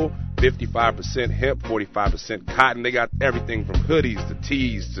available, 55% hemp, 45% cotton. They got everything from hoodies to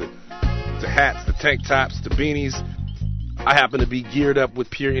tees to hats to tank tops to beanies. I happen to be geared up with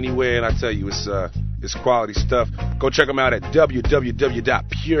Pure Anywhere, and I tell you, it's quality stuff. Go check them out at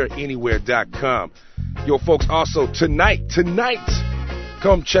www.pureanywhere.com. Yo, folks, also tonight,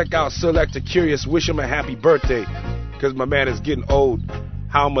 come check out Selector Kurious. Wish him a happy birthday, because my man is getting old.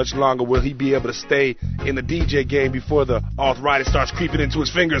 How much longer will he be able to stay in the DJ game before the arthritis starts creeping into his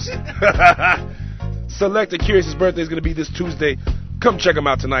fingers? Selector Kurious' birthday is going to be this Tuesday. Come check him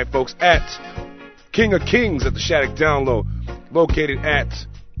out tonight, folks, at King of Kings at the Shattuck Download, located at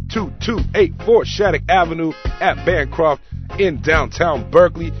 2284 Shattuck Avenue at Bancroft in downtown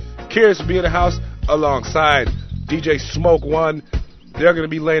Berkeley. Kurious will be in the house alongside DJ Smoke One. They're going to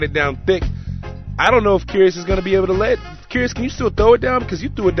be laying it down thick. I don't know if Kurious is going to be able to lay it. Kurious, can you still throw it down? Because you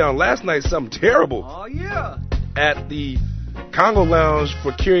threw it down last night, something terrible. Oh, yeah. At the Congo Lounge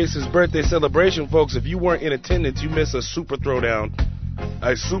for Kurious' birthday celebration, folks. If you weren't in attendance, you missed a super throwdown,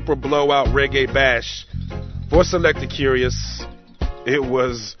 a super blowout reggae bash for Selector Kurious. It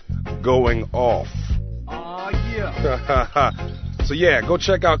was going off. Oh, yeah. So, yeah, go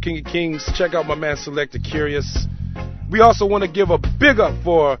check out King of Kings. Check out my man Selector Kurious. We also want to give a big up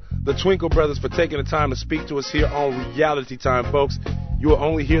for the Twinkle Brothers for taking the time to speak to us here on Reality Time, folks. You will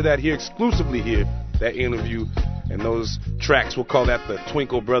only hear that here, exclusively here, that interview. And those tracks, we'll call that the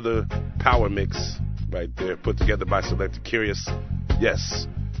Twinkle Brother Power Mix right there, put together by Selector Kurious. Yes.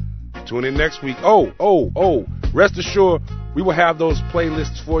 Tune in next week. Oh. Rest assured, we will have those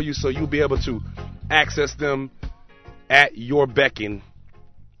playlists for you so you'll be able to access them at your beckon.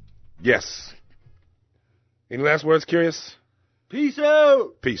 Yes. Any last words, Kurious? Peace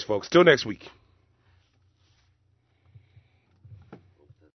out. Peace, folks. Till next week.